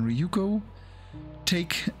lurks, Henry. You go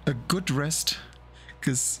take a good rest,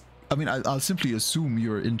 because, I mean, I'll simply assume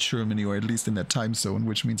you're in Germany, or at least in that time zone,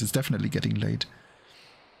 which means it's definitely getting late.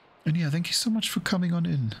 And yeah, thank you so much for coming on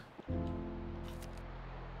in.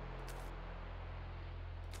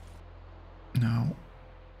 Now,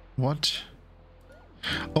 what?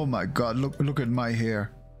 Oh my god, look at my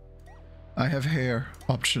hair. I have hair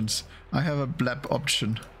options. I have a blab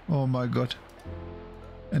option. Oh my god.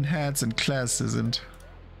 And hats and classes and...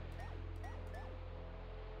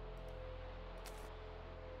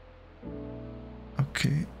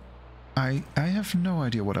 Okay. I have no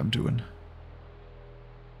idea what I'm doing.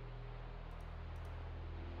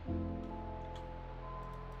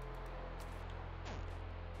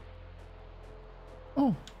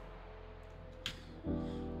 Oh.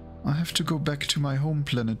 I have to go back to my home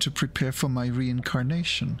planet to prepare for my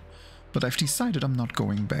reincarnation, but I've decided I'm not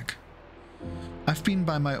going back. I've been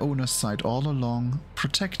by my owner's side all along,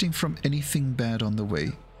 protecting from anything bad on the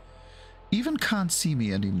way. Even can't see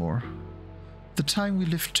me anymore. The time we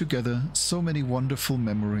lived together, so many wonderful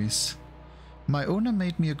memories. My owner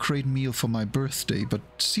made me a great meal for my birthday, but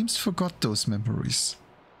seems forgot those memories.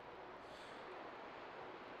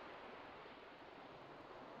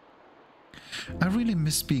 I really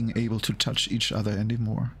miss being able to touch each other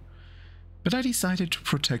anymore. But I decided to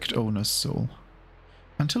protect Owner's soul.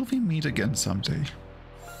 Until we meet again someday.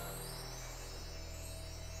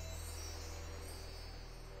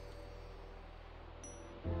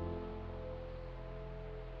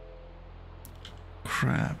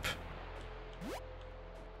 Crap.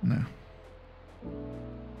 No.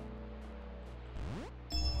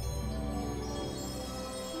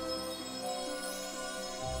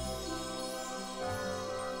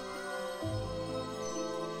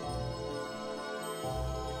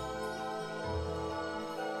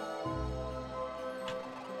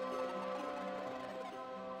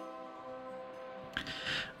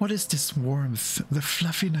 What is this warmth, the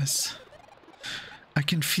fluffiness? I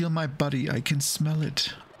can feel my body. I can smell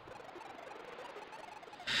it.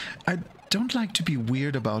 I don't like to be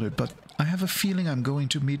weird about it, but I have a feeling I'm going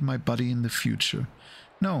to meet my buddy in the future.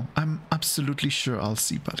 No, I'm absolutely sure I'll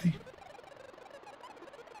see Buddy.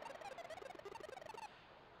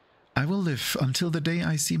 I will live until the day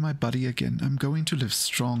I see my buddy again. I'm going to live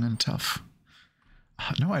strong and tough.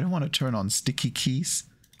 No, I don't want to turn on sticky keys.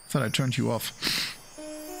 I thought I turned you off.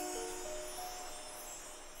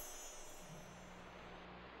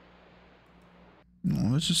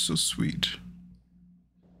 Oh, this is so sweet.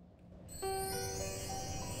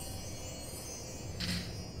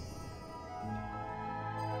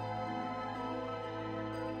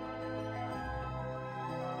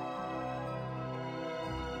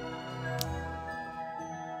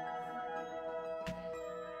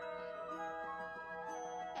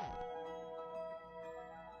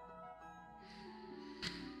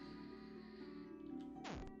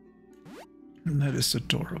 That is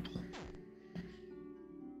adorable.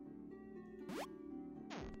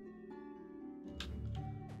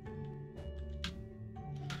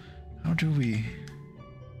 How do we...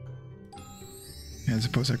 Yeah, I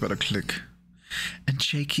suppose I gotta click. And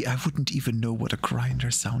shaky, I wouldn't even know what a grinder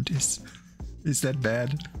sound is. Is that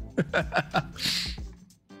bad?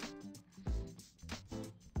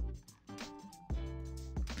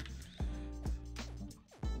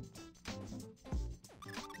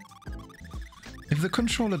 If the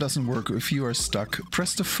controller doesn't work, if you are stuck,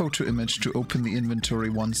 press the photo image to open the inventory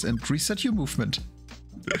once and reset your movement.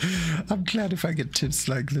 I'm glad if I get tips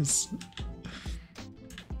like this.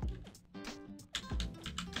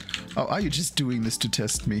 Oh, are you just doing this to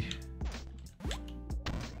test me?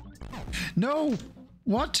 No!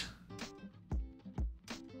 What?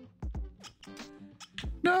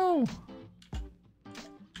 No!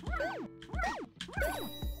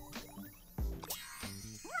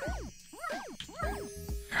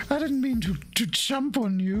 I didn't mean to jump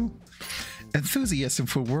on you. Enthusiasm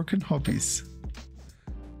for work and hobbies.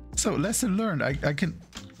 So, lesson learned. I can...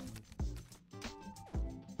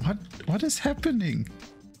 What is happening?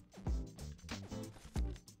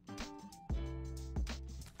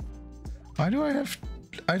 Why do I have...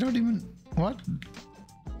 I don't even... What?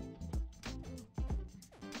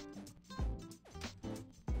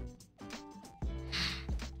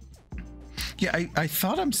 Yeah, I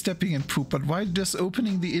thought I'm stepping in poop, but why does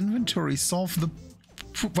opening the inventory solve the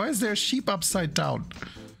poop? Why is there a sheep upside down?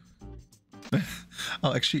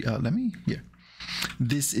 Oh, actually, let me... Yeah.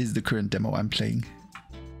 This is the current demo I'm playing.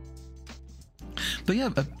 But yeah,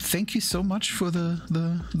 thank you so much for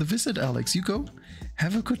the visit, Alex. You go.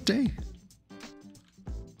 Have a good day.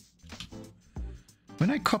 When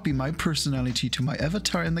I copy my personality to my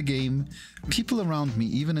avatar in the game, people around me,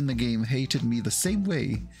 even in the game, hated me the same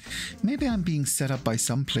way. Maybe I'm being set up by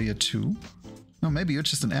some player too? No, maybe you're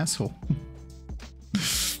just an asshole.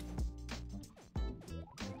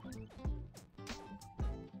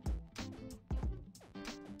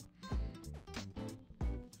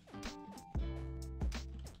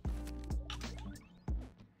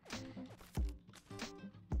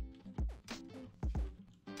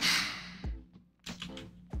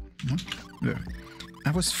 Yeah. I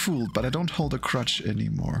was fooled, but I don't hold a crutch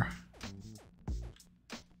anymore.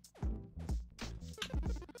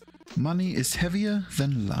 Money is heavier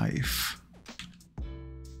than life.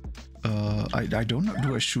 I don't know.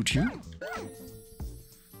 Do I shoot you?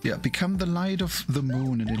 Yeah, become the light of the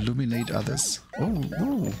moon and illuminate others. Oh,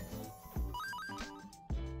 oh.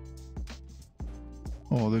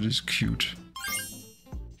 Oh, that is cute.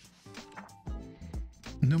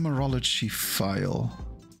 Numerology file.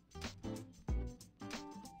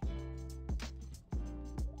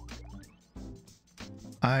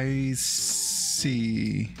 I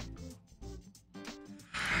see.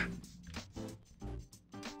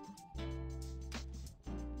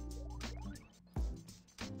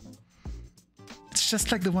 It's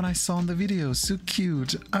just like the one I saw in the video. So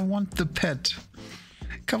cute. I want the pet.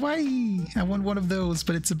 Kawaii. I want one of those,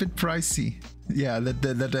 but it's a bit pricey. Yeah,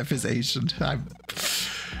 that F is Asian. I'm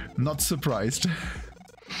not surprised.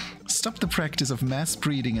 Stop the practice of mass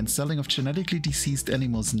breeding and selling of genetically diseased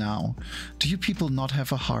animals now. Do you people not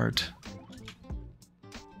have a heart?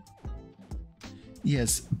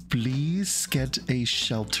 Yes, please get a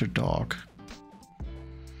shelter dog.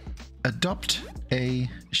 Adopt a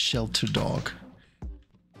shelter dog.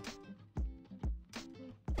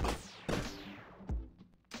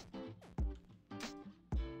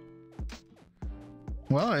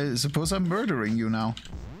 Well, I suppose I'm murdering you now.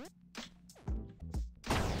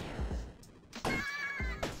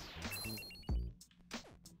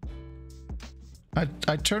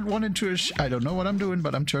 I turned one into a I don't know what I'm doing,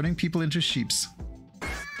 but I'm turning people into sheeps.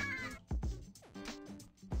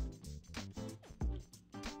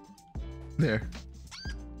 There.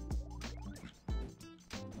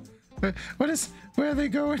 Where are they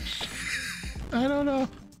going? I don't know.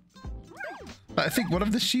 I think one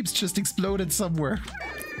of the sheeps just exploded somewhere.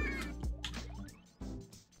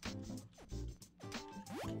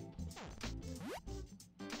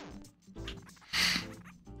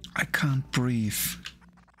 I can't breathe.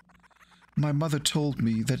 My mother told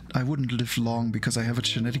me that I wouldn't live long because I have a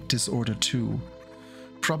genetic disorder too.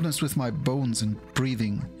 Problems with my bones and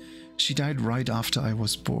breathing. She died right after I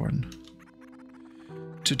was born.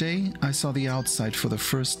 Today I saw the outside for the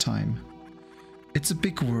first time. It's a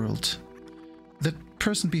big world. That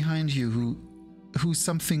person behind you who's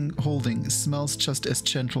something holding smells just as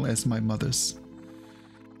gentle as my mother's.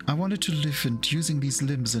 I wanted to live and using these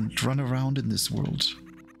limbs and run around in this world.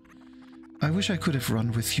 I wish I could have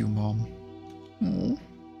run with you, Mom. Aww.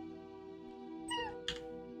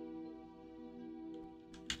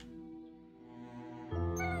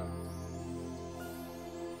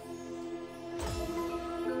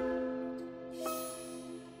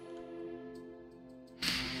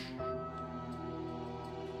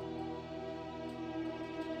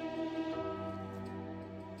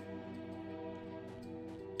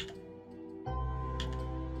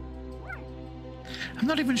 I'm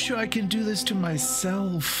not even sure I can do this to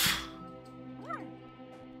myself.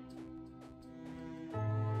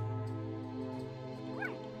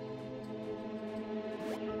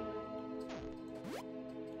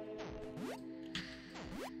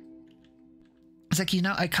 It's like, you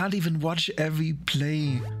know, I can't even watch every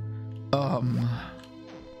play.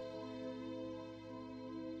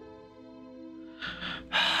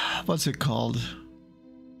 What's it called?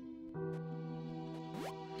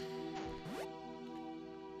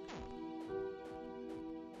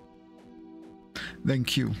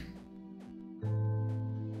 Thank you.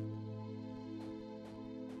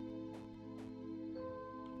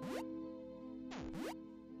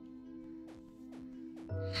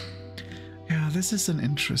 Yeah, this is an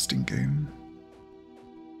interesting game.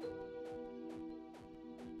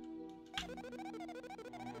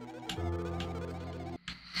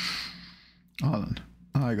 Hold on.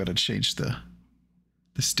 Oh, I gotta change the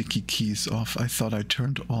sticky keys off. I thought I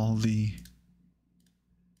turned all the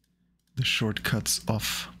shortcuts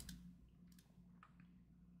off.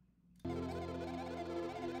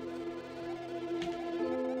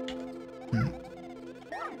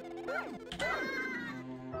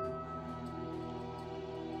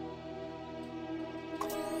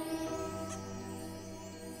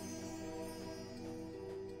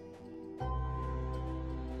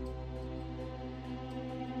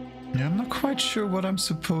 Yeah, I'm not quite sure what I'm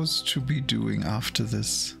supposed to be doing after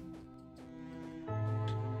this.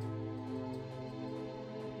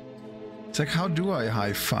 It's like, how do I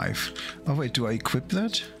high five? Oh wait, do I equip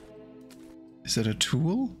that? Is that a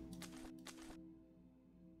tool?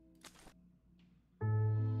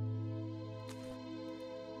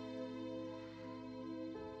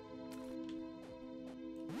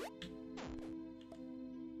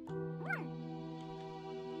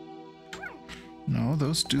 No,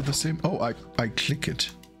 those do the same. Oh, I click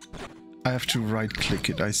it. I have to right click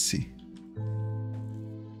it, I see.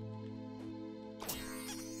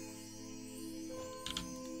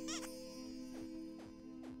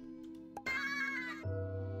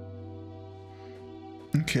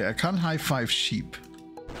 Okay, I can't high five sheep.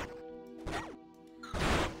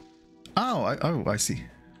 Oh, I see.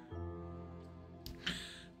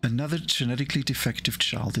 Another genetically defective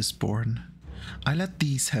child is born. I let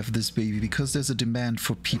these have this baby because there's a demand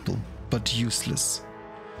for people, but useless.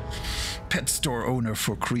 Pet store owner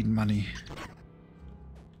for green money.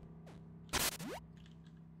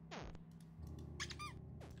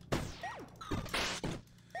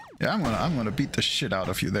 Yeah, I'm gonna beat the shit out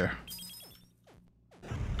of you there.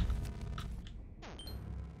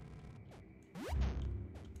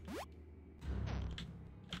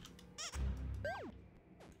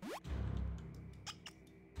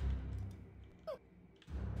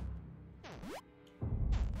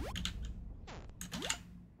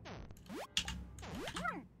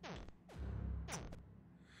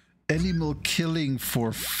 Animal killing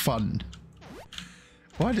for fun.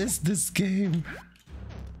 What is this game?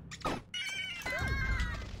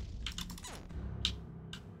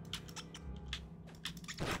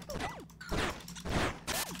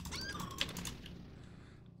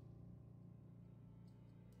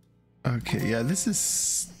 Okay, yeah, this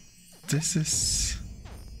is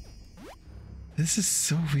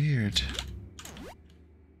so weird.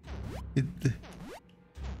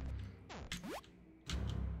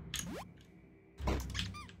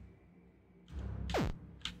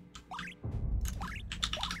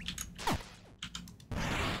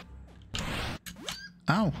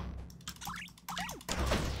 Ow.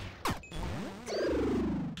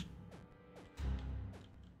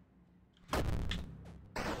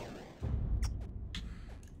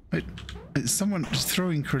 Wait, is someone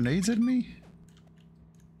throwing grenades at me?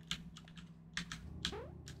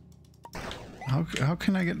 How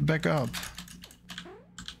can I get back up?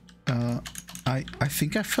 I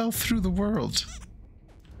think I fell through the world.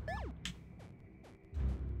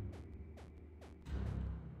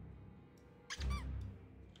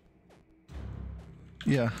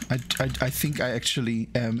 Yeah, I think I actually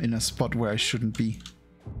am in a spot where I shouldn't be.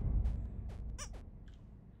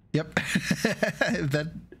 Yep.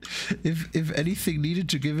 That if anything needed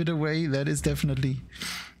to give it away, that is definitely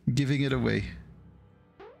giving it away.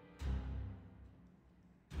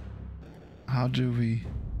 How do we...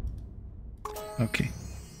 Okay.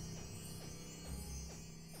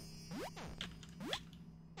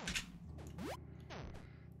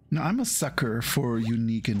 Now, I'm a sucker for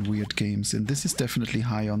unique and weird games, and this is definitely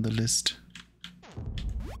high on the list.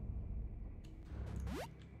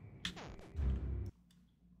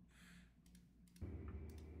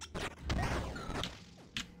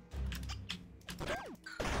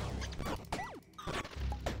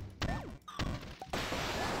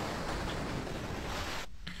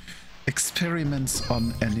 Experiments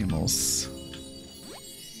on animals.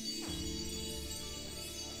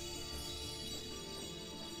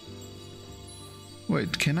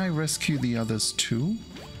 Wait, can I rescue the others too?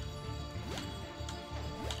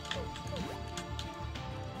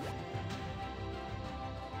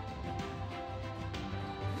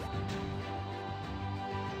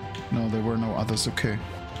 No, there were no others, okay.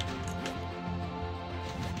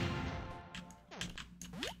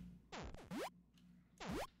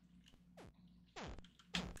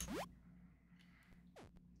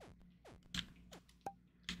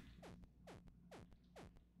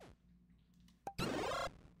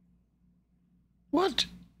 What?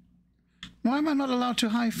 Why am I not allowed to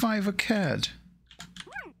high-five a cat?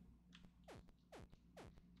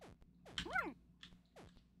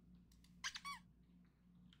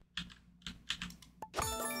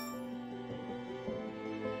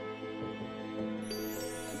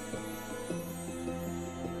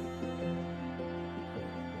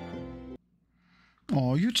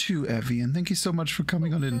 Oh, you too, Evie, and thank you so much for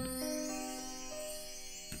coming on in.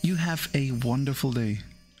 You have a wonderful day.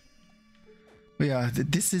 Yeah,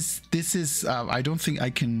 this is I don't think I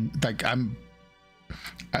can, like,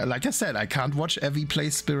 like I said, I can't watch Evie play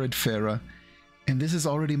Spiritfarer, and this is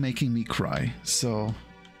already making me cry, so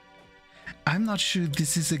I'm not sure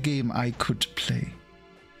this is a game I could play.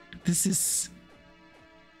 This is...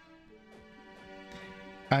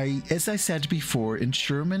 as I said before, in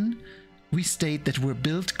German, we state that we're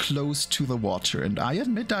built close to the water, and I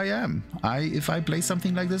admit I am. If I play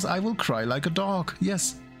something like this, I will cry like a dog,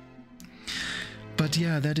 yes. But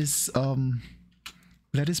yeah, that is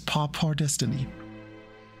Paw Paw Destiny.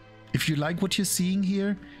 If you like what you're seeing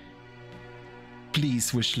here,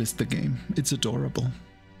 please wishlist the game. It's adorable.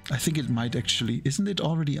 I think it might actually... Isn't it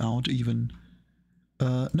already out even?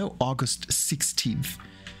 No, August 16th.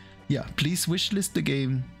 Yeah, please wishlist the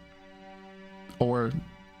game. Or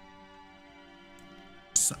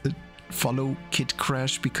follow Kid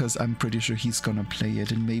Crash, because I'm pretty sure he's gonna play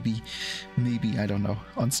it, and maybe, I don't know,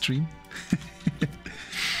 on stream.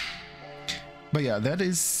 But yeah, that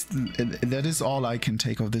is all I can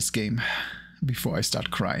take of this game before I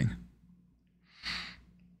start crying.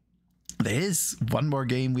 There is one more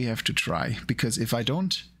game we have to try, because if I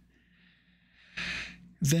don't,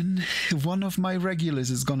 then one of my regulars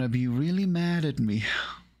is gonna be really mad at me.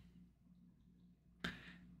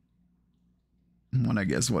 Wanna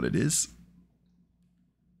guess what it is?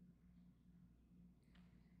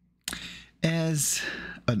 As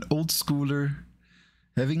an old schooler,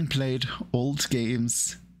 having played old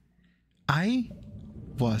games, I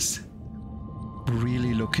was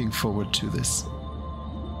really looking forward to this.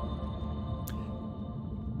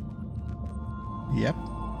 Yep.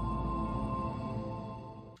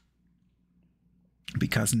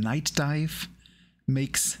 Because Night Dive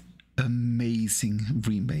makes amazing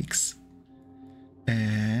remakes.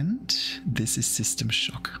 And this is System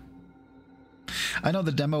Shock. I know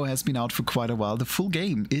the demo has been out for quite a while. The full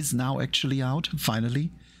game is now actually out,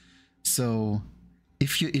 finally. So,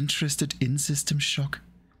 if you're interested in System Shock,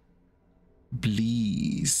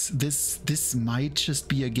 please. This might just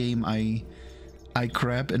be a game I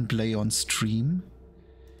grab and play on stream.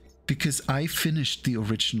 Because I finished the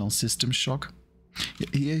original System Shock.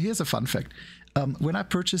 Here's a fun fact. When I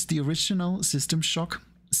purchased the original System Shock,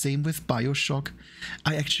 same with BioShock,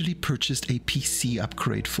 I actually purchased a PC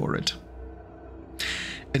upgrade for it.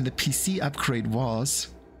 And the PC upgrade was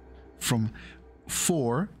from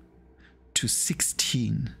 4 to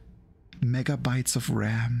 16 megabytes of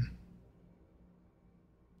RAM.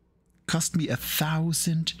 Cost me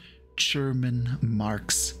 1,000 German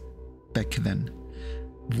marks back then.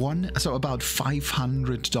 So about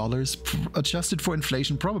 $500 adjusted for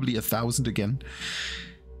inflation, probably 1,000 again,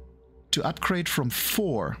 to upgrade from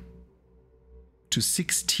 4 to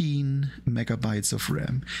 16 megabytes of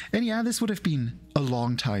RAM. And yeah, this would have been a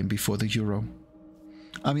long time before the Euro.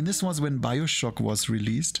 I mean, this was when BioShock was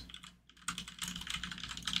released.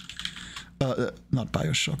 Not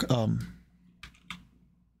BioShock,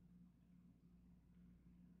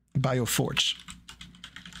 BioForge.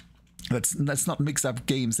 Let's not mix up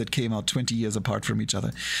games that came out 20 years apart from each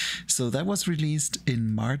other. So that was released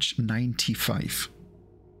in March 95.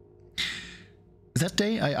 That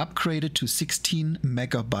day I upgraded to 16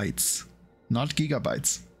 megabytes, not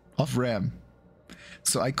gigabytes, of RAM.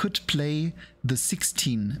 So I could play the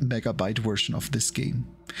 16 megabyte version of this game.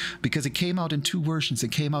 Because it came out in two versions.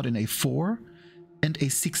 It came out in a 4 and a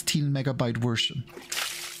 16 megabyte version.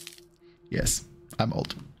 Yes, I'm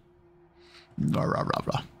old. Rah, rah, rah,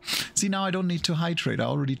 rah. See, now I don't need to hydrate. I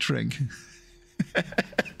already drank.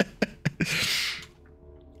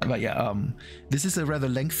 But yeah, this is a rather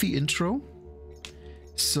lengthy intro.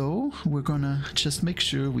 So we're gonna just make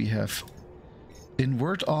sure we have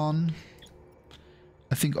invert on.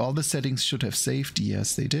 I think all the settings should have saved.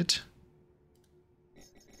 Yes, they did.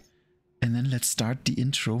 And then let's start the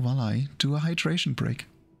intro while I do a hydration break.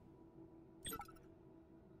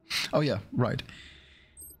 Oh yeah, right.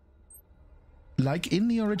 Like in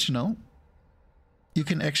the original, you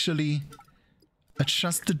can actually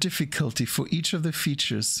adjust the difficulty for each of the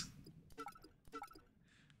features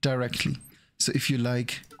directly. So if you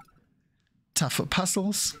like tougher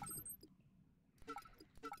puzzles,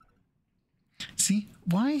 see,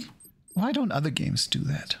 why don't other games do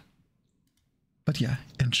that? But yeah,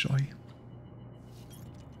 enjoy.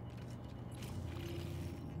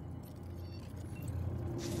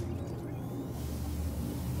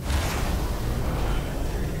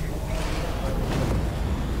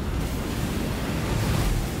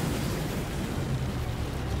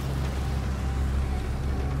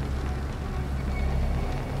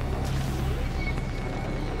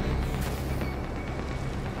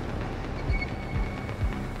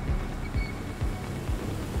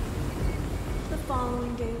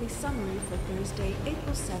 Summary for Thursday,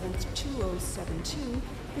 April 7th, 2072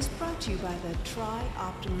 is brought to you by the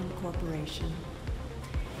Tri-Optimum Corporation.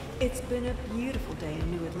 It's been a beautiful day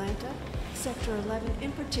in New Atlanta. Sector 11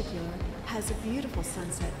 in particular has a beautiful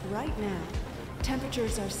sunset right now.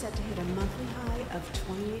 Temperatures are set to hit a monthly high of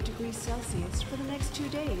 28 degrees Celsius for the next 2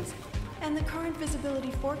 days. And the current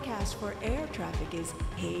visibility forecast for air traffic is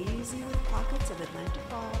hazy with pockets of Atlanta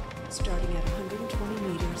fog starting at 120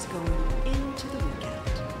 meters going into the weekend.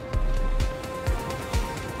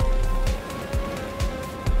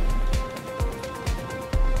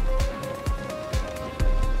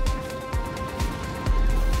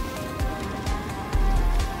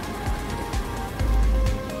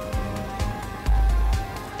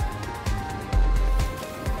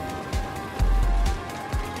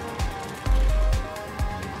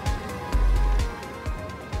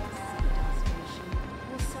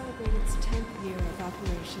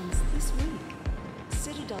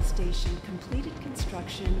 Completed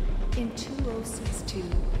construction in 2062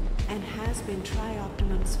 and has been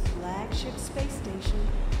Tri-Optimum's flagship space station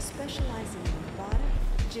specializing in robotic,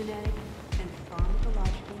 genetic, and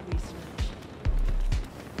pharmacological research.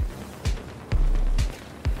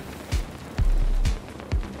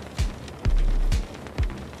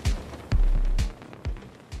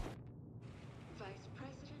 Vice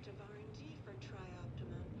President of R&D for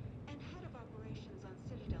Tri-Optimum and Head of Operations on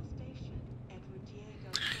Citadel Station, Edward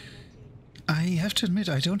Diego. I have to admit,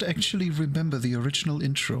 I don't actually remember the original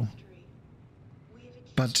intro,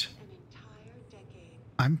 but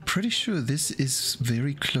I'm pretty sure this is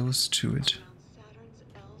very close to it. Saturn's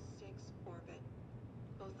L6 orbit.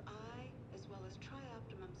 Both I, as well as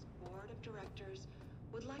Tri-Optimum's board of directors,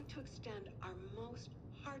 would like to extend our most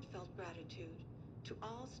heartfelt gratitude to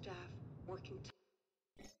all staff working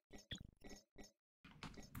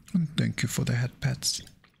Thank you for the head pats.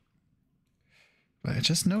 But I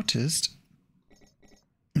just noticed.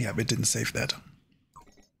 Yeah, we didn't save that.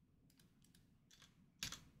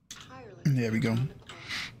 There we go.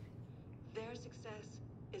 Their success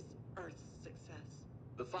is Earth's success.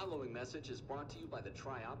 The following message is brought to you by the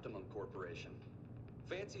Tri-Optimum Corporation.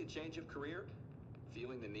 Fancy a change of career?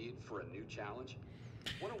 Feeling the need for a new challenge?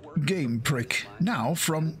 Game break now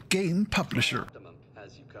from Game Publisher. Tri-Optimum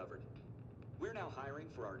has you covered. We're now hiring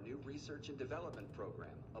for our new research and development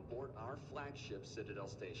program aboard our flagship Citadel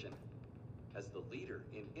station. As the leader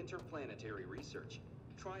in interplanetary research,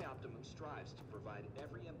 Tri-Optimum strives to provide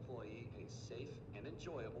every employee a safe and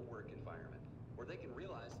enjoyable work environment where they can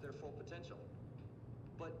realize their full potential.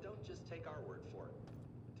 But don't just take our word for it.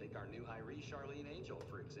 Take our new hiree, Charlene Angel,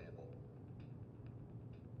 for example.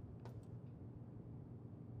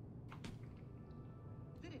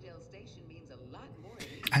 Citadel Station means a lot more to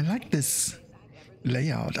me. I like this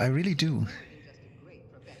layout, I really do.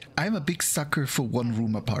 I'm a big sucker for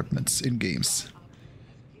one-room apartments in games.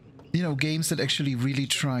 You know, games that actually really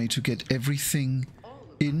try to get everything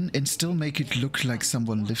in and still make it look like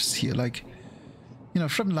someone lives here. Like, you know,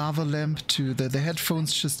 from lava lamp to the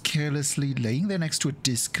headphones just carelessly laying there next to a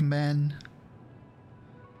Discman.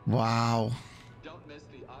 Wow. Don't miss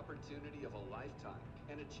the opportunity of a lifetime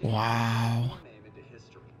and a chance Wow. to put your name into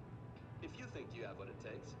history. If you think you have what it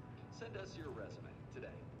takes, send us your resume today.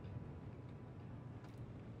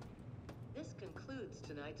 This concludes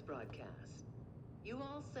tonight's broadcast. You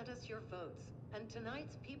all sent us your votes, and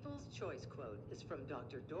tonight's People's Choice quote is from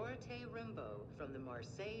Dr. Dorothée Rimbaud from the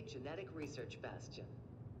Marseille Genetic Research Bastion.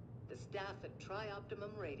 The staff at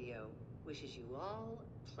Tri-Optimum Radio wishes you all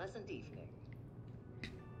a pleasant evening.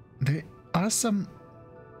 There are some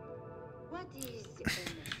What is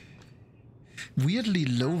weirdly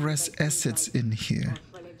low-res assets in here.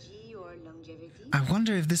 morphology or longevity? I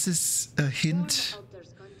wonder if this is a hint,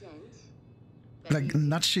 Alters content. like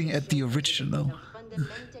nudging at the original.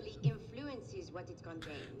 Fundamentally influences what it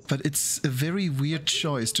contains. But it's a very weird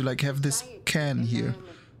choice to like have this can here,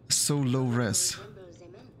 so low res. Resembles a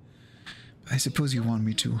man. I suppose you want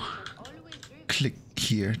me to Always driven. click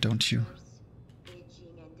here, don't you?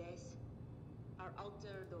 Aging and death are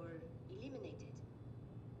altered or eliminated.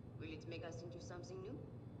 Will it make us into something new?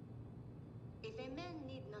 If a man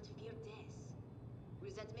need not fear death,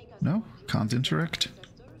 will that make us No, more can't human than our interact.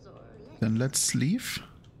 ancestors or less? Then let's leave.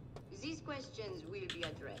 These questions will be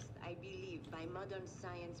addressed, I believe, by modern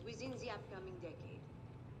science within the upcoming decade.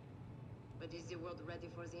 But is the world ready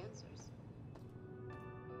for the answers?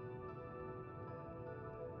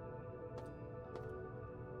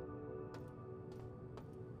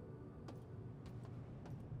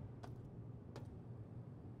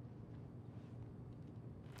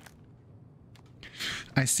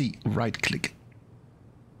 I see, right click.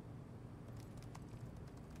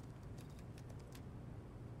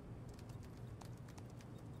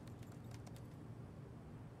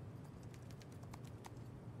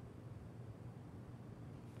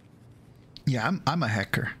 Yeah, I'm a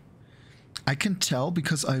hacker. I can tell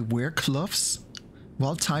because I wear gloves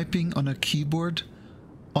while typing on a keyboard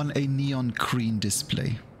on a neon green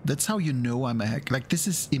display. That's how you know I'm a hacker. Like, this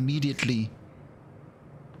is immediately...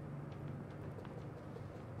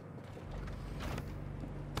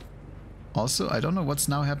 Also, I don't know what's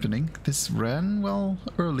now happening. This ran, well,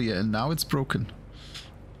 earlier, and now it's broken.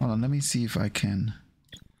 Hold on, let me see if I can...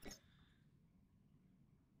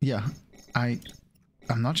 Yeah, I'm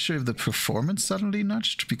not sure if the performance suddenly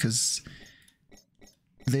nudged, because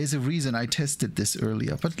there's a reason I tested this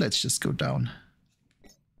earlier, but let's just go down.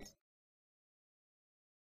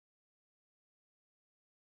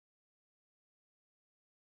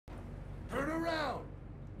 Turn around!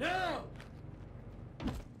 Now!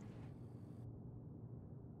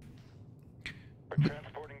 We're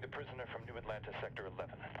transporting the prisoner from New Atlanta Sector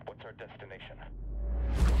 11. What's our destination?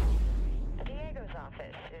 Diego's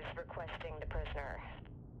office is requesting the prisoner.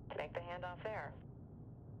 Make the handoff there.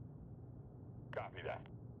 Copy that.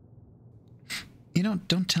 You know,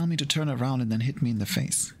 don't tell me to turn around and then hit me in the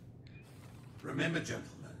face. Remember,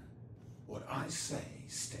 gentlemen, what I say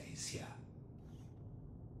stays here.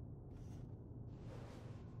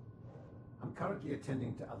 I'm currently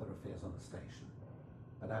attending to other affairs on the station,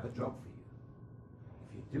 but I have a job for you.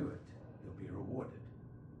 If you do it, you'll be rewarded.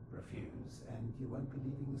 Refuse, and you won't be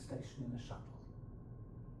leaving the station in a shuttle.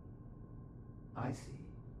 I see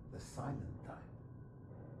the silent type.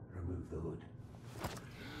 Remove the hood.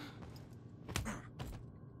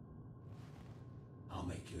 I'll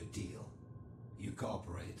make you a deal. You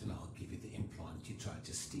cooperate and I'll give you the implant you tried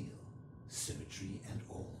to steal. Symmetry and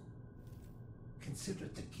all. Consider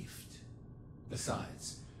it a gift.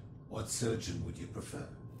 Besides, what surgeon would you prefer?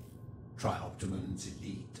 Tri-Optimum's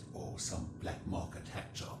elite or some black market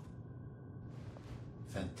hack job?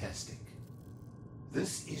 Fantastic.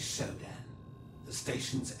 This is Shodan, the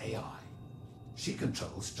station's AI. She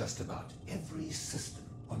controls just about every system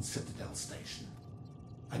on Citadel Station.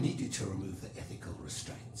 I need you to remove the ethical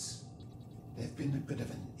restraints. They've been a bit of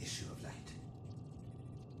an issue of late.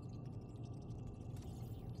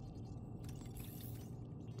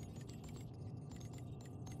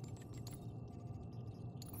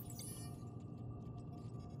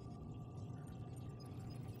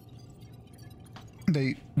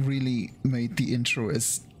 They really made the intro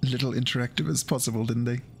as little interactive as possible, didn't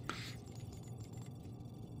they?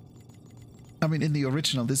 I mean, in the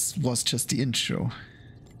original, this was just the intro,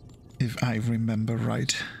 if I remember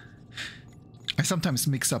right. I sometimes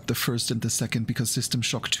mix up the first and the second because System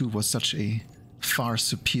Shock 2 was such a far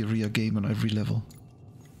superior game on every level.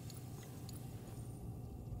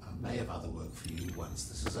 I may have other work for you once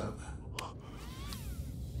this is over.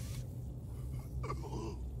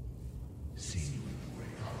 See you in the way.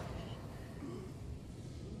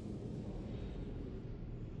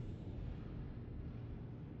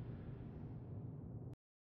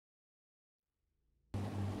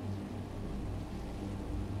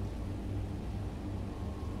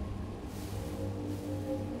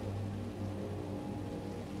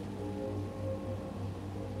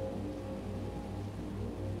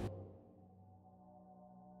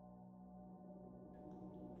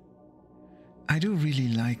 I do really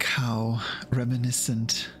like how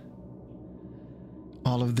reminiscent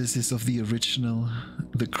all of this is of the original.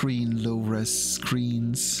 The green low-res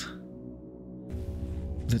screens,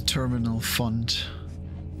 the terminal font.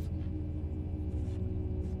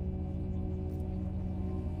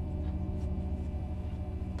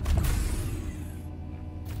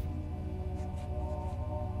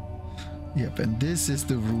 Yep, and this is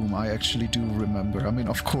the room I actually do remember. I mean,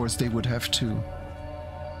 of course, they would have to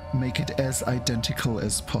make it as identical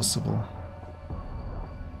as possible.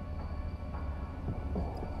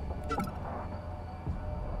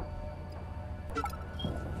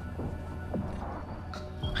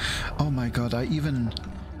 Oh my god, I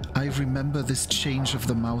remember this change of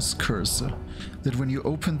the mouse cursor. That when you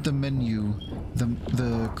opened the menu,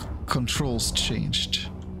 the controls changed.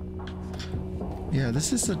 Yeah,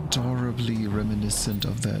 this is adorably reminiscent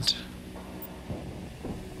of that.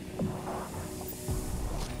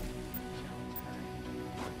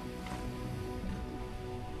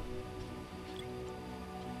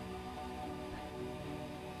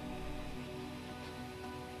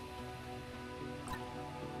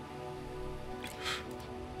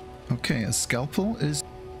 Okay, a scalpel is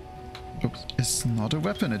not a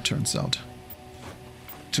weapon, it turns out.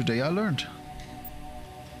 Today I learned.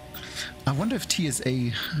 I wonder if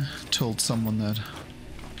TSA told someone that.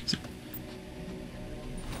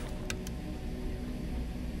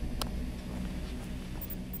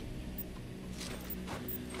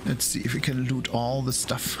 Let's see if we can loot all the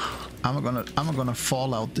stuff. I'm gonna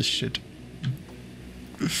fall out this shit.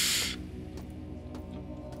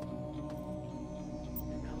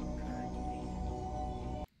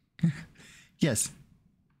 Yes.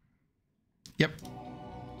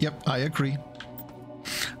 Yep, I agree.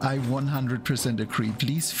 I 100% agree.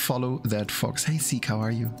 Please follow that fox. Hey, Seek, how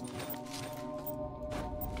are you?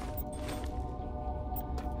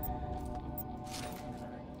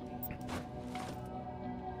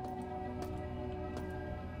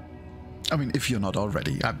 I mean, if you're not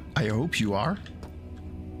already, I hope you are.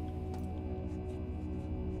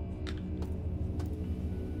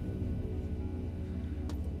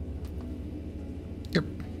 Yep.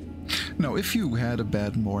 No, if you had a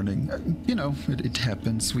bad morning, you know, it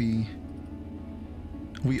happens. We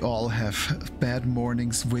all have bad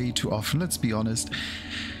mornings way too often, let's be honest.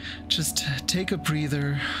 Just take a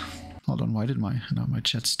breather. Hold on, why did my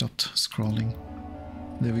chat stopped scrolling?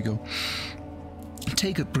 There we go.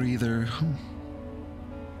 Take a breather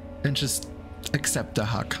and just accept a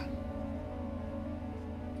hug.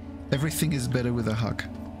 Everything is better with a hug.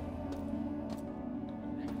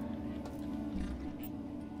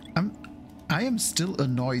 I am still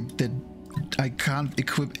annoyed that I can't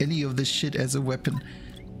equip any of this shit as a weapon.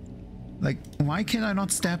 Like, why can I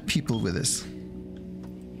not stab people with this?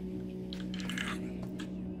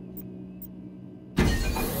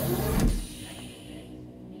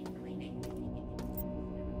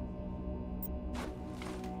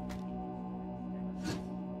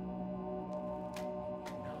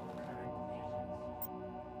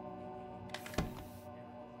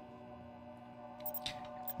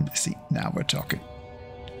 See, now we're talking.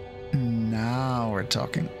 Now we're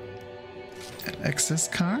talking. An access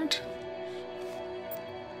card?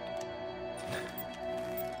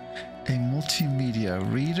 A multimedia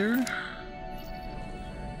reader?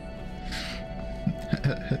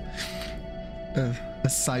 a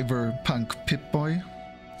cyberpunk Pip-Boy?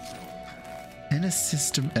 And a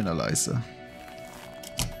system analyzer.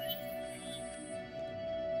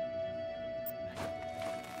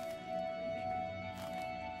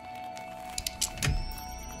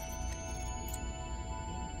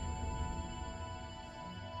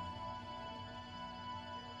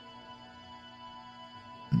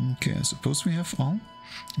 Okay, I suppose we have all.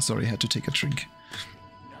 Sorry, I had to take a drink.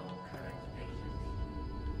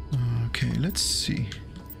 let's see.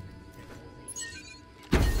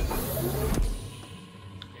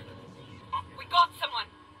 We got someone!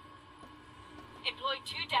 Employee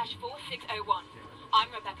 2-4601. I'm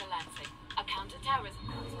Rebecca Lansing, a counter-terrorism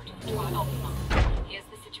consultant for Tri-Optima. Here's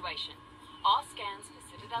the situation. Our scans for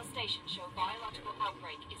Citadel Station show biological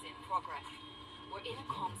outbreak is in progress. We're in a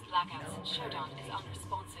comms blackout since Shodan is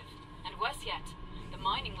unresponsive. And worse yet, the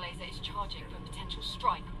mining laser is charging for a potential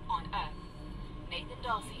strike on Earth. Nathan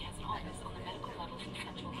Darcy has an office on the medical level from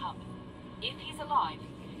Central Hub. If he's alive,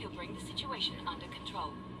 he'll bring the situation under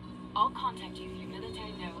control. I'll contact you through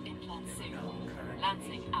military neural implants soon.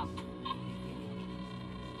 Lansing out.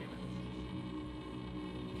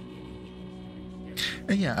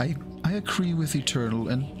 Yeah, I agree with Eternal,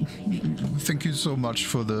 and thank you so much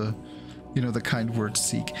for the, the kind words,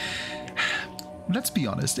 Seek. Let's be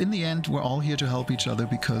honest, in the end, we're all here to help each other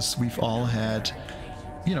because we've all had,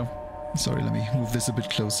 sorry, let me move this a bit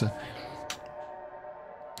closer.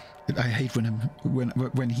 I hate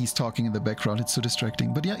when he's talking in the background, it's so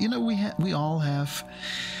distracting. But yeah, we all have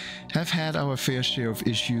had our fair share of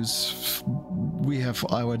issues. We have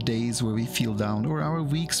our days where we feel down, or our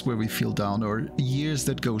weeks where we feel down, or years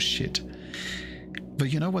that go shit.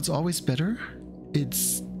 But you know what's always better?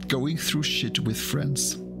 It's going through shit with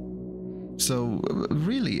friends. So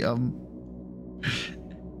really,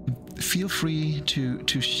 feel free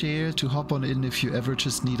to share, to hop on in if you ever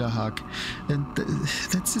just need a hug. And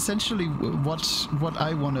that's essentially what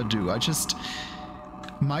I want to do.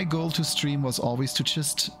 My goal to stream was always to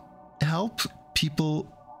just help people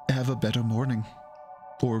have a better morning.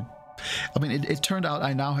 Or, I mean, it turned out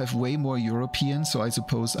I now have way more European, so I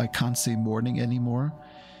suppose I can't say morning anymore.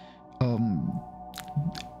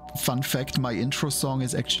 Fun fact, my intro song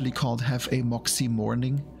is actually called Have a Moxie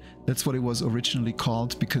Morning. That's what it was originally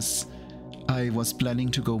called, because I was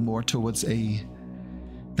planning to go more towards a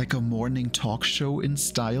morning talk show in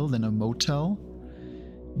style than a motel.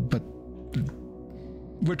 But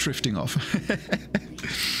we're drifting off.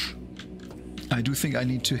 I do think I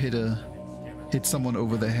need to hit someone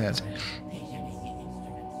over the head.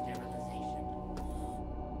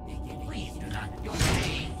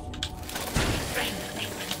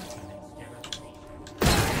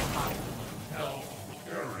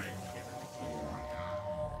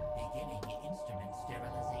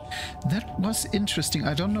 That was interesting.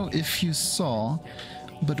 I don't know if you saw,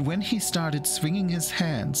 but when he started swinging his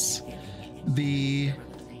hands, the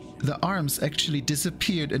arms actually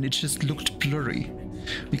disappeared and it just looked blurry.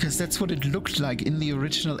 Because that's what it looked like in the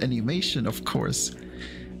original animation, of course.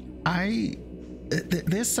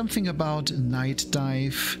 There's something about Night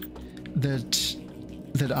Dive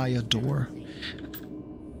that I adore.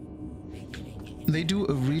 They do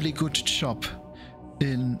a really good job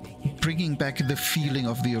in bringing back the feeling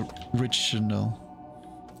of the original.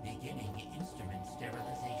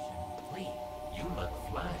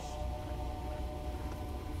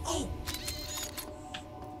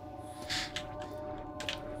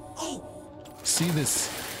 See this?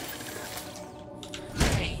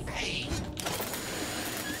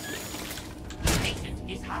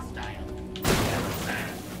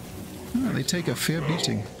 They take a fair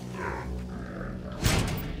beating.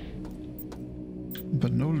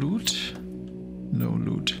 But no loot. No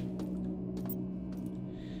loot.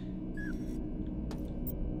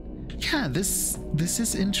 Yeah, this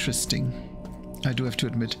is interesting. I do have to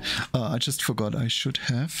admit. I just forgot I should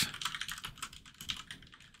have.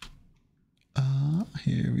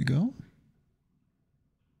 Here we go.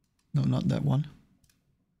 No, not that one.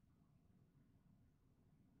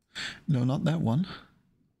 No, not that one.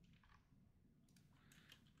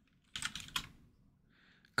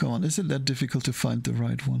 Come on, is it that difficult to find the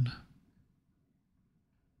right one?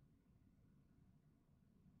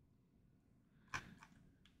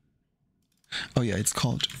 Oh yeah, it's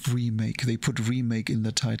called Remake. They put Remake in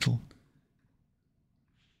the title.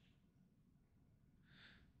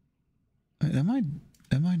 Am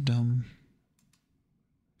I dumb?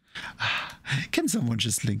 Can someone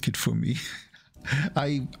just link it for me?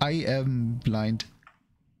 I am blind.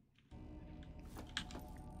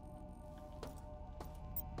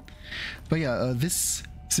 But yeah, this,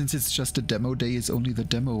 since it's just a demo day, is only the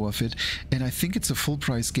demo of it. And I think it's a full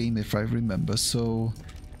price game if I remember, so...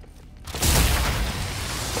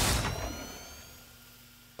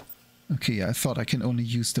 Okay, I thought I can only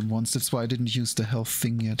use them once, that's why I didn't use the health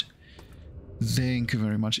thing yet. Thank you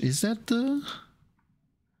very much. Is that the...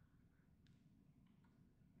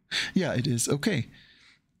 Yeah, it is. Okay.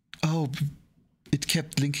 Oh, it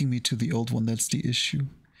kept linking me to the old one, that's the issue.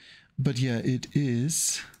 But yeah, it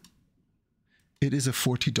is... It is a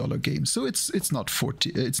 $40 game, so it's not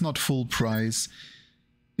 40. It's not full price.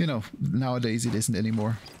 You know, nowadays it isn't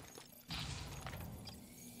anymore.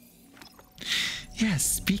 Yeah,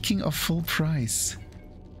 speaking of full price.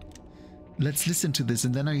 Let's listen to this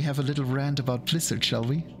and then I have a little rant about Blizzard, shall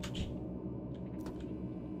we?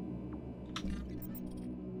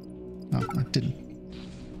 Oh, I didn't.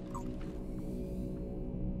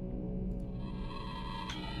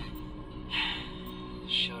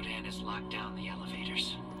 Shodan has locked down the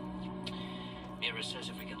elevators. Mira says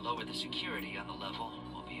if we can lower the security on the level,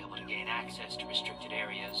 we'll be able to gain access to restricted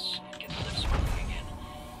areas and get the lifts working again.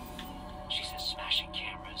 She says smashing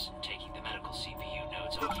cameras and taking the medical CPU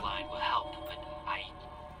nodes offline will help, but I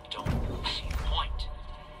don't see the point.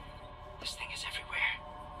 This thing is everywhere.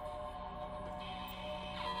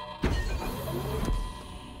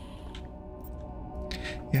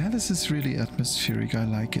 Yeah, this is really atmospheric. I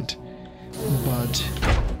like it. But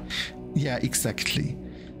yeah, exactly.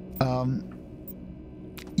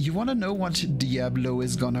 You want to know what Diablo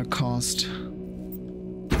is gonna cost?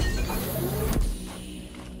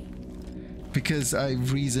 Because I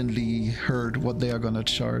recently heard what they are gonna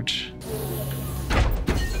charge.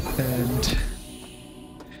 And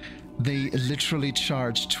they literally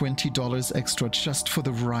charge $20 extra just for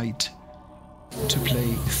the right to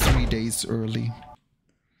play 3 days early.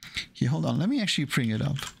 Here, hold on, let me actually bring it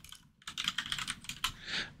up.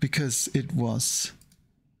 Because it was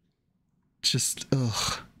just,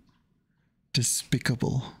 ugh,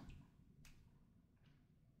 despicable.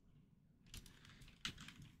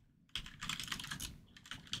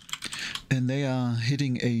 And they are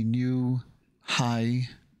hitting a new high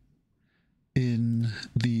in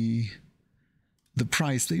the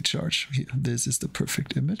price they charge. Here, this is the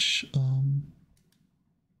perfect image.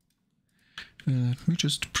 Let me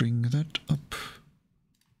just bring that up.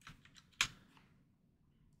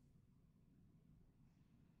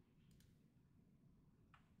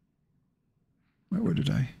 Where did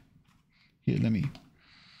I? Here, let me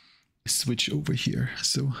switch over here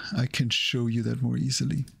so I can show you that more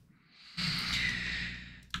easily.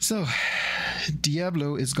 So,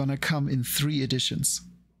 Diablo is gonna come in 3 editions.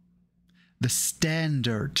 The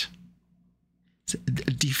standard,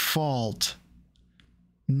 default,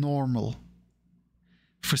 normal,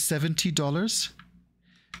 for $70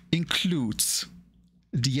 includes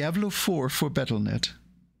Diablo 4 for Battle.net,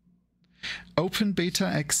 open beta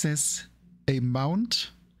access, a mount,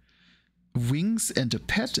 wings and a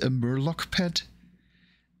pet, a Murloc pet,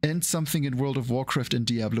 and something in World of Warcraft and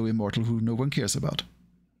Diablo Immortal who no one cares about.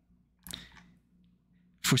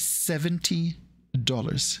 For $70.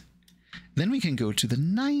 Then we can go to the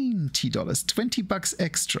 $90, $20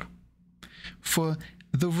 extra, for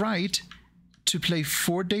the right to play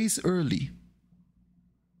 4 days early.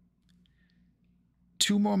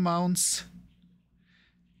 2 more mounts,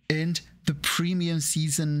 and the premium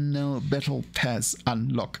seasonal battle pass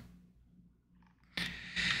unlock.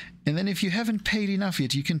 And then if you haven't paid enough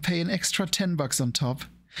yet, you can pay an extra $10 on top.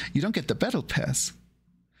 You don't get the battle pass,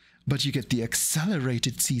 but you get the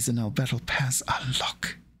accelerated seasonal battle pass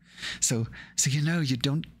unlock. So you know, you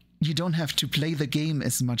don't have to play the game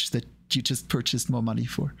as much that you just purchased more money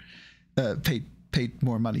for, paid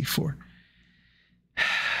more money for.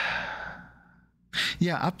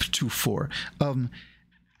 Yeah, up to 4.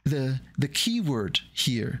 The keyword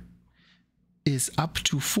here is up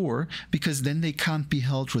to 4, because then they can't be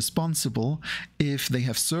held responsible if they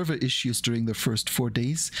have server issues during the first 4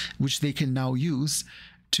 days, which they can now use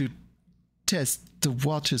to test the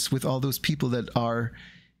waters with all those people that are,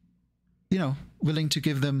 you know, willing to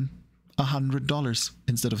give them $100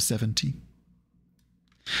 instead of 70.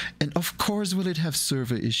 And of course will it have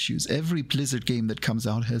server issues. Every Blizzard game that comes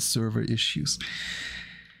out has server issues.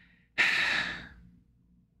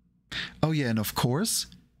 Oh yeah, and of course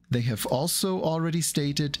they have also already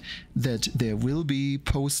stated that there will be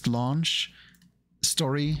post-launch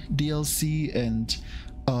story DLC and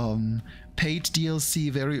paid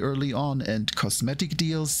DLC very early on and cosmetic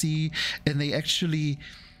DLC, and they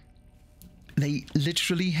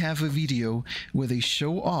literally have a video where they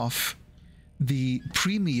show off the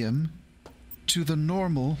premium to the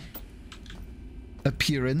normal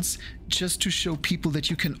appearance just to show people that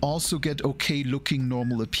you can also get okay looking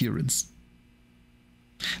normal appearance.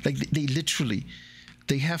 Like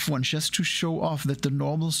they have one just to show off that the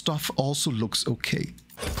normal stuff also looks okay.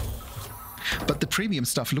 But the premium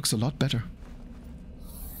stuff looks a lot better.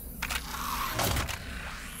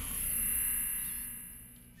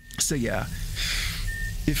 So yeah,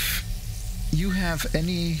 if you have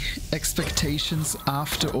any expectations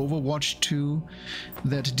after Overwatch 2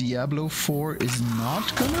 that Diablo 4 is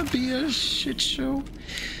not gonna be a shit show,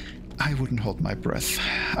 I wouldn't hold my breath.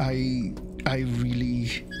 I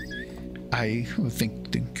really I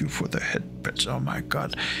thank you for the head pets. Oh my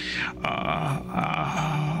god.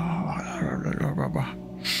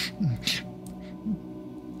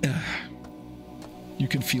 You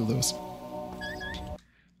can feel those.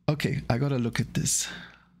 Okay, I gotta look at this.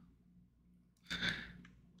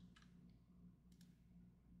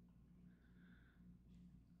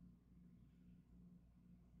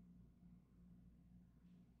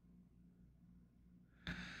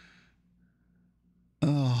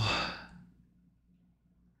 Oh.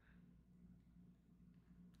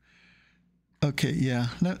 Okay, yeah.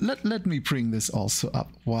 Let me bring this also up.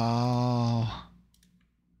 Wow.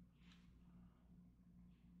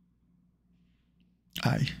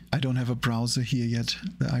 I don't have a browser here yet.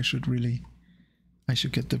 I should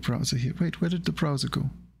get the browser here. Wait, where did the browser go?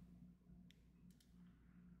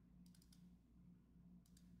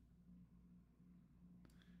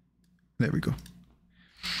 There we go.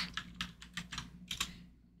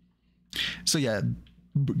 So yeah,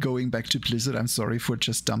 going back to Blizzard, I'm sorry for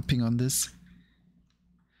just dumping on this.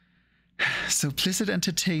 So Blizzard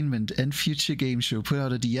Entertainment and Future Game Show put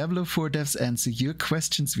out a Diablo 4 Devs Answer Your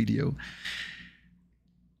Questions video.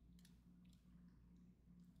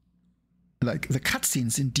 Like, the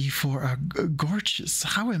cutscenes in D4 are gorgeous.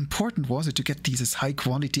 How important was it to get these as high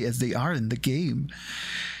quality as they are in the game?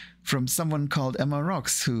 From someone called Emma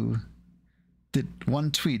Rocks, who did one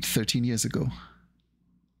tweet 13 years ago.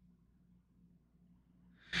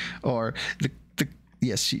 Or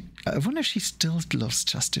yes, I wonder if she still loves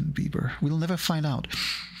Justin Bieber. We'll never find out.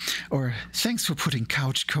 Or, thanks for putting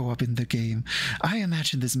couch co-op in the game. I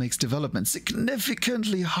imagine this makes development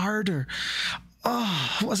significantly harder.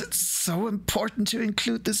 Oh, was it so important to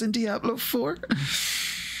include this in Diablo 4?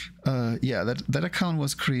 Yeah, that account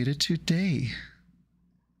was created today.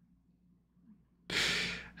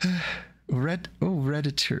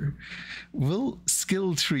 Redditor. Will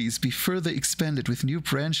skill trees be further expanded with new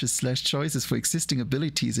branches / choices for existing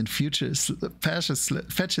abilities in future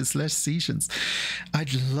fetches / seasons?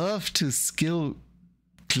 I'd love to skill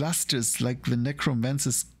clusters like the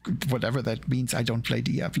necromancers, whatever that means. I don't play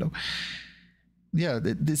Diablo. Yeah,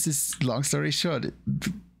 this is, long story short,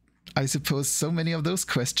 I suppose so many of those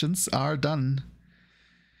questions are done.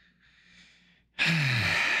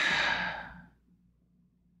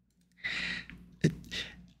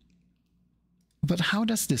 But how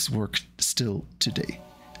does this work still today?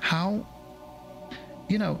 How,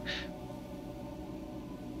 you know,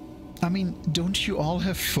 I mean, don't you all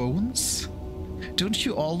have phones? Don't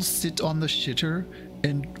you all sit on the shitter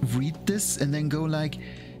and read this and then go like,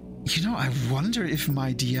 you know, I wonder if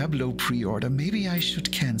my Diablo pre-order, maybe I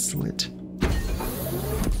should cancel it.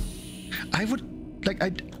 I would, like,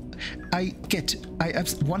 I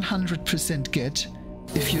 100% get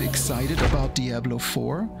if you're excited about Diablo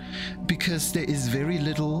 4, because there is very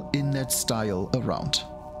little in that style around.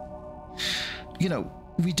 You know,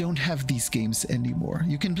 we don't have these games anymore.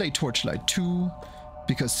 You can play Torchlight 2,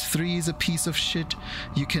 because 3 is a piece of shit.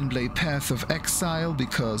 You can play Path of Exile,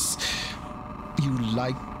 because you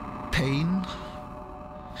like pain.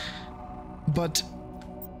 But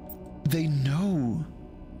they know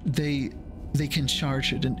they can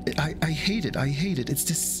charge it, and I hate it. I hate it. It's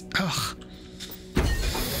this, ugh.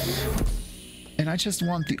 And I just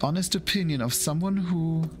want the honest opinion of someone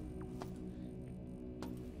who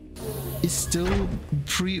is still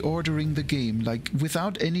pre-ordering the game, like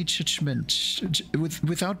without any judgment,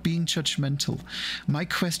 without being judgmental. My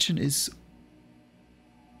question is,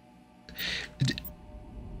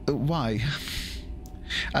 why?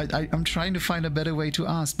 I'm trying to find a better way to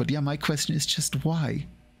ask, but yeah, my question is just why?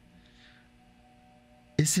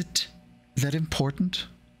 Is it that important?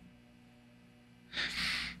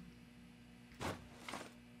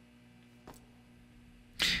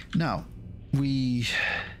 Now, we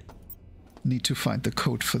need to find the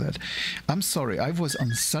code for that. I'm sorry, I was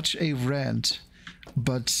on such a rant,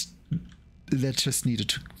 but that just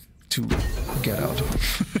needed to get out.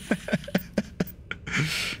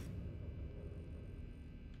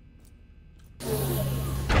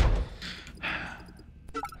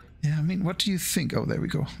 Yeah, I mean, what do you think? Oh, there we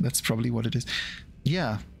go. That's probably what it is.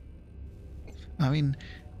 Yeah. I mean,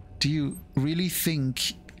 do you really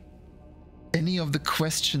think any of the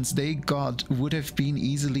questions they got would have been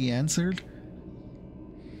easily answered?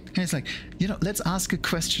 And it's like, you know, let's ask a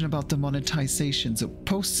question about the monetization. So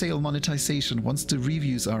post-sale monetization, once the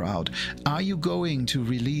reviews are out, are you going to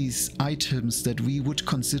release items that we would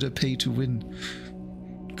consider pay to win?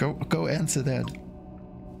 Go answer that.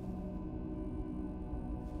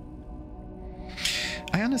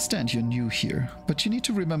 I I understand you're new here, but you need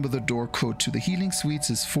to remember the door code to the healing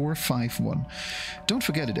suites is 451. Don't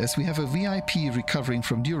forget it, as we have a VIP recovering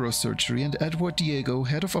from neurosurgery, and Edward Diego,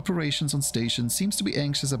 head of operations on station, seems to be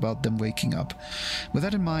anxious about them waking up. With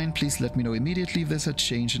that in mind, please let me know immediately if there's a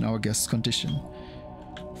change in our guest's condition.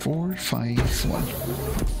 451.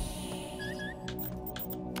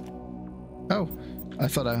 Oh, I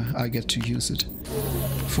thought I get to use it.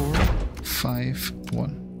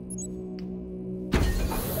 451.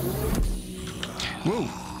 Whoa!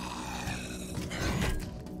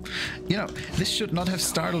 You know, this should not have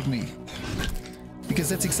startled me. Because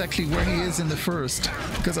that's exactly where he is in the first.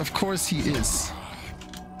 Because of course he is.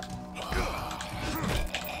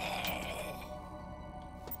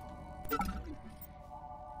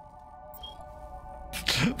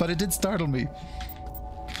 But it did startle me.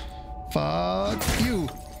 Fuck you!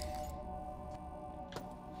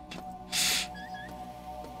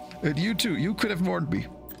 And you too, you could have warned me.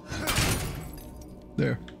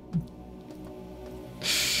 There.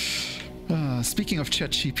 Speaking of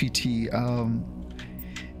ChatGPT,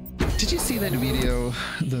 did you see that video?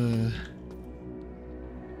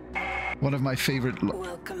 One of my favorite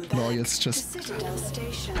lawyers just. To Citadel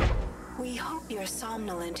Station. We hope your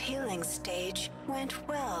somnolent healing stage went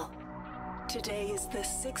well. Today is the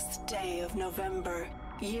 6th day of November,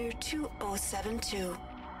 year 2072.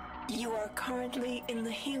 You are currently in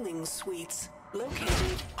the healing suites,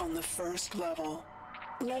 located on the first level.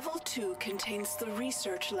 Level 2 contains the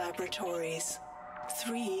research laboratories.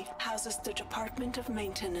 3 houses the Department of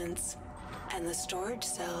Maintenance, and the storage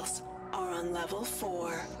cells are on level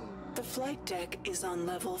 4. The flight deck is on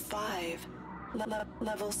level 5.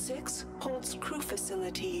 Level 6 holds crew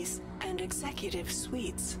facilities and executive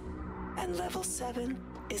suites, and level 7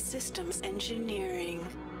 is systems engineering.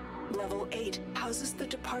 Level 8 houses the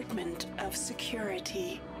Department of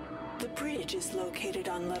Security. The bridge is located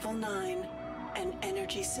on level 9, and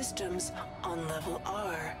energy systems on level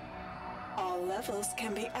R. All levels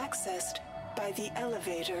can be accessed by the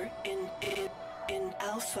elevator in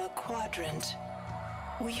Alpha Quadrant.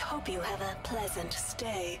 We hope you have a pleasant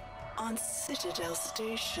stay on Citadel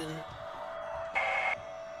Station.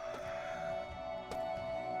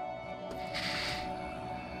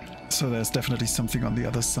 So there's definitely something on the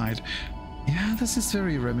other side. Yeah, this is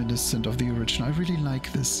very reminiscent of the original. I really like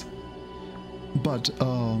this. But,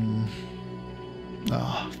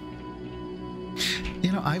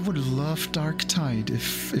 you know, I would love Dark Tide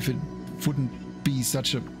if it wouldn't be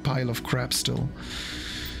such a pile of crap still.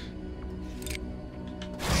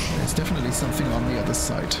 There's definitely something on the other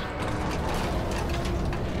side.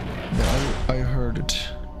 Yeah, I heard it.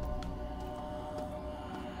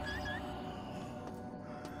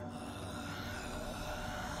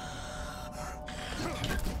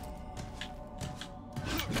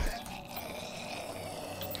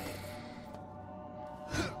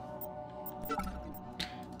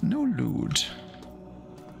 No loot.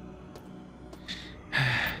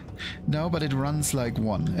 No, but it runs like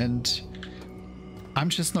one, and I'm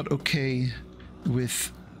just not okay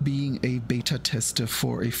with being a beta tester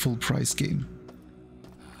for a full price game.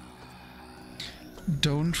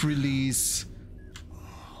 Don't release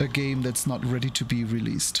a game that's not ready to be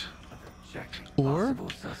released. Or...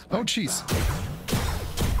 oh, jeez.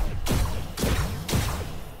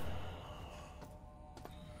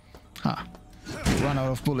 Ha. Run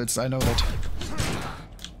out of bullets, I know that.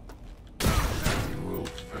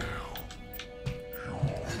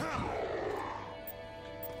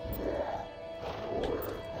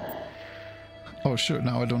 Oh sure,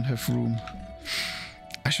 now I don't have room.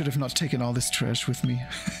 I should have not taken all this trash with me.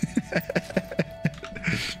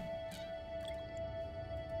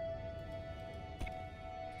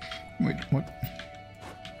 Wait, what?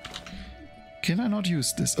 Can I not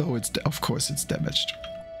use this? Oh, it's of course it's damaged.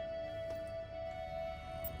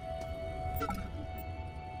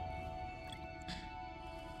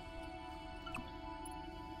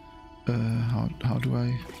 How do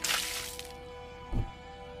I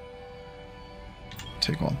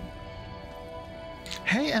take on?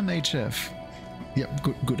 Hey MHF. Yep,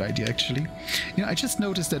 good idea actually. You know, I just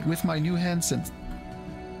noticed that with my new hands and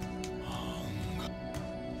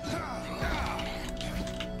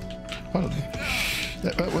well,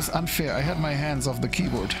 that was unfair. I had my hands off the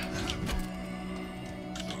keyboard.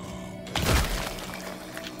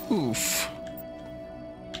 Oof.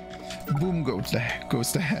 Boom goes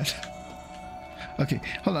the head. Okay,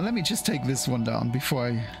 hold on, let me just take this one down before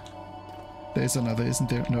I... There's another, isn't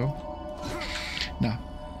there? No? No.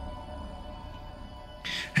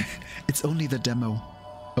 It's only the demo.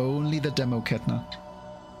 Only the demo, Ketna.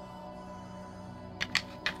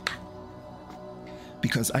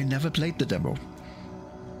 Because I never played the demo.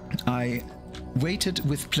 I waited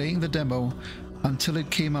with playing the demo until it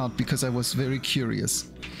came out because I was very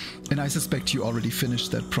curious. And I suspect you already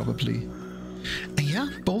finished that probably. And yeah,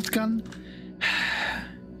 Bolt Gun.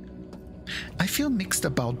 I feel mixed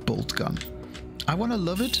about Bolt Gun. I want to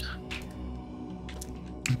love it,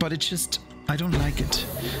 but it just, I don't like it.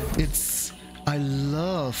 I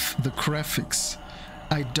love the graphics.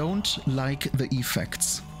 I don't like the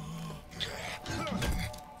effects.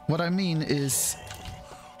 What I mean is,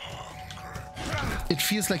 it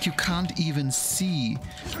feels like you can't even see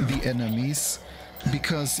the enemies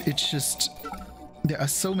because it's just, there are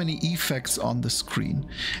so many effects on the screen,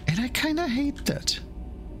 and I kind of hate that.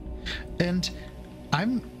 And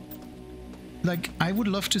I'm like, I would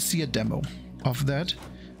love to see a demo of that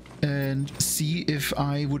and see if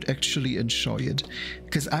I would actually enjoy it,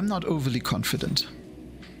 because I'm not overly confident.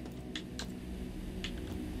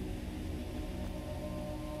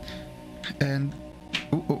 And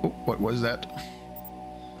what was that?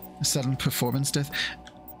 Sudden performance death.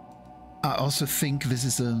 I also think this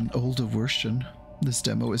is an older version. This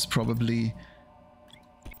demo is probably...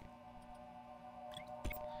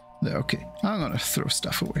 Okay, I'm gonna throw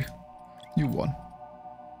stuff away. You won.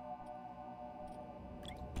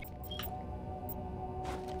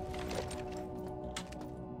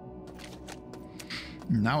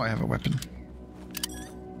 Now I have a weapon.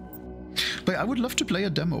 But I would love to play a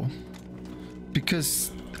demo,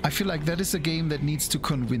 because I feel like that is a game that needs to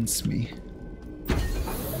convince me.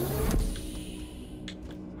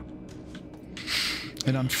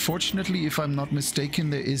 And unfortunately, if I'm not mistaken,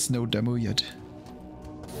 there is no demo yet.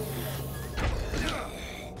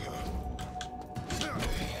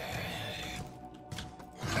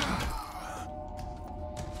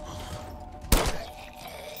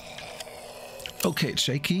 Okay,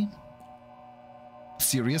 Shaky.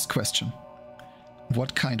 Serious question.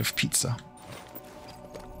 What kind of pizza?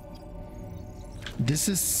 This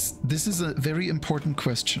is a very important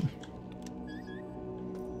question.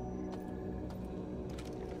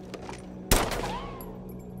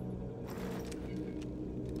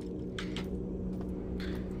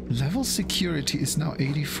 Level security is now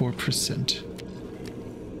 84%.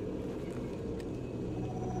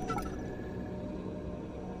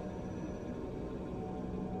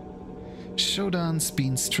 Shodan's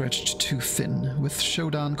been stretched too thin. With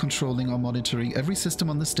Shodan controlling or monitoring every system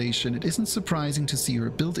on the station, it isn't surprising to see her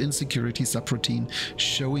built-in security subroutine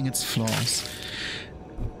showing its flaws.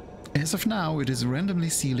 As of now, it is randomly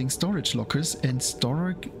sealing storage lockers and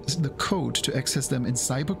storing the code to access them in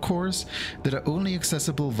cyber cores that are only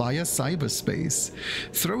accessible via cyberspace.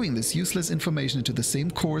 Throwing this useless information into the same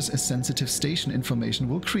cores as sensitive station information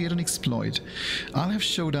will create an exploit. I'll have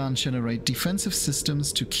Shodan generate defensive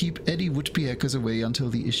systems to keep any would-be hackers away until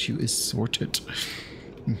the issue is sorted.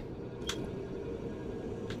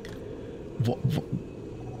 What?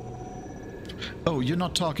 Oh, you're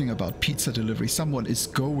not talking about pizza delivery. Someone is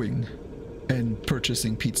going and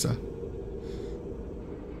purchasing pizza.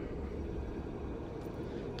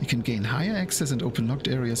 You can gain higher access and open locked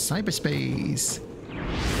areas cyberspace.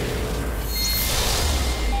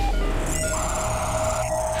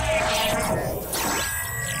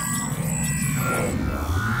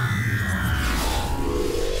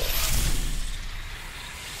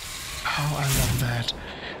 Oh, I love that.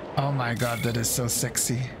 Oh my god, that is so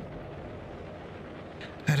sexy.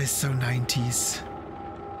 That is so 90s.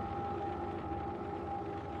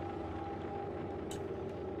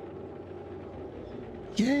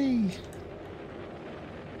 Yay!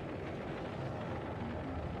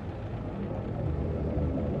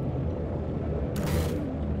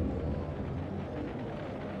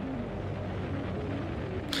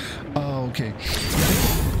 Oh, okay.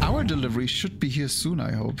 Our delivery should be here soon,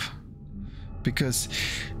 I hope. Because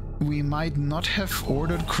we might not have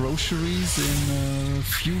ordered groceries in a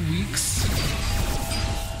few weeks.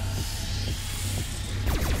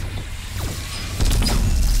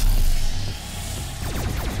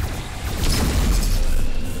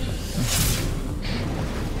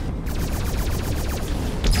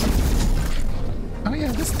 Oh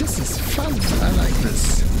yeah, this is fun. I like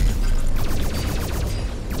this.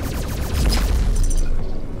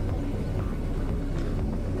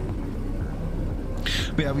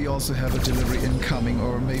 Yeah, we also have a delivery incoming,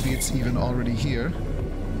 or maybe it's even already here.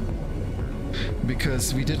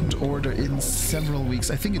 Because we didn't order in several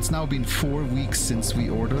weeks. I think it's now been 4 weeks since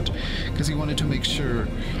we ordered, because we wanted to make sure,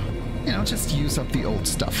 you know, just use up the old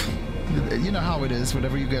stuff. You know how it is,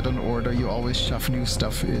 whenever you get an order, you always shove new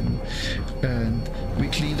stuff in. And we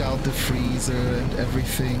cleaned out the freezer and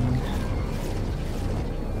everything.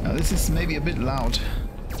 Now this is maybe a bit loud.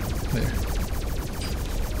 There.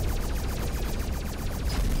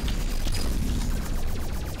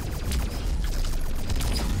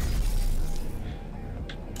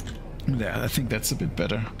 Yeah, I think that's a bit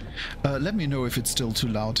better. Let me know if it's still too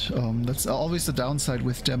loud. That's always the downside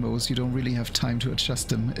with demos. You don't really have time to adjust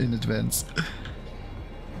them in advance.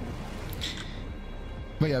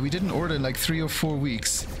 But yeah, we didn't order in like 3 or 4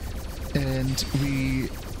 weeks. And we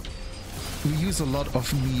use a lot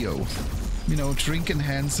of Mio. You know, drink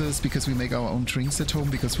enhancers, because we make our own drinks at home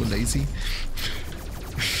because we're lazy.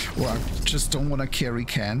 Or I just don't want to carry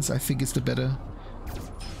cans, I think is the better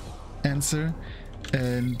answer.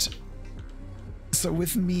 And so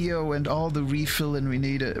with Mio and all the refill and we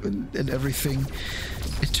need it and everything,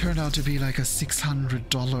 it turned out to be like a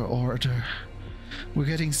 $600 order. We're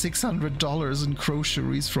getting $600 in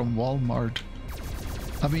groceries from Walmart.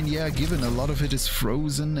 I mean, yeah, given a lot of it is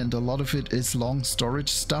frozen and a lot of it is long storage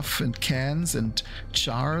stuff and cans and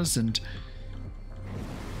jars and...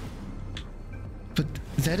 But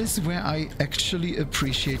that is where I actually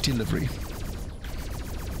appreciate delivery.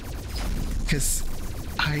 Because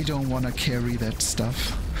I don't want to carry that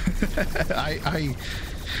stuff.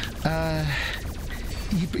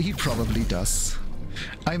 He probably does.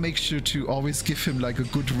 I make sure to always give him like a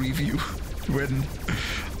good review when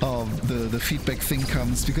the feedback thing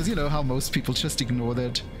comes, because you know how most people just ignore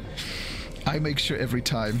that. I make sure every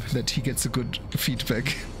time that he gets a good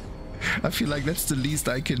feedback. I feel like that's the least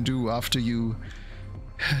I can do after you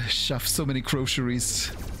shove so many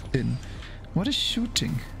groceries in. What is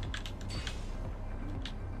shooting?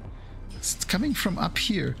 It's coming from up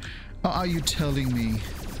here. Oh, are you telling me?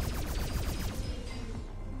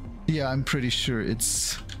 Yeah, I'm pretty sure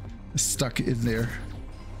it's stuck in there.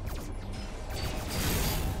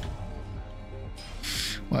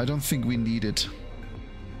 Well, I don't think we need it.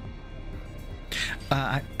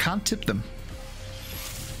 I can't tip them.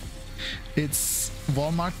 It's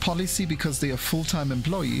Walmart policy because they are full-time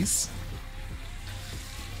employees.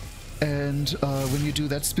 And when you do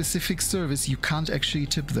that specific service, you can't actually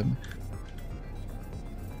tip them.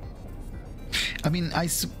 I mean, I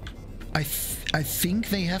think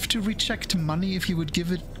they have to reject money if you would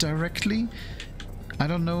give it directly. I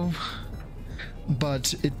don't know.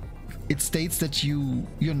 But it states that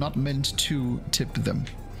you're not meant to tip them.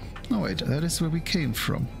 No, wait, that is where we came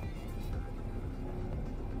from.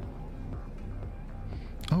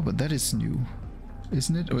 Oh, but that is new,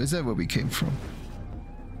 isn't it? Or is that where we came from?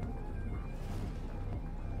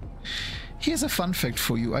 Here's a fun fact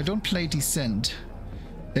for you. I don't play Descent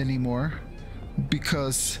anymore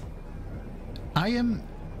because I am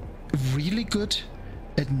really good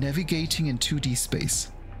at navigating in 2D space.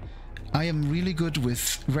 I am really good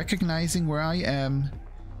with recognizing where I am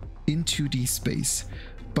in 2D space.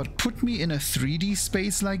 But put me in a 3D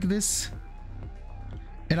space like this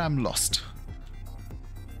and I'm lost.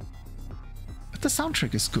 But the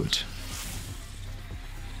soundtrack is good.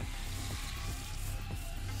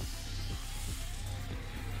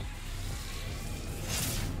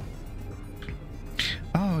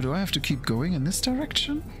 Oh, do I have to keep going in this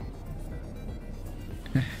direction?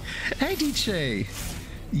 Hey DJ!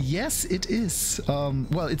 Yes, it is.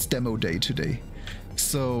 Well, it's demo day today.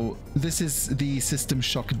 So this is the System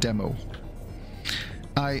Shock demo.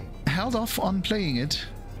 I held off on playing it.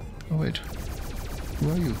 Oh wait,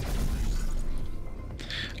 who are you?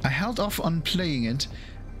 I held off on playing it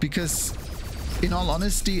because, in all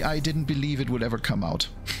honesty, I didn't believe it would ever come out.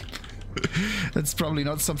 That's probably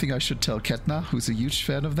not something I should tell Ketna, who's a huge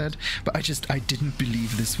fan of that, but I didn't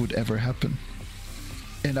believe this would ever happen.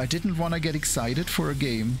 And I didn't want to get excited for a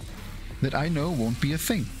game that I know won't be a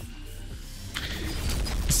thing.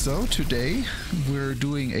 So today we're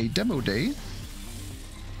doing a demo day.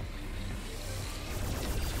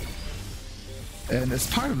 And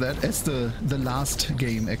as part of that, as the last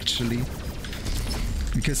game actually,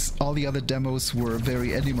 because all the other demos were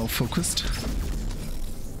very animal focused,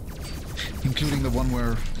 including the one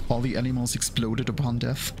where all the animals exploded upon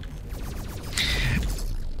death.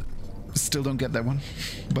 Still don't get that one,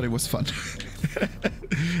 but it was fun.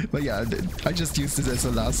 But yeah, I just used it as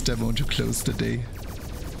a last demo to close the day.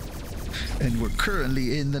 And we're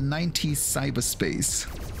currently in the 90s cyberspace.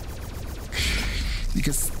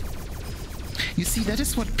 Because, you see, that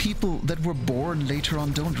is what people that were born later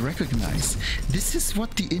on don't recognize. This is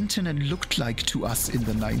what the internet looked like to us in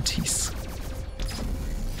the 90s.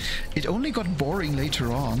 It only got boring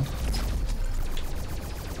later on.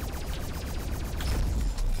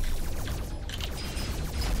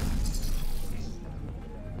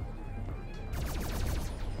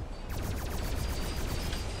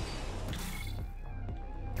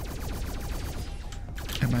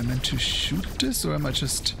 Am I meant to shoot this, or am I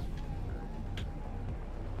just...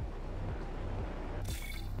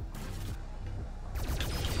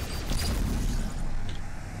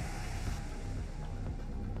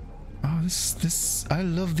 this I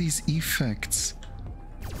love these effects.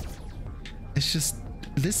 It's just,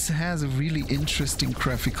 this has a really interesting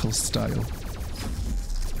graphical style.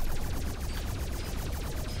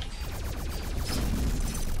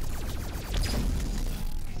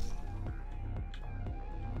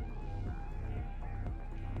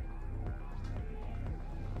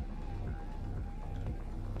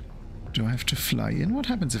 Do I have to fly in? What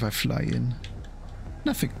happens if I fly in?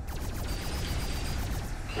 Nothing.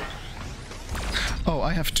 Oh,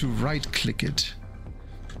 I have to right-click it.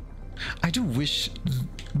 I do wish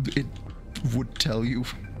it would tell you.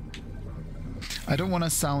 I don't want to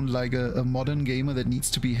sound like a modern gamer that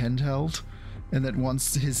needs to be handheld and that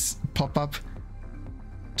wants his pop-up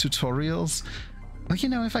tutorials. But you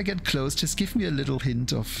know, if I get close, just give me a little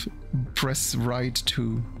hint of press right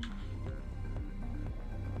to...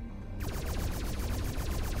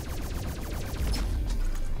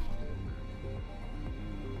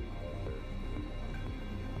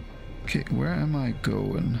 Okay, where am I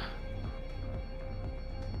going?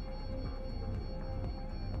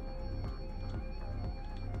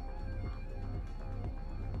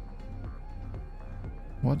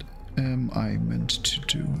 What am I meant to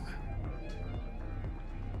do?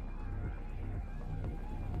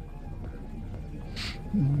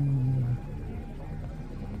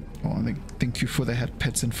 Oh, thank you for the head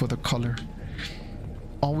pets and for the color.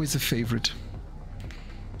 Always a favorite.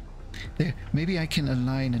 There, maybe I can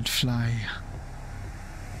align and fly.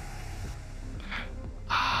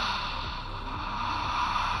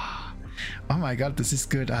 Oh my god, this is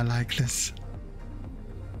good. I like this.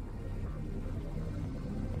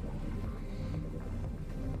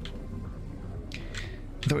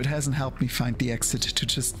 Though it hasn't helped me find the exit to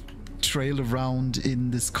just trail around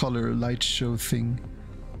in this color light show thing.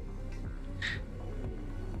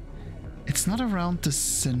 It's not around the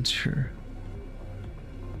center.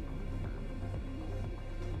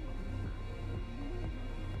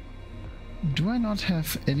 Do I not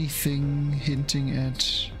have anything hinting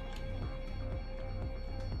at...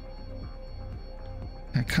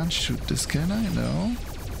 I can't shoot this, can I? No.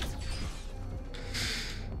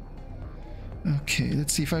 Okay,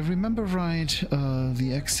 let's see if I remember right.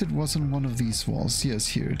 The exit was on one of these walls. Yes,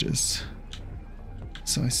 here it is.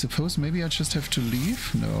 So I suppose maybe I just have to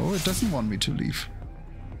leave? No, it doesn't want me to leave.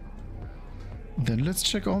 Then let's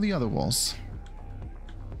check all the other walls.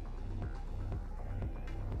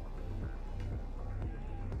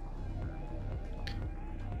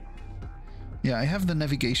 Yeah, I have the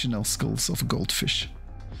navigational skills of a goldfish.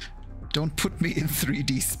 Don't put me in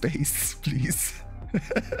 3D space, please.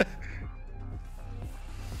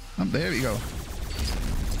 There we go.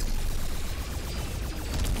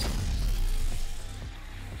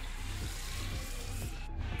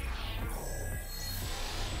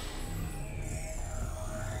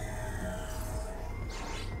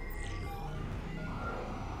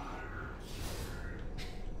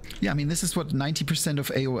 Yeah, I mean, this is what 90% of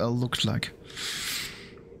AOL looked like.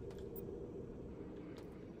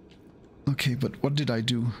 Okay, but what did I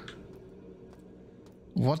do?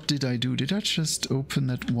 What did I do? Did I just open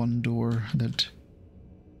that one door that...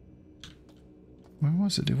 Where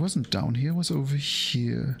was it? It wasn't down here, it was over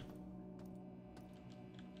here.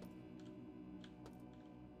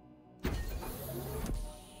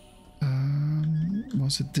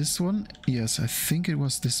 Was it this one? Yes, I think it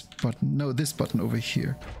was this button. No, this button over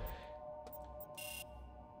here.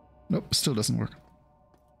 Nope, still doesn't work.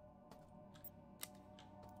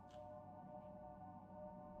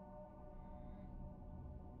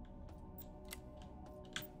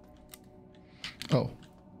 Oh.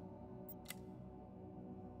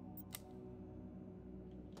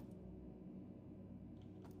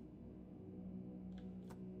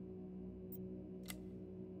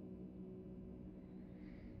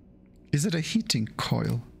 Is it a heating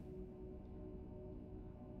coil?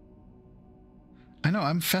 I know,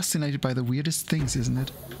 I'm fascinated by the weirdest things, isn't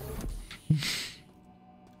it?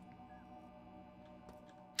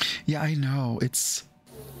 Yeah, I know, it's...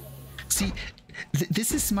 See,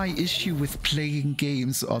 this is my issue with playing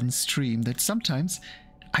games on stream, that sometimes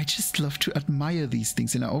I just love to admire these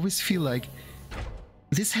things, and I always feel like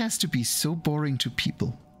this has to be so boring to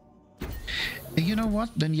people. And you know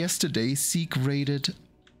what? Then yesterday, Seek raided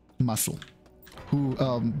Muscle, who,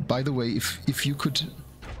 by the way, if you could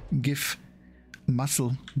give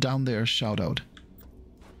Muscle down there a shout out,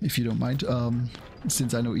 if you don't mind,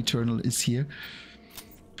 since I know Eternal is here.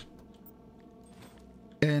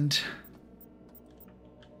 And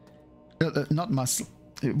not Muscle,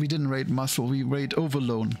 we didn't raid Muscle, we raid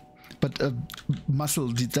Overlone, but Muscle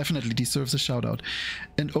definitely deserves a shout out.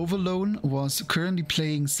 And Overlone was currently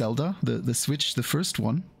playing Zelda, the Switch, the first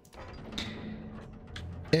one.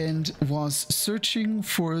 and was searching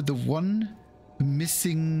for the one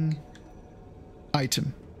missing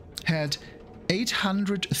item. Had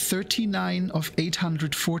 839 of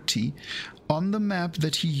 840 on the map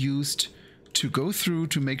that he used to go through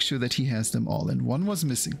to make sure that he has them all, and one was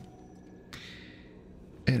missing.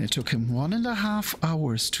 And it took him 1.5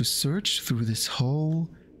 hours to search through this whole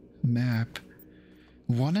map.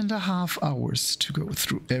 1.5 hours to go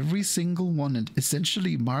through every single one and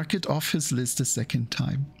essentially mark it off his list a second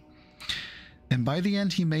time. And by the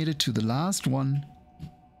end, he made it to the last one.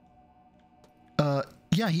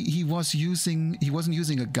 Yeah, he wasn't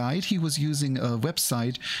using a guide, he was using a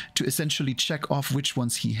website to essentially check off which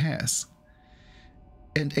ones he has.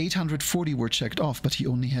 And 840 were checked off, but he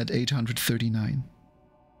only had 839.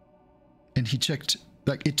 And he checked,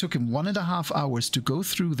 like, it took him 1.5 hours to go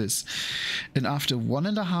through this. And after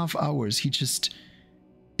 1.5 hours, he just,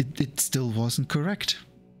 it still wasn't correct.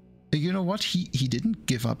 And you know what? He didn't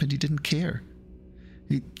give up and he didn't care.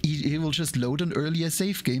 He will just load an earlier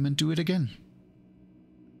save game and do it again.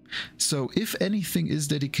 So if anything is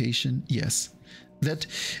dedication, yes. That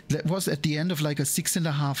was at the end of like a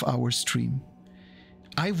 6.5 hour stream.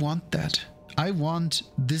 I want that. I want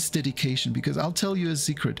this dedication, because I'll tell you a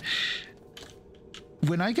secret.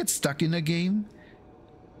 When I get stuck in a game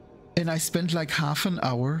and I spend like half an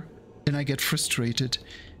hour and I get frustrated,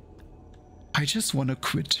 I just want to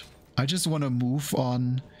quit. I just want to move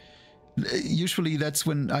on. Usually that's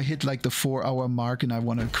when I hit like the 4-hour mark and I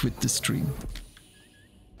want to quit the stream.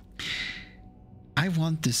 I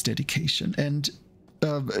want this dedication, and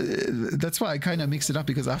that's why I kind of mix it up,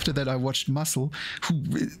 because after that I watched Muscle, who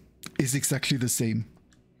is exactly the same.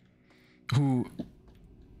 Who,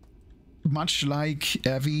 much like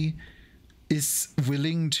Avi, is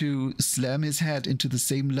willing to slam his head into the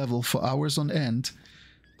same level for hours on end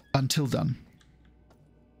until done.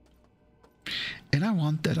 And I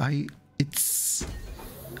want that. I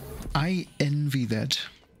envy that.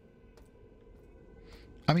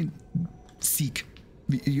 I mean, Seek,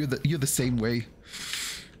 you're the same way.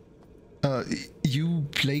 You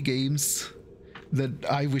play games that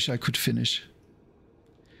I wish I could finish.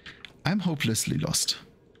 I'm hopelessly lost.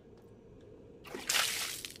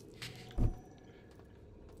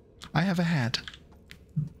 I have a hat.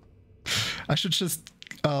 I should just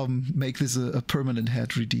make this a permanent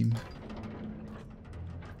hat redeem.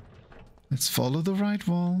 Let's follow the right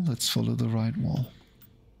wall. Let's follow the right wall.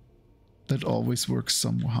 That always works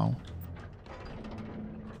somehow.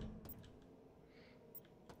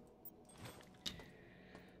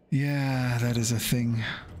 Yeah, that is a thing.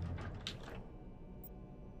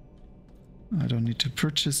 I don't need to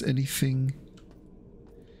purchase anything.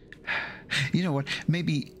 You know what?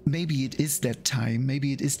 Maybe it is that time.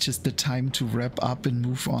 Maybe it is just the time to wrap up and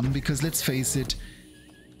move on, because let's face it.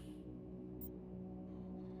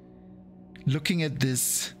 Looking at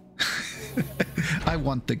this, I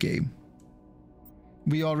want the game.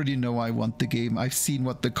 We already know I want the game. I've seen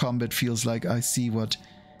what the combat feels like. I see what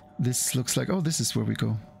this looks like. Oh, this is where we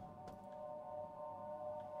go.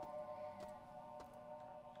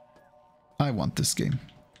 I want this game.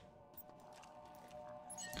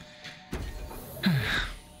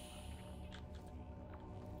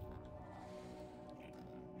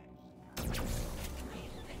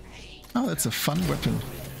 Oh, that's a fun weapon.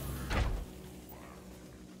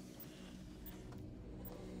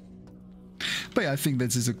 But yeah, I think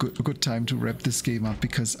this is a good time to wrap this game up,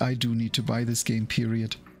 because I do need to buy this game,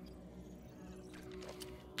 period.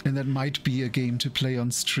 And that might be a game to play on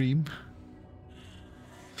stream.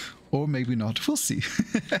 Or maybe not, we'll see.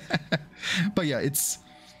 But yeah, it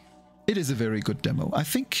is a very good demo. I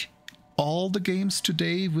think all the games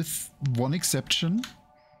today, with one exception.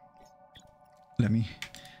 Let me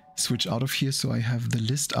switch out of here so I have the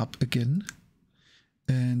list up again.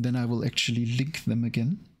 And then I will actually link them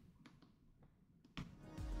again.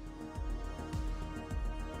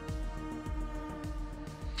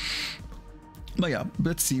 But yeah,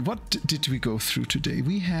 let's see, what did we go through today?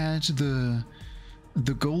 We had the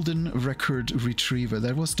Golden Record Retriever.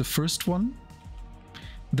 That was the first one.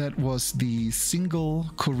 That was the single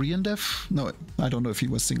Korean dev. No, I don't know if he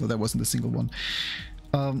was single. That wasn't the single one.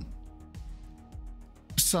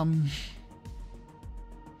 Some,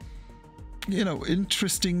 you know,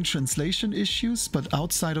 interesting translation issues, but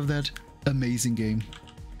outside of that, amazing game.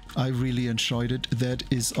 I really enjoyed it. That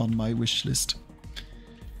is on my wish list.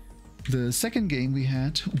 The second game we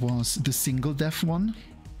had was the single dev one.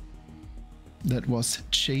 That was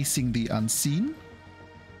Chasing the Unseen.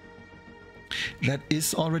 That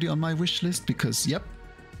is already on my wish list because, yep,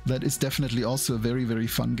 that is definitely also a very, very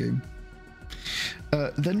fun game.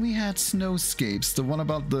 Then we had Snowscapes, the one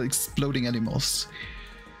about the exploding animals.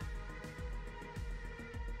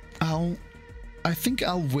 I think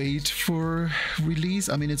I'll wait for release.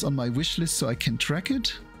 I mean, it's on my wish list, so I can track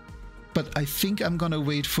it. But I think I'm gonna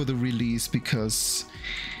wait for the release because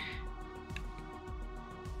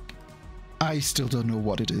I still don't know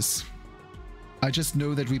what it is. I just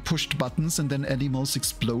know that we pushed buttons and then animals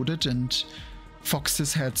exploded and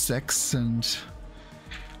foxes had sex and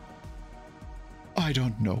I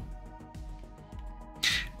don't know.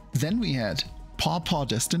 Then we had Paw Paw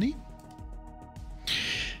Destiny.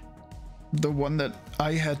 The one that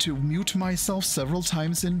I had to mute myself several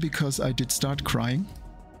times in because I did start crying.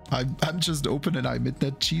 I'm just open and I admit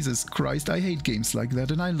that, Jesus Christ, I hate games like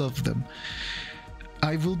that and I love them.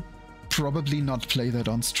 I will probably not play that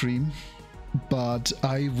on stream, but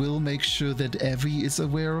I will make sure that Evie is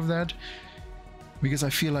aware of that because I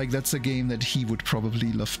feel like that's a game that he would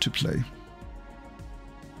probably love to play.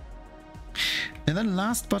 And then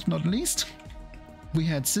last but not least, we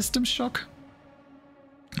had System Shock.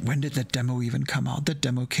 When did that demo even come out? That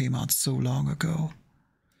demo came out so long ago.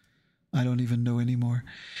 I don't even know anymore.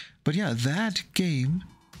 But yeah, that game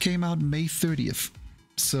came out May 30th.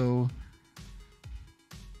 So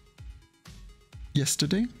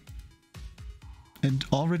yesterday. And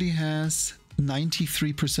already has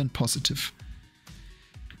 93% positive.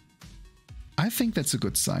 I think that's a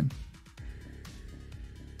good sign.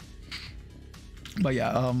 But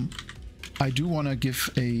yeah, I do want to give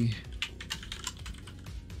a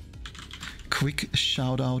quick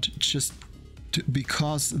shout out just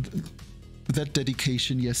because that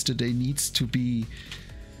dedication yesterday needs to be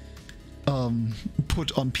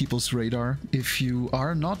put on people's radar. If you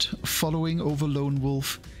are not following Over Lone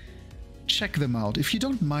Wolf, check them out. If you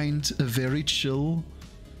don't mind a very chill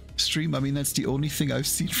stream, I mean, that's the only thing I've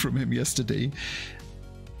seen from him yesterday.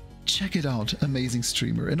 Check it out. Amazing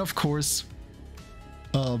streamer. And of course,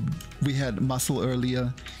 we had Muscle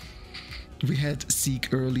earlier. We had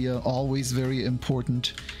Seek earlier. Always very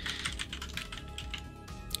important.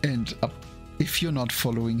 And if you're not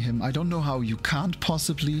following him, I don't know how you can't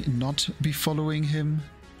possibly not be following him.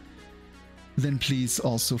 Then please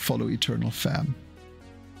also follow Eternal Fam.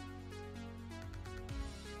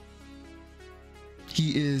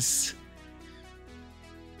 He is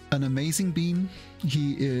an amazing bean.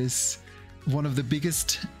 He is one of the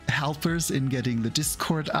biggest helpers in getting the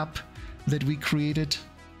Discord up that we created,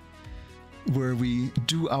 where we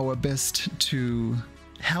do our best to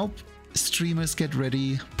help streamers get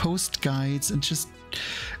ready, post guides, and just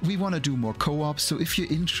we want to do more co-op. So if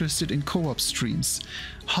you're interested in co-op streams,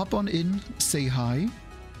 hop on in, say hi.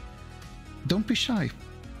 Don't be shy.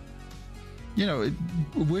 You know,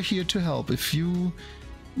 we're here to help. If you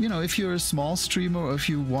know, if you're a small streamer or if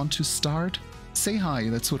you want to start, say hi.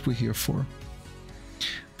 That's what we're here for.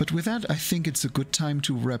 But with that, I think it's a good time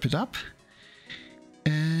to wrap it up.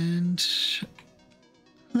 And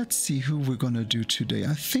let's see who we're gonna do today.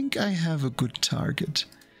 I think I have a good target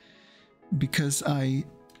because I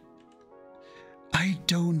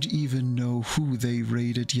don't even know who they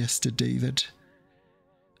raided yesterday that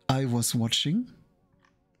I was watching.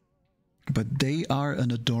 But they are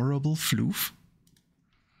an adorable floof.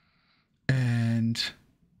 And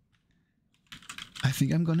I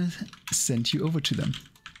think I'm gonna send you over to them.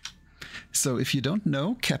 So if you don't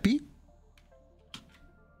know, Cappy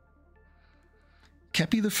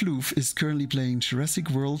the Floof is currently playing Jurassic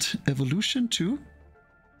World Evolution 2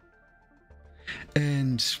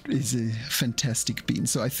 and is a fantastic bean.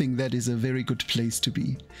 So I think that is a very good place to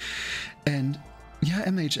be. And yeah,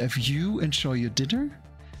 MHF, you enjoy your dinner.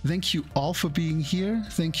 Thank you all for being here.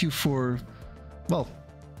 Thank you for, well,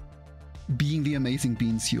 being the amazing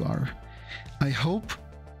beans you are. I hope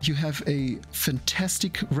you have a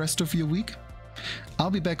fantastic rest of your week. I'll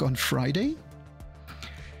be back on Friday.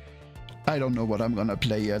 I don't know what I'm gonna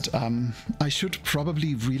play yet. I should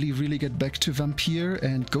probably really get back to Vampire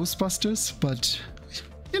and Ghostbusters, but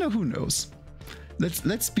you know, who knows?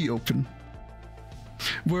 Let's be open.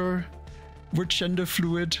 We're gender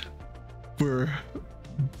fluid. We're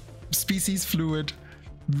species fluid.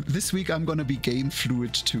 This week I'm gonna be game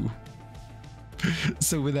fluid too.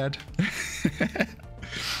 So with that,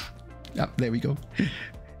 yeah, there we go.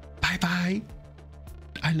 Bye bye.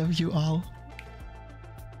 I love you all.